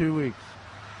 2 weeks.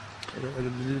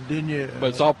 Didn't you?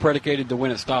 But it's all predicated to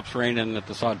when it stops raining at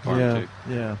the sod farm, too.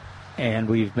 Yeah. And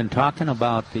we've been talking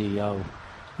about the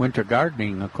winter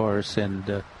gardening, of course,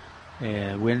 and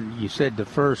when you said the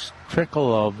first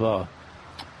trickle of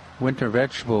winter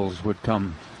vegetables would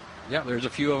come. Yeah, there's a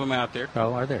few of them out there.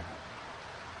 Oh, are there?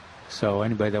 So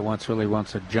anybody that really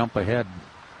wants to jump ahead,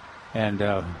 and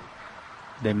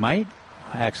they might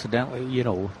accidentally,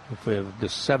 if the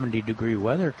 70-degree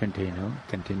weather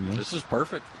continues. This is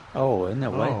perfect. Oh, isn't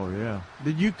that right? Oh, yeah.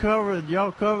 Did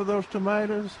y'all cover those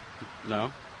tomatoes?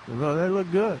 No. Well, they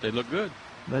look good. They look good.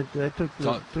 They took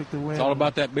the wind. It's all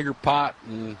about that bigger pot.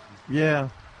 And yeah.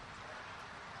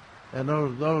 And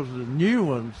those new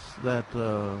ones that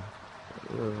the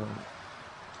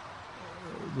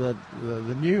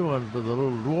new ones, the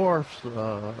little dwarfs,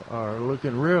 are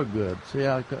looking real good. See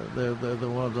how they're the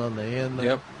ones on the end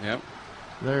there? Yep.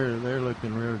 They're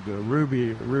looking real good.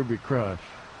 Ruby Crush.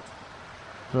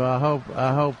 So I hope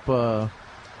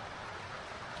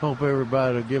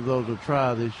everybody will give those a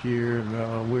try this year,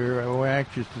 and we're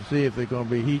anxious to see if they're going to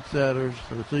be heat setters.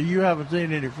 So you haven't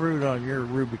seen any fruit on your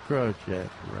Ruby Crush yet,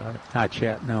 right? Not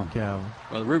yet, no. Calvin.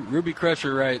 Well, the Ruby Crush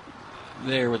are right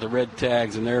there with the red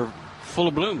tags, and they're full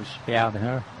of blooms. Yeah, they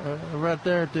are. Right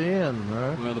there at the end,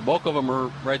 right? Well, the bulk of them are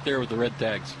right there with the red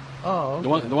tags. Oh,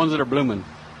 okay. The ones that are blooming.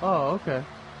 Oh, okay.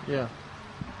 Yeah.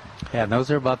 Yeah, those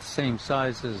are about the same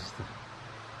size as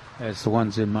the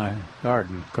ones in my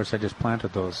garden. Of course, I just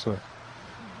planted those, so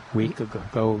week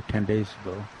ago, 10 days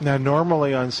ago. Now,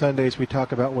 normally on Sundays we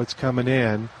talk about what's coming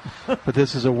in, but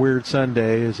this is a weird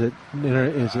Sunday. Is it?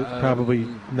 Is it probably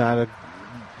not a?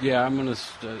 Yeah, I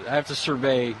have to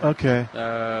survey. Okay.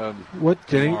 What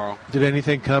tomorrow? Did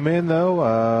anything come in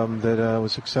though that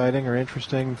was exciting or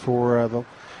interesting for the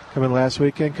coming last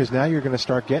weekend? Because now you're going to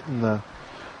start getting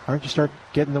aren't you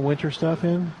getting the winter stuff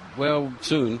in? Well,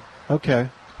 soon. Okay.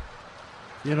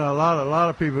 You know, a lot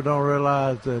of people don't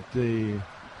realize that the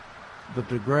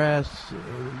grass,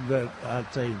 that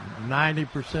I'd say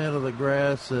 90% of the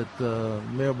grass that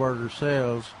Millburger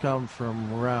sells comes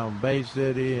from around Bay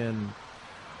City and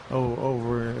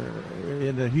over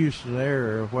in the Houston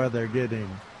area, where they're getting,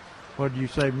 what do you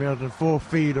say, Milton, 4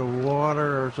 feet of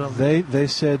water or something? They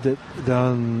said that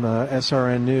on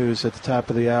SRN News at the top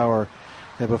of the hour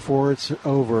that before it's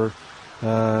over,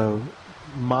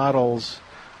 models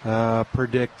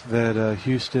predict that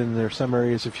Houston, there are some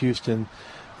areas of Houston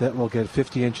that will get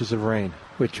 50 inches of rain.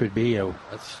 Which would be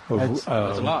that's a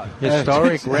lot.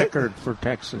 Historic record for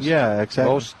Texas. Yeah,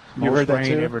 exactly. Most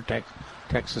rain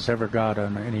Texas ever got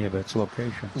on any of its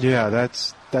locations. Yeah,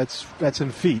 that's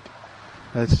in feet.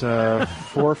 That's a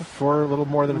little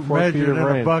more than 4 feet of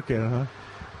rain. In a bucket, huh?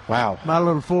 Wow. My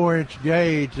little 4-inch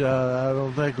gauge, I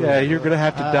don't think. Yeah, you're going to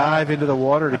have to dive into the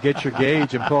water to get your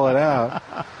gauge and pull it out.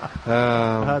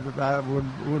 I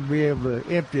wouldn't be able to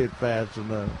empty it fast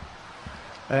enough.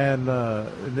 And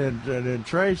then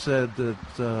Trey said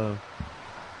that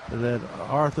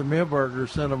Arthur Millburger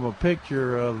sent him a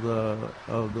picture of the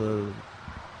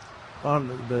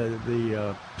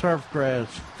turf grass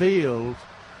fields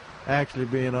actually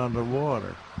being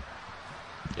underwater.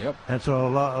 Yep. And so a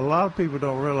lot of people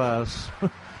don't realize,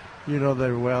 you know,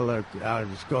 I'll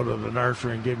just go to the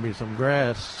nursery and get me some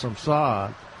grass, some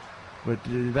sod. But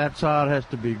that sod has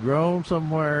to be grown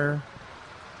somewhere,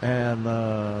 and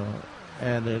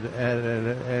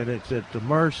it's at the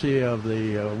mercy of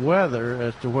the weather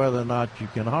as to whether or not you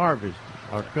can harvest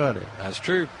or cut it. That's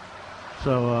true.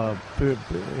 So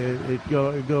it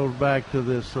goes back to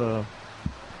this.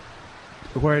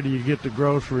 Where do you get the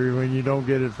grocery when you don't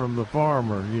get it from the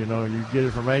farmer? You know, you get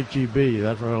it from H-E-B.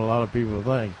 That's what a lot of people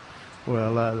think.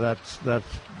 Well, that's the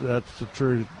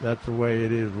truth. That's the way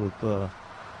it is with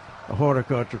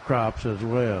horticulture crops as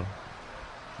well.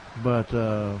 But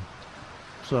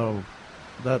so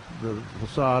that the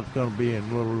sod's going to be in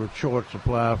a little short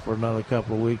supply for another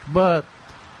couple of weeks. But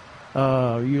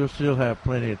you'll still have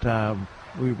plenty of time.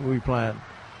 We plant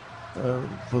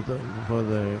for the.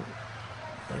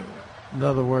 In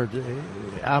other words,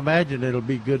 I imagine it'll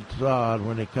be good sod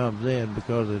when it comes in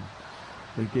because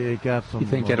it got some. You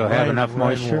think it'll have enough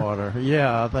moisture? Water.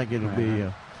 Yeah, I think it'll be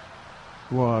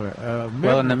water.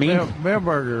 Well, in the meantime,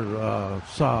 Millburger's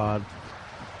sod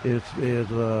is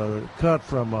cut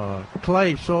from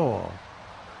clay soil,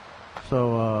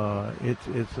 so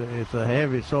it's a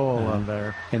heavy soil on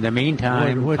there. In the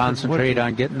meantime, concentrate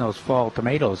on getting those fall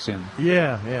tomatoes in.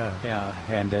 Yeah,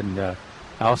 and then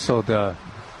also the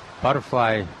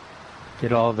butterfly,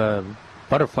 get all the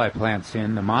butterfly plants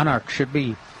in. The monarch should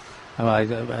be,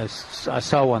 I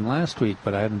saw one last week,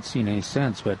 but I haven't seen any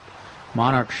since. But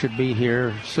monarch should be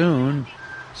here soon,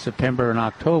 September and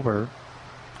October.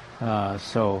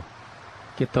 So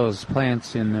get those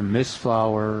plants in the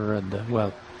mistflower and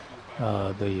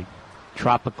the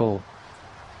tropical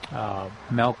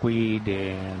milkweed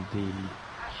and the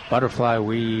butterfly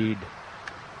weed,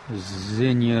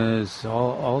 zinnias,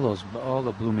 all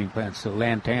the blooming plants, the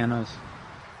lantanas.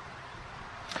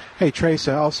 Hey, Trace,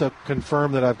 I also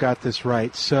confirm that I've got this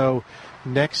right. So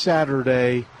next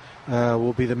Saturday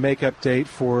will be the makeup date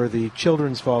for the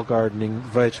children's fall gardening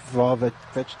vegetable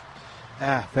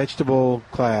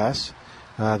class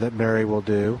that Mary will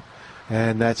do,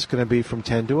 and that's going to be from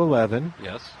 10 to 11.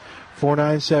 Yes.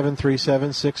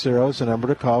 497-3760 is the number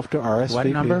to call to RSVP. What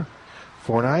number?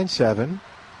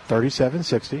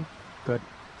 497-3760. Good.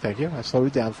 Thank you. I slowed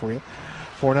it down for you.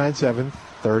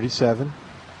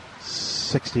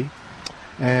 497-3760.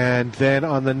 And then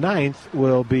on the 9th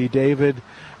will be David,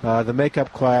 the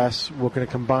makeup class. We're going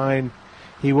to combine.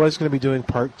 He was going to be doing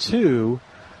part 2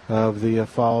 of the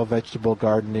fall vegetable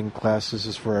gardening classes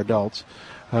is for adults.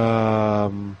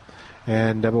 And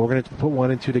we're going to put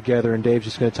 1 and 2 together, and Dave's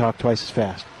just going to talk twice as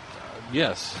fast.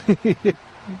 Yes.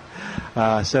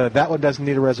 So that one doesn't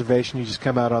need a reservation. You just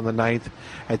come out on the 9th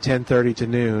at 10:30 to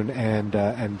noon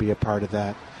and be a part of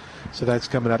that. So that's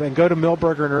coming up. And go to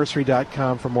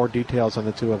millburgernursery.com for more details on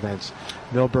the 2 events.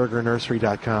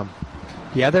 millburgernursery.com.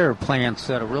 The other plants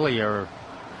that really are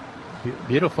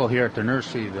beautiful here at the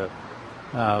nursery, the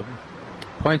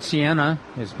Point Sienna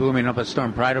is blooming up at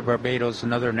Storm Pride of Barbados,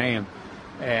 another name.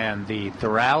 And the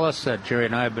Theralis that Jerry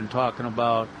and I have been talking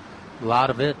about, a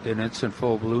lot of it, and it's in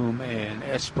full bloom. And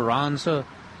Esperanza,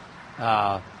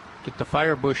 get the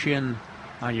firebush in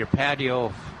on your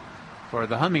patio for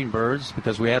the hummingbirds,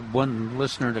 because we had one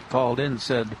listener that called in and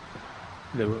said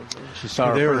she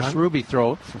saw her first ruby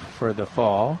throat for the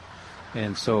fall.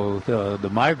 And so the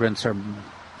migrants are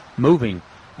moving.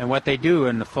 And what they do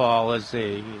in the fall is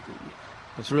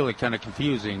it's really kind of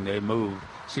confusing. They move.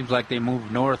 Seems like they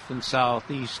move north and south,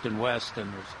 east and west,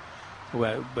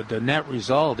 but the net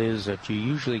result is that you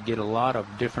usually get a lot of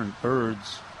different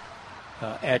birds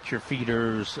at your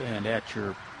feeders and at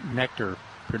your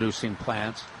nectar-producing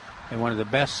plants. And one of the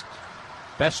best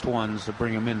ones to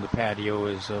bring them in the patio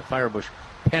is firebush.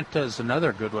 Penta is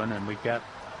another good one, and we've got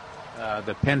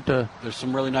the Penta. There's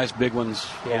some really nice big ones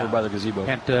over by the gazebo.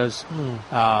 Pentas,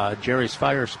 Jerry's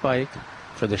Fire Spike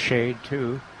for the shade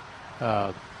too.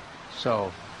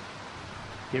 So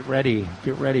get ready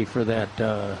for that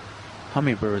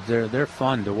hummingbird. They're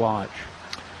fun to watch.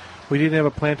 We didn't have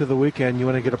a plant of the weekend. You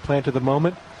want to get a plant of the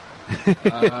moment?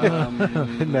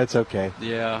 That's okay.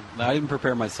 Yeah, I didn't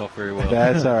prepare myself very well.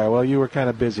 That's all right. Well, you were kind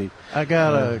of busy. I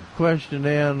got a question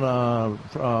in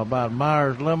about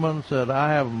Myers lemon. Said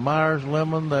I have a Myers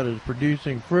lemon that is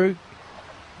producing fruit,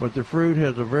 but the fruit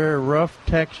has a very rough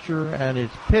texture and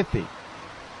it's pithy.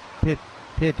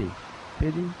 Pithy.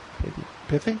 Pithy.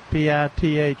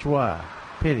 P-I-T-H-Y.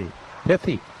 Pithy.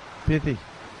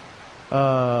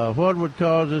 What would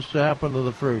cause this to happen to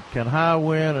the fruit? Can high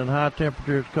wind and high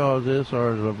temperatures cause this,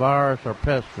 or is it a virus or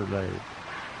pest related?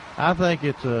 I think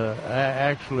it's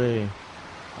actually.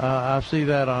 I see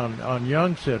that on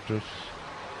young citrus.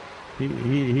 He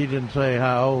didn't say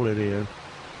how old it is,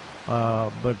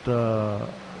 but a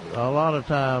lot of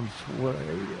times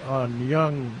on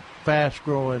young,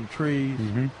 fast-growing trees.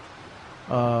 Mm-hmm.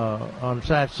 On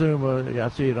satsuma, I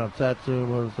see it on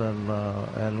satsumas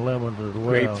and lemons as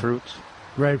well.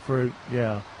 Grapefruit,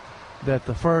 yeah. That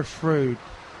the first fruit,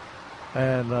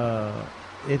 and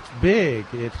it's big.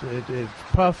 It's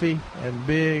puffy and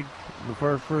big. The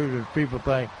first fruit, and people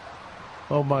think,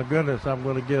 "Oh my goodness, I'm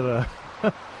going to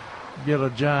get a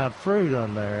giant fruit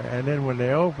on there." And then when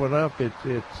they open up,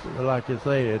 it's like you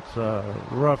say, it's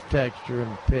rough texture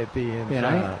and pithy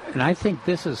inside. And I think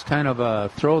this is kind of a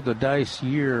throw the dice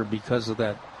year because of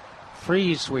that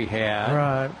freeze we had,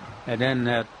 right? And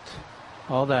then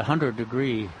all that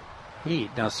 100-degree heat.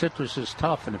 Now citrus is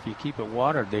tough, and if you keep it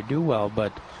watered, they do well.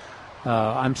 But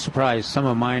I'm surprised some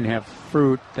of mine have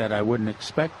fruit that I wouldn't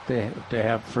expect to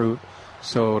have fruit.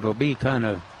 So it'll be kind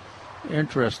of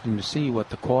interesting to see what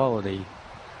the quality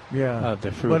of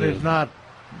the fruit but is. It's not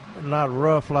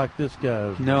rough like this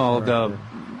guy's. No,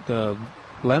 the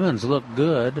lemons look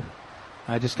good.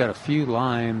 I just got a few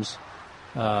limes.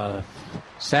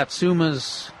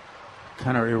 Satsuma's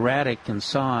kind of erratic in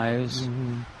size.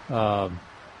 Mm-hmm.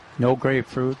 No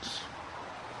grapefruits.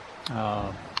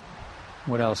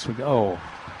 What else we got? Oh,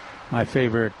 my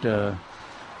favorite, the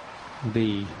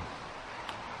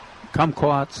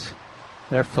kumquats.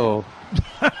 They're full.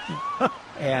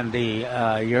 And the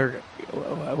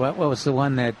what was the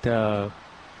one that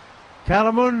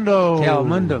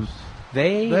Calamundum.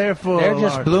 They're full. They're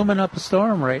just blooming up a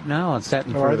storm right now and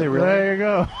setting fruit. Are they really? There you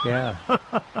go. Yeah.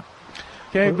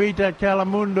 Can't beat that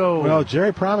Calamundo. Well,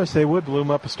 Jerry promised they would bloom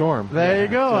up a storm. There you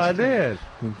go. I did.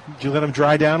 Did you let them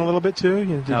dry down a little bit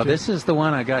too? No, this is the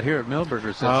one I got here at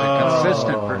Millburgers. It's a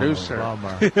consistent producer.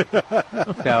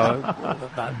 So,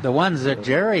 the ones that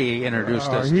Jerry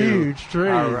introduced us huge to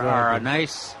trees, are a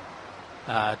nice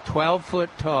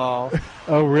 12-foot tall.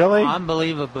 Oh, really?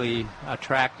 Unbelievably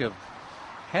attractive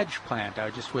hedge plant. I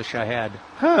just wish I had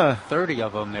 30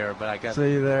 of them there, but I got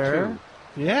See there?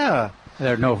 2. Yeah.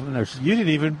 There's you didn't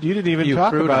even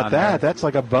talk about that. There. That's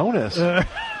like a bonus.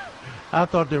 I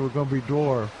thought they were going to be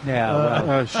dwarf.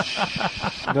 Yeah.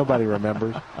 Nobody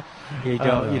remembers. You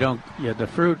don't. Yeah, the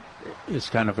fruit is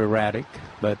kind of erratic,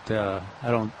 but I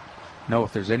don't know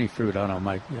if there's any fruit on them.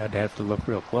 I'd have to look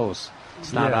real close.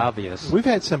 It's not obvious. We've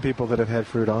had some people that have had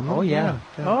fruit on them. Oh yeah.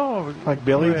 Oh, like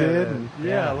Billy did. And,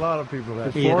 a lot of people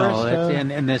have.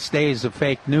 In this days of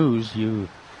fake news,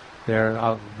 there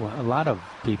are a lot of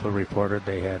people reported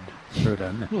they had fruit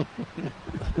on them.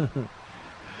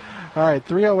 All right,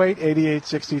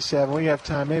 308-8867. We have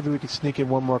time. Maybe we could sneak in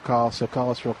one more call. So call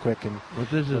us real quick.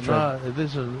 But this is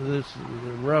this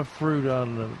rough fruit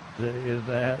on is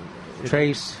that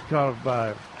trace caused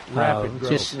by rapid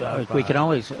growth. We can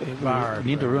always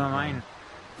need to remind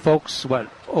folks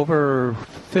over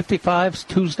 55's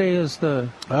Tuesday is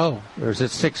or is it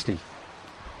 60?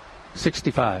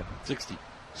 65.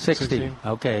 60.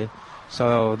 Okay.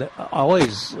 So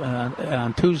always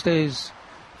on Tuesdays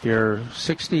If you're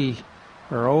 60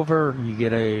 or over, you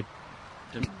get a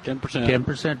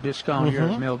 10% discount here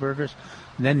at Millburgers.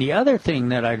 And then the other thing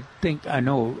that I think I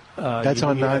know that's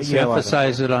on you non-sale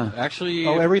emphasize it on. Actually,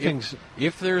 everything's.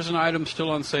 If there's an item still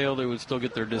on sale, they would still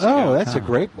get their discount. Oh, that's a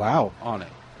great on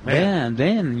it. Man.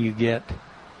 Then you get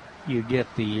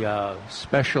the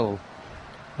special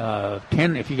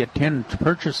 10. If you get 10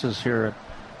 purchases here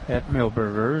at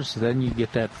Millburgers, then you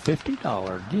get that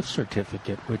 $50 gift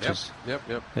certificate, which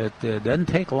it doesn't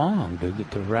take long to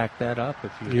rack that up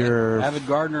if you're Avid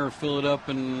Gardener fill it up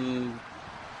in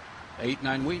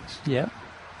 8-9 weeks. Yeah.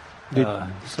 The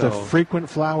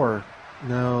frequent flower,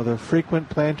 the frequent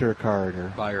planter card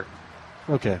or buyer.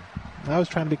 Okay, I was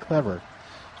trying to be clever,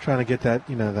 trying to get that.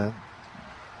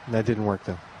 That didn't work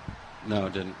though. No,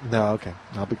 it didn't. No, okay,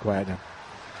 I'll be quiet now.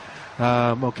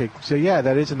 Okay, so yeah,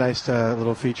 that is a nice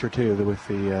little feature too, with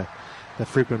the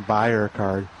frequent buyer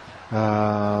card.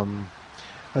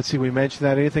 Let's see, we mentioned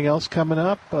that. Anything else coming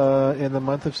up in the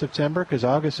month of September? Because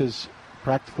August is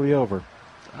practically over.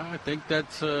 I think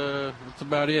that's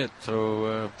about it.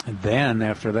 So and then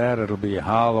after that, it'll be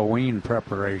Halloween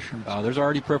preparations. There's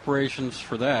already preparations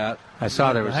for that. I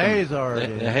saw there was hay's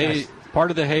already. The hay. Part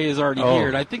of the hay is already here,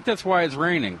 and I think that's why it's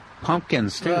raining.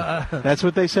 Pumpkins too. That's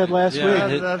what they said last week.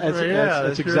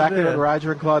 That's exactly what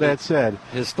Roger and Claudette said.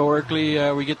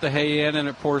 Historically, we get the hay in and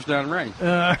it pours down rain.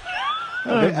 It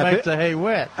makes the hay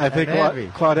wet. I think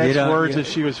Claudette's words as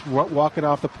she was walking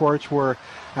off the porch were,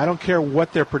 "I don't care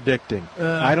what they're predicting.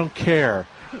 I don't care.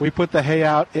 We put the hay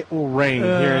out, it will rain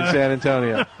here in San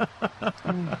Antonio."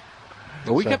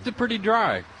 But we kept it pretty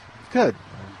dry. Good.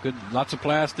 Lots of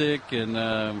plastic,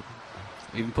 and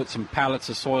even put some pallets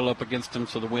of soil up against them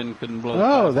so the wind couldn't blow.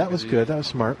 Oh, that was good. That was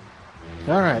smart.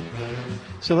 All right.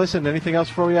 So listen, anything else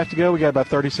before we have to go? We got about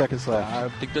 30 seconds left. I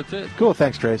think that's it. Cool.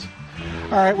 Thanks, Trace.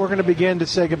 All right, we're going to begin to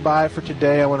say goodbye for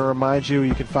today. I want to remind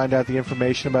you can find out the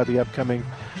information about the upcoming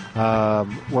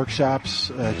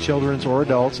workshops, children's or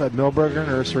adults, at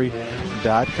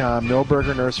millburgernursery.com.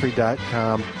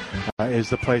 Millburgernursery.com is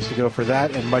the place to go for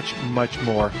that and much, much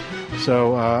more.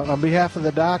 So on behalf of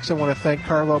the docs, I want to thank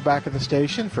Carlo back at the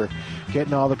station for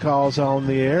getting all the calls on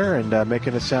the air and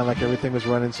making it sound like everything was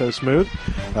running so smooth.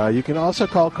 You can also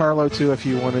call Carlo, too, if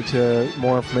you wanted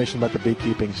more information about the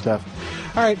beekeeping stuff.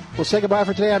 All right, we'll say goodbye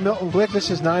for today. I'm Milton Glick.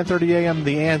 This is 9:30 a.m.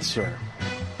 The Answer.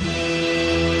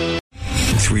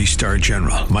 3-star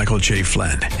General Michael J.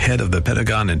 Flynn, head of the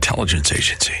Pentagon Intelligence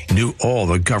Agency, knew all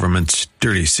the government's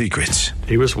dirty secrets.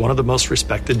 He was one of the most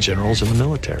respected generals in the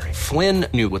military. Flynn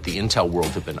knew what the intel world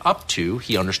had been up to.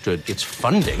 He understood its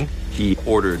funding. He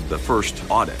ordered the first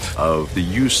audit of the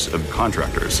use of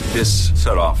contractors. This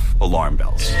set off alarm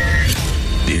bells.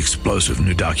 The explosive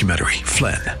new documentary,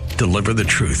 Flynn, Deliver the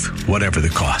Truth, Whatever the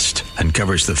Cost,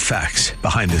 uncovers the facts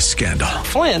behind this scandal.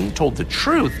 Flynn told the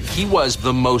truth. He was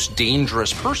the most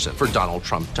dangerous person for Donald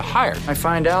Trump to hire. I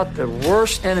find out the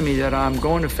worst enemy that I'm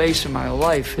going to face in my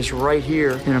life is right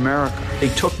here in America. They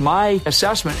took my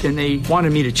assessment and they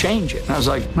wanted me to change it. And I was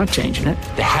like, I'm not changing it.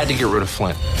 They had to get rid of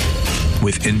Flynn.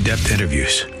 With in-depth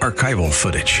interviews, archival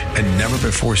footage, and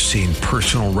never-before-seen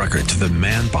personal records of the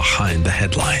man behind the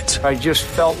headlines. I just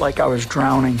felt like I was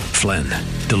drowning. Flynn,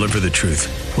 Deliver the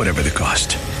Truth, Whatever the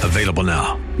Cost. Available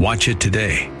now. Watch it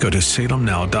today. Go to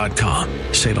salemnow.com.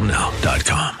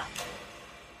 salemnow.com.